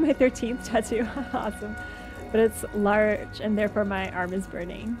 No, it's like my 13th tattoo. Awesome. But it's large and therefore my arm is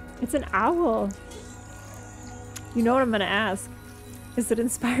burning. It's an owl. You know what I'm gonna ask. Is it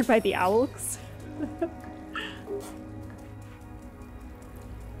inspired by the owls?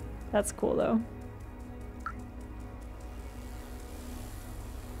 That's cool though.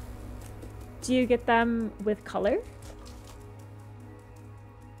 Do you get them with color?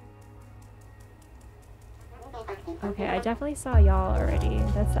 Okay, I definitely saw y'all already.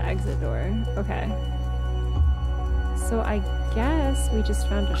 That's the exit door. Okay. So I guess we just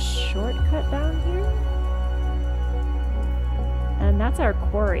found a shortcut down here. And that's our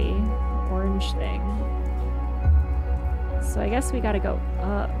quarry. Orange thing. So I guess we gotta go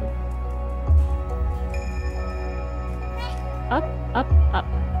up. Up, up, up.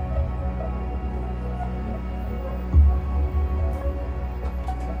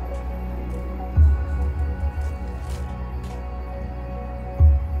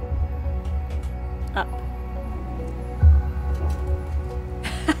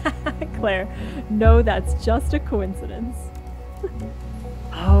 Claire. No, that's just a coincidence.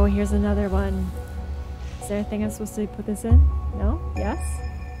 Oh, here's another one. Is there a thing I'm supposed to put this in? No? Yes?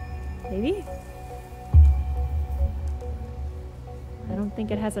 Maybe? I don't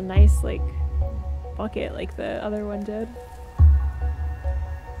think it has a nice, like, bucket like the other one did.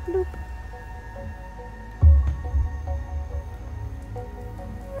 Nope.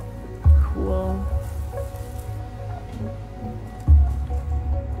 Cool.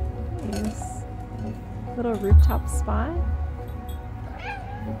 Nice. Little rooftop spot.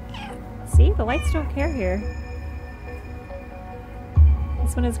 See? The lights don't care here.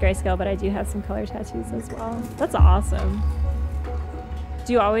 This one is grayscale, but I do have some color tattoos as well. That's awesome.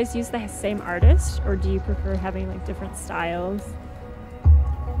 Do you always use the same artist, or do you prefer having like different styles?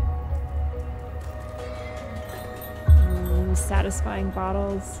 Ooh, satisfying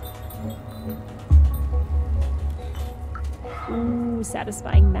bottles. Ooh,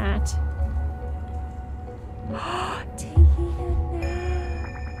 satisfying mat. Taking a nap.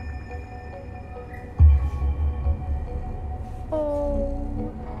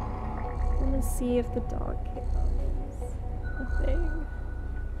 Oh. Let me see if the dog counts. The thing.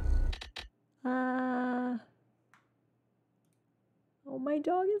 Oh, my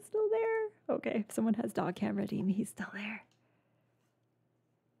dog is still there. Okay, if someone has dog cam ready, he's still there.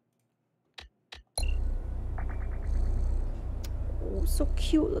 Oh, so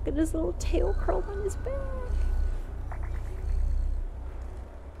cute. Look at his little tail curled on his back.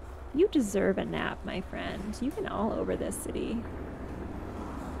 You deserve a nap, my friend. You've been all over this city.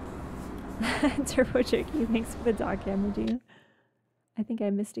 Turbo Jerky, thanks for the dog camera, dude. I think I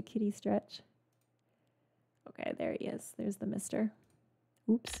missed a kitty stretch. Okay, there he is. There's the mister.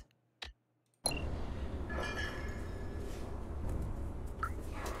 Oops.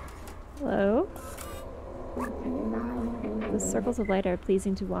 Hello? The circles of light are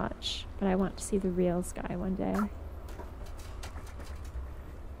pleasing to watch, but I want to see the real sky one day.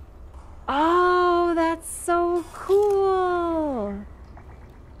 Oh, that's so cool!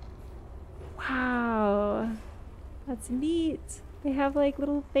 Wow. That's neat. They have like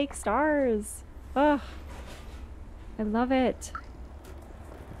little fake stars. Ugh. I love it.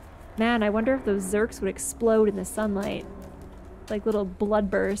 Man, I wonder if those zerks would explode in the sunlight. Like little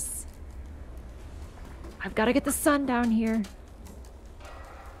blood bursts. I've got to get the sun down here.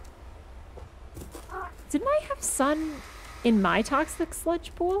 Didn't I have sun in my toxic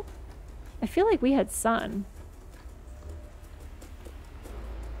sludge pool? I feel like we had sun.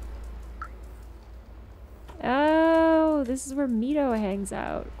 Oh, this is where Mito hangs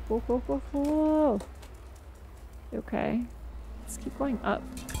out. Cool, cool, cool, cool. Okay. Let's keep going up.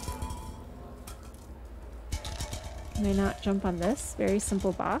 Can I not jump on this? Very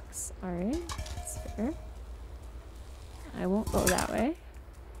simple box. Alright, that's fair. I won't go that way.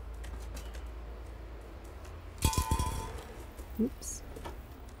 Oops.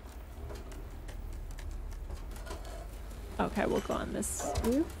 Okay, we'll go on this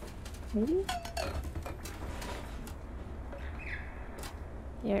roof. Maybe?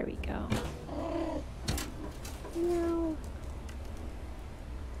 There we go. No.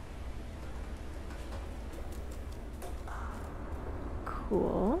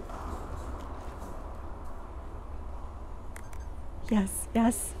 Cool. Yes,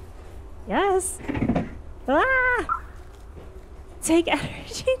 yes, yes. Ah! Take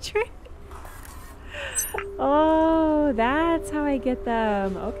energy drink. Oh, that's how I get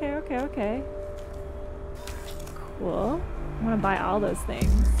them. Okay, okay, okay. Cool. I want to buy all those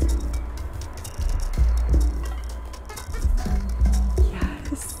things.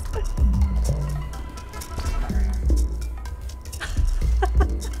 Yes.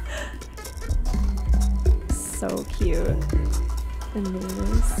 So cute. The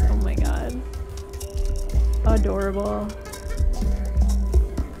news. Oh my god. Adorable.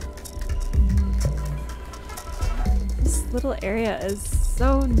 This little area is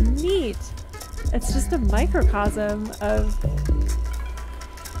so neat. It's just a microcosm of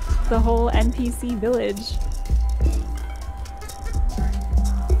the whole NPC village.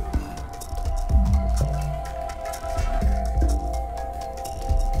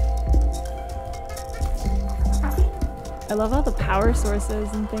 I love all the power sources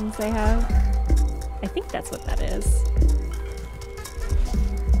and things they have. I think that's what that is.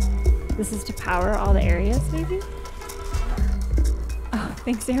 This is to power all the areas, maybe? Oh,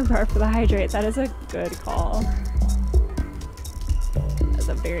 thanks Amber for the hydrate. That is a good call. That's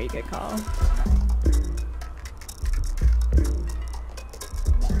a very good call.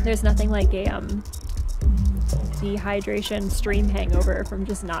 There's nothing like a dehydration stream hangover from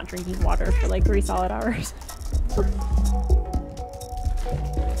just not drinking water for like 3 solid hours.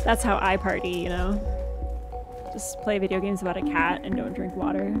 That's how I party, you know? Just play video games about a cat and don't drink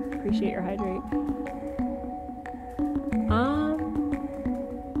water. Appreciate your hydrate.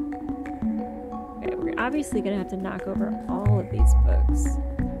 Okay, we're obviously gonna have to knock over all of these books.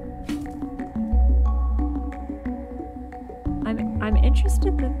 I'm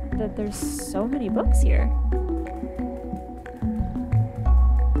interested that there's so many books here.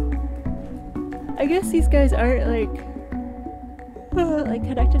 I guess these guys aren't like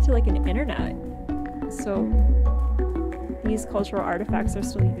connected to like an internet. So these cultural artifacts are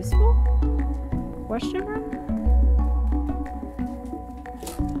still useful? Question mark?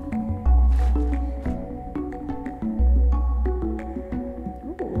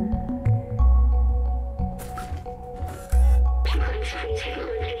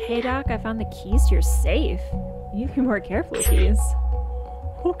 Hey Doc, I found the keys to your safe. You need to be more careful with these.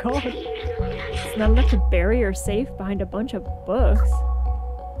 Oh god. It's not enough to bury your safe behind a bunch of books.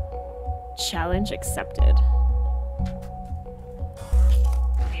 Challenge accepted.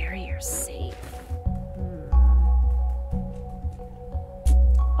 Bury your safe.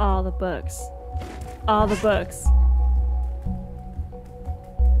 All the books. All the books.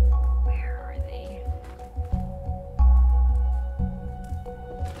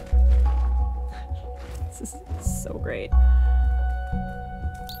 This is so great.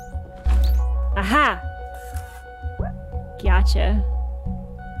 Aha! Gotcha.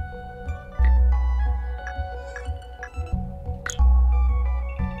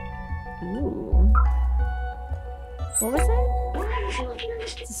 Ooh. What was it?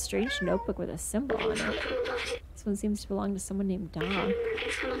 It's a strange notebook with a symbol on it. This one seems to belong to someone named Doc.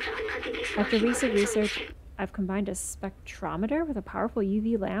 After recent research, I've combined a spectrometer with a powerful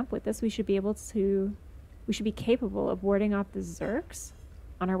UV lamp. With this, we should be capable of warding off the Zerks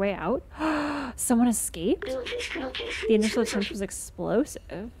on our way out. Someone escaped? The initial attempt was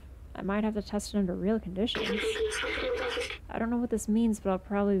explosive. I might have to test it under real conditions. I don't know what this means, but it'll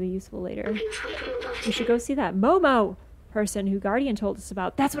probably be useful later. We should go see that Momo person who Guardian told us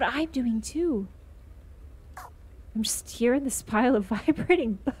about. That's what I'm doing too. I'm just here in this pile of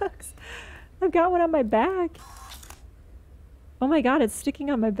vibrating books. I've got one on my back. Oh my god, it's sticking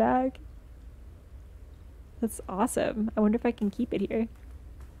on my back. That's awesome. I wonder if I can keep it here.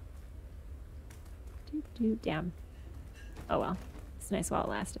 Damn. Oh well. It's nice while it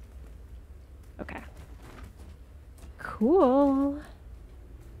lasted. Okay. Cool.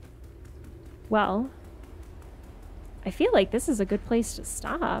 Well, I feel like this is a good place to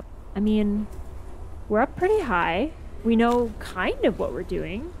stop. I mean, we're up pretty high. We know kind of what we're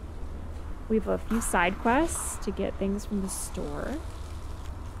doing. We have a few side quests to get things from the store.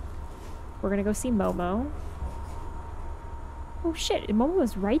 We're gonna go see Momo. Oh shit, Momo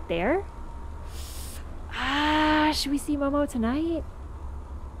was right there? Ah, should we see Momo tonight?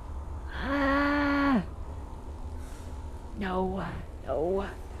 Ah. No. No.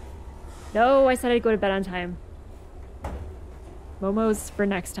 No, I said I'd go to bed on time. Momo's for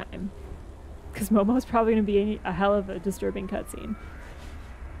next time. Because Momo's probably going to be a hell of a disturbing cutscene.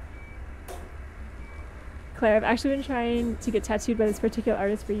 Claire, I've actually been trying to get tattooed by this particular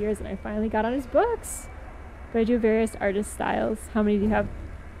artist for years, and I finally got on his books. But I do various artist styles. How many do you have?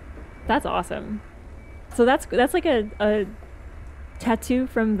 That's awesome. So that's like a tattoo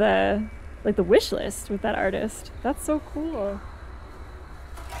from the wish list with that artist. That's so cool.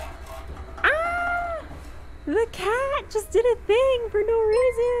 Ah! The cat just did a thing for no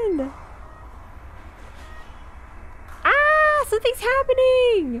reason. Ah! Something's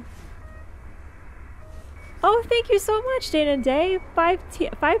happening! Oh, thank you so much, Dana Day. Five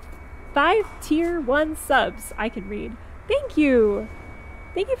tier 1 subs. I can read. Thank you.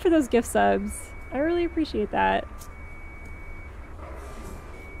 Thank you for those gift subs. I really appreciate that.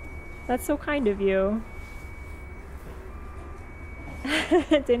 That's so kind of you.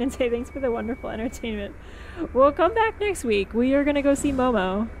 Dana Day, thanks for the wonderful entertainment. We'll come back next week. We are gonna go see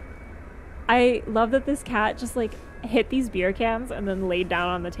Momo. I love that this cat just like hit these beer cans and then laid down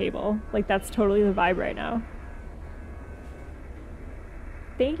on the table. Like that's totally the vibe right now.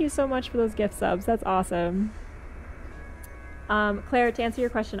 Thank you so much for those gift subs. That's awesome. Claire, to answer your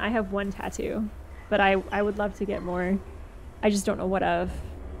question, I have one tattoo, but I would love to get more. I just don't know what of.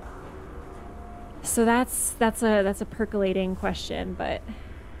 So that's a percolating question, but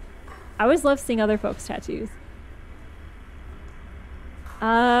I always love seeing other folks' tattoos.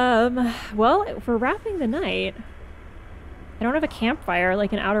 Well, if we're wrapping the night, I don't have a campfire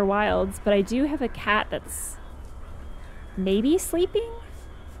like in Outer Wilds, but I do have a cat that's maybe sleeping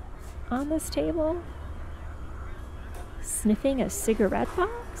on this table, sniffing a cigarette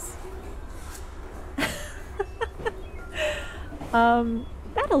box.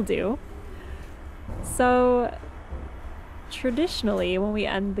 That that'll do. So traditionally when we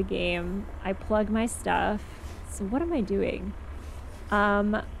end the game, I plug my stuff. So what am I doing?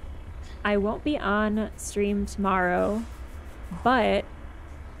 I won't be on stream tomorrow, but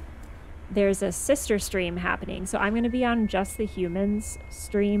there's a sister stream happening. So I'm going to be on Just the Humans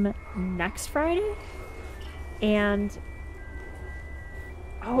stream next Friday. And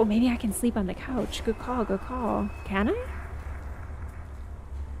oh, maybe I can sleep on the couch. Good call, good call. Can I?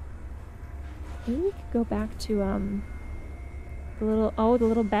 Maybe we could go back to the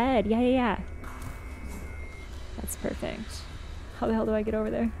little bed. Yeah. That's perfect. How the hell do I get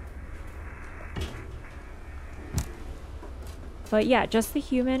over there? But yeah, Just the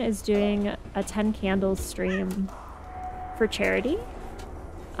Human is doing a 10 candles stream for charity.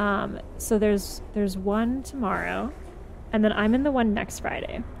 So there's one tomorrow, and then I'm in the one next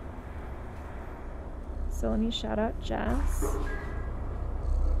Friday. So let me shout out Jess.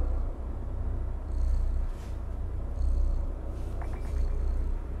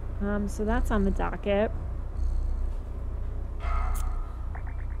 So that's on the docket.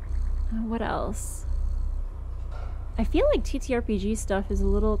 What else? I feel like TTRPG stuff is a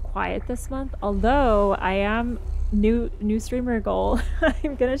little quiet this month, although I am new streamer goal.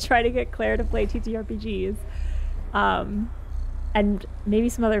 I'm gonna try to get Claire to play TTRPGs, and maybe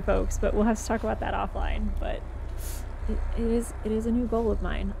some other folks, but we'll have to talk about that offline. But it is a new goal of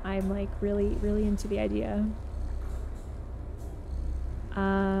mine. I'm like really into the idea.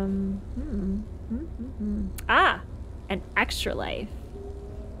 Ah, an extra life.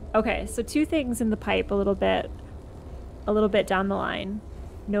 Okay, so two things in the pipe a little bit down the line.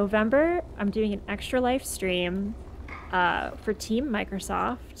 November, I'm doing an extra life stream for Team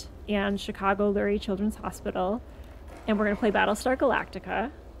Microsoft and Chicago Lurie Children's Hospital, and we're gonna play Battlestar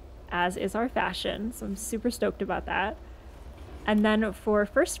Galactica, as is our fashion. So I'm super stoked about that. And then for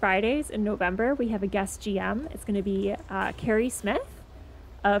First Fridays in November, we have a guest GM. It's gonna be Carrie Smith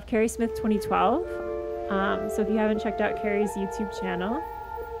of Carrie Smith 2012. So if you haven't checked out Carrie's YouTube channel,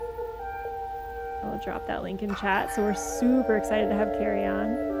 I'll drop that link in chat. So we're super excited to have Carrie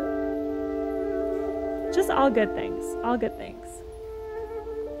on. Just all good things, all good things.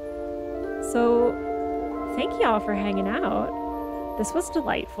 So thank y'all for hanging out. This was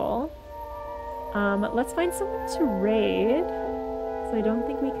delightful. Let's find someone to raid. So I don't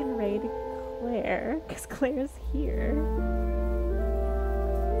think we can raid Claire, because Claire's here.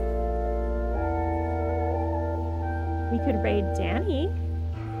 We could raid Danny.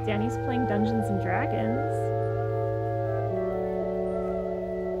 Danny's playing Dungeons and Dragons.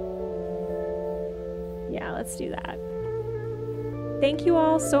 Yeah, let's do that. Thank you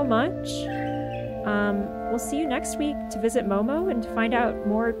all so much. We'll see you next week to visit Momo and to find out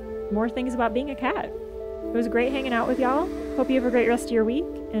more things about being a cat. It was great hanging out with y'all. Hope you have a great rest of your week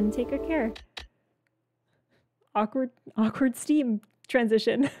and take good care. Awkward Steam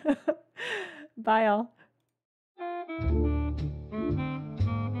transition. Bye all.